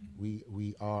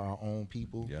 We are our own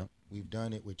people. We've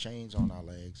done it with chains on our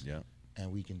legs,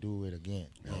 and we can do it again.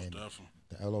 And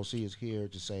the LOC is here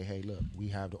to say, hey, look, we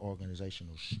have the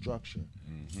organizational structure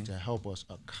to help us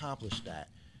accomplish that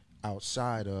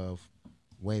outside of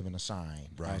waving a sign,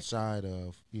 outside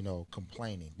of,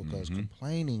 complaining, because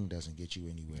complaining doesn't get you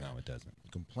anywhere. No, it doesn't.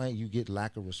 You get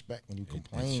lack of respect when you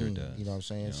complain. It sure does. You know what I'm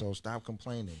saying? So stop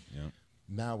complaining.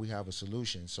 Now we have a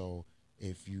solution. So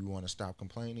if you want to stop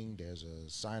complaining, there's a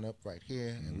sign up right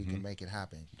here, and we can make it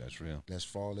happen. That's real.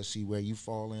 Let's see where you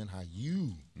fall in, how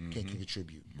you can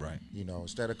contribute. Right.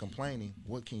 Instead of complaining,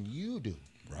 what can you do?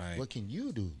 Right. What can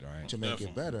you do to make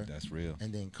it better? That's real.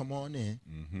 And then come on in,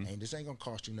 and this ain't gonna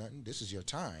cost you nothing. This is your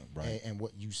time, right? And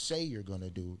what you say you're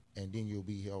gonna do, and then you'll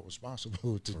be held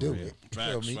responsible to do it. You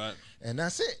feel me? And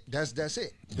that's it. That's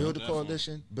it. Build a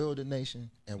coalition, build a nation,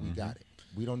 and we got it.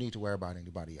 We don't need to worry about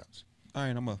anybody else. All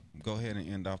right, I'm gonna go ahead and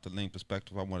end off the lean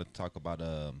perspective. I want to talk about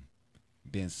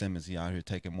Ben Simmons. He out here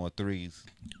taking more threes.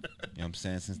 You know what I'm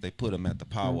saying? Since they put him at the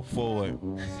power forward,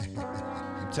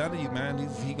 I'm telling you, man,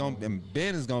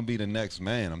 Ben is gonna be the next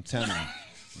man. I'm telling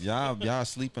you, y'all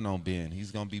sleeping on Ben.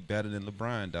 He's gonna be better than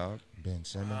LeBron, dog. Ben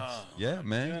Simmons. Yeah,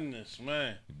 man. Goodness,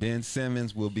 man. Ben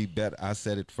Simmons will be better. I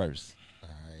said it first.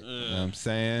 You know what I'm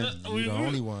saying? You're the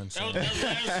only one. So. Was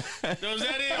that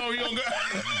it? Or you gonna go?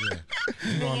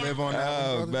 You gonna live on that?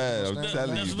 Oh, man, I'm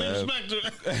telling you, man.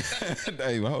 Perspective.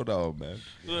 Hey, hold on, man.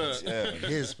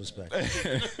 His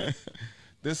perspective.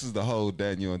 This is the whole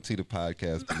DanYo&Tita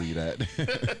podcast. Believe that.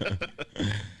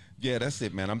 Yeah, that's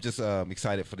it, man. I'm just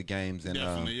excited for the games and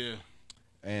Definitely, yeah.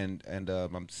 And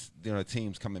I'm the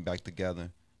teams coming back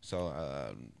together. So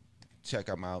check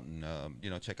them out and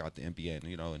check out the NBA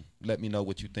and let me know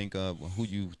what you think of, who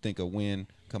you think will win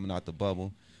coming out the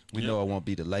bubble. We know it won't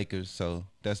be the Lakers, so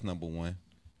that's number one.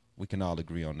 We can all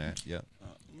agree on that. Yep.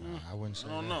 I wouldn't say.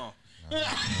 I don't know.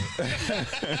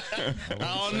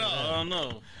 I don't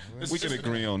know. We can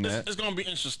agree on that. It's gonna be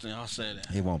interesting. I'll say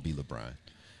that. It won't be LeBron.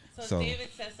 So David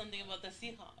said something about the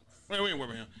Seahawks. We ain't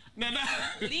worried about him. No.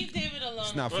 Leave David alone.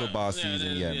 It's not football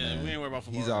season yet, man. We ain't worried about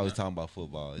football. He's always talking about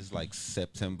football. It's like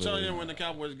September. Tell you when the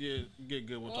Cowboys get good.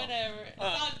 We'll Whatever.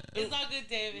 It's all good,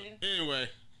 David. Anyway,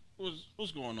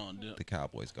 what's going on, Dip? The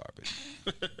Cowboys garbage.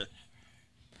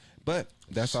 But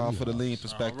that's all for the lean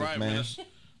perspective, all right, man.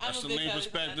 That's the lean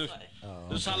perspective.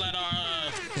 Let's highlight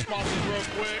our sponsors real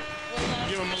quick.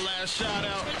 Give them a last shout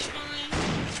out.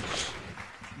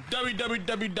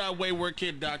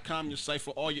 www.waywardkid.com, your site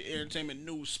for all your entertainment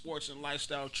news, sports, and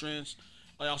lifestyle trends.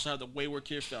 I also have the Wayward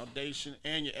Kid Foundation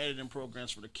and your editing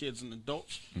programs for the kids and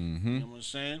adults. You know what I'm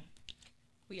saying?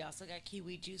 We also got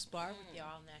Kiwi Juice Bar with your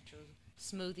all-natural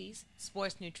smoothies,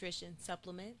 sports nutrition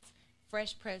supplements,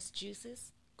 fresh pressed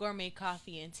juices, gourmet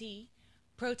coffee and tea,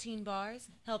 protein bars,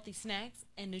 healthy snacks,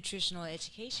 and nutritional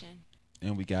education.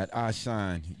 And we got I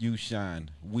Shine, You Shine,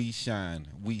 We Shine,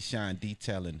 We Shine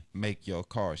Detailing, make your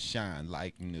car shine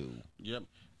like new. Yep.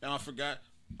 And I forgot,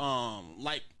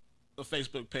 like the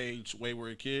Facebook page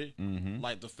Wayward Kid,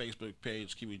 like the Facebook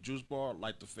page Kiwi Juice Bar,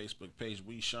 like the Facebook page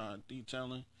We Shine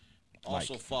Detailing.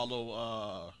 Also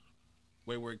follow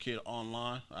Wayward Kid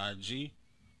online, IG,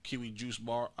 Kiwi Juice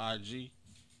Bar, IG,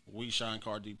 We Shine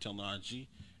Car Detailing, IG.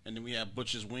 And then we have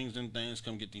Butcher's Wings and things.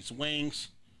 Come get these wings.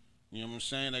 You know what I'm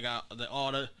saying? They got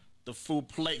all the food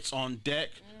plates on deck.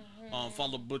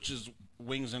 Follow Butcher's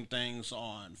Wings and Things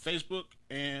on Facebook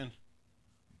and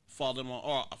follow them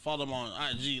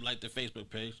on IG, like the Facebook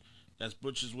page. That's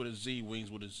Butchers with a Z, Wings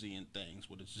with a Z, and Things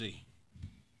with a Z.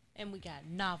 And we got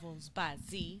Novels by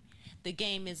Z. The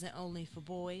game isn't only for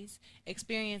boys.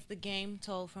 Experience the game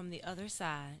told from the other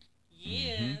side.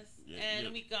 Yes.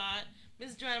 And we got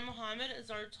Miss Joanna Muhammad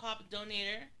is our top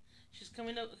donator. She's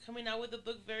coming out with a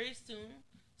book very soon.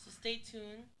 So stay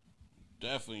tuned.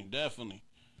 Definitely.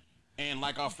 And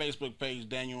like our Facebook page,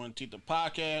 DanYo&Tita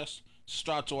Podcast.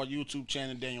 Subscribe to our YouTube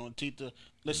channel, DanYo&Tita.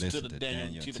 Listen to the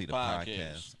DanYo&Tita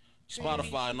Podcast.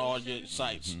 Spotify and all your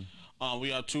sites. We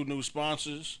have 2 new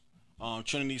sponsors.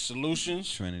 Trinity Solutions.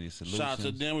 Shout out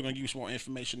to them. We're going to give you some more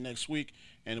information next week.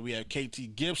 And we have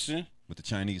KT Gibson. With the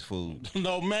Chinese food.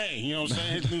 No Man. You know what I'm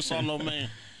saying? His new song, No Man.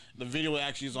 The video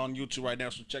actually is on YouTube right now,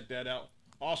 so check that out.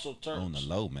 Also, Turks. On the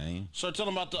low, man. So tell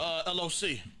them about the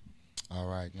LOC. All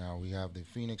right, now we have the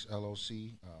Phoenix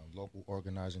LOC, Local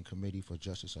Organizing Committee for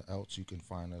Justice or Else. You can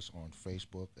find us on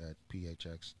Facebook at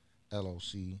PHX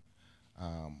LOC.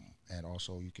 And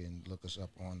also you can look us up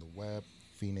on the web,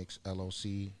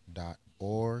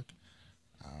 phoenixloc.org.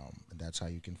 And that's how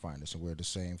you can find us. And we're the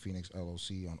same, Phoenix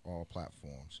LOC, on all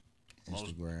platforms.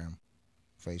 Instagram,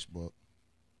 Facebook,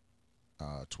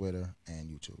 Twitter, and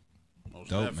YouTube. Most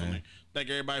Dope, definitely. man. Thank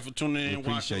everybody for tuning in and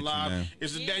watching live. Man.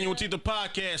 It's the DanYo&Tita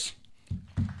Podcast.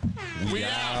 We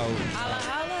out. Holla,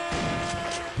 holla.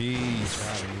 Peace. Thanks for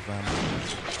having me, family.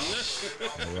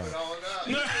 All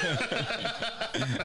right.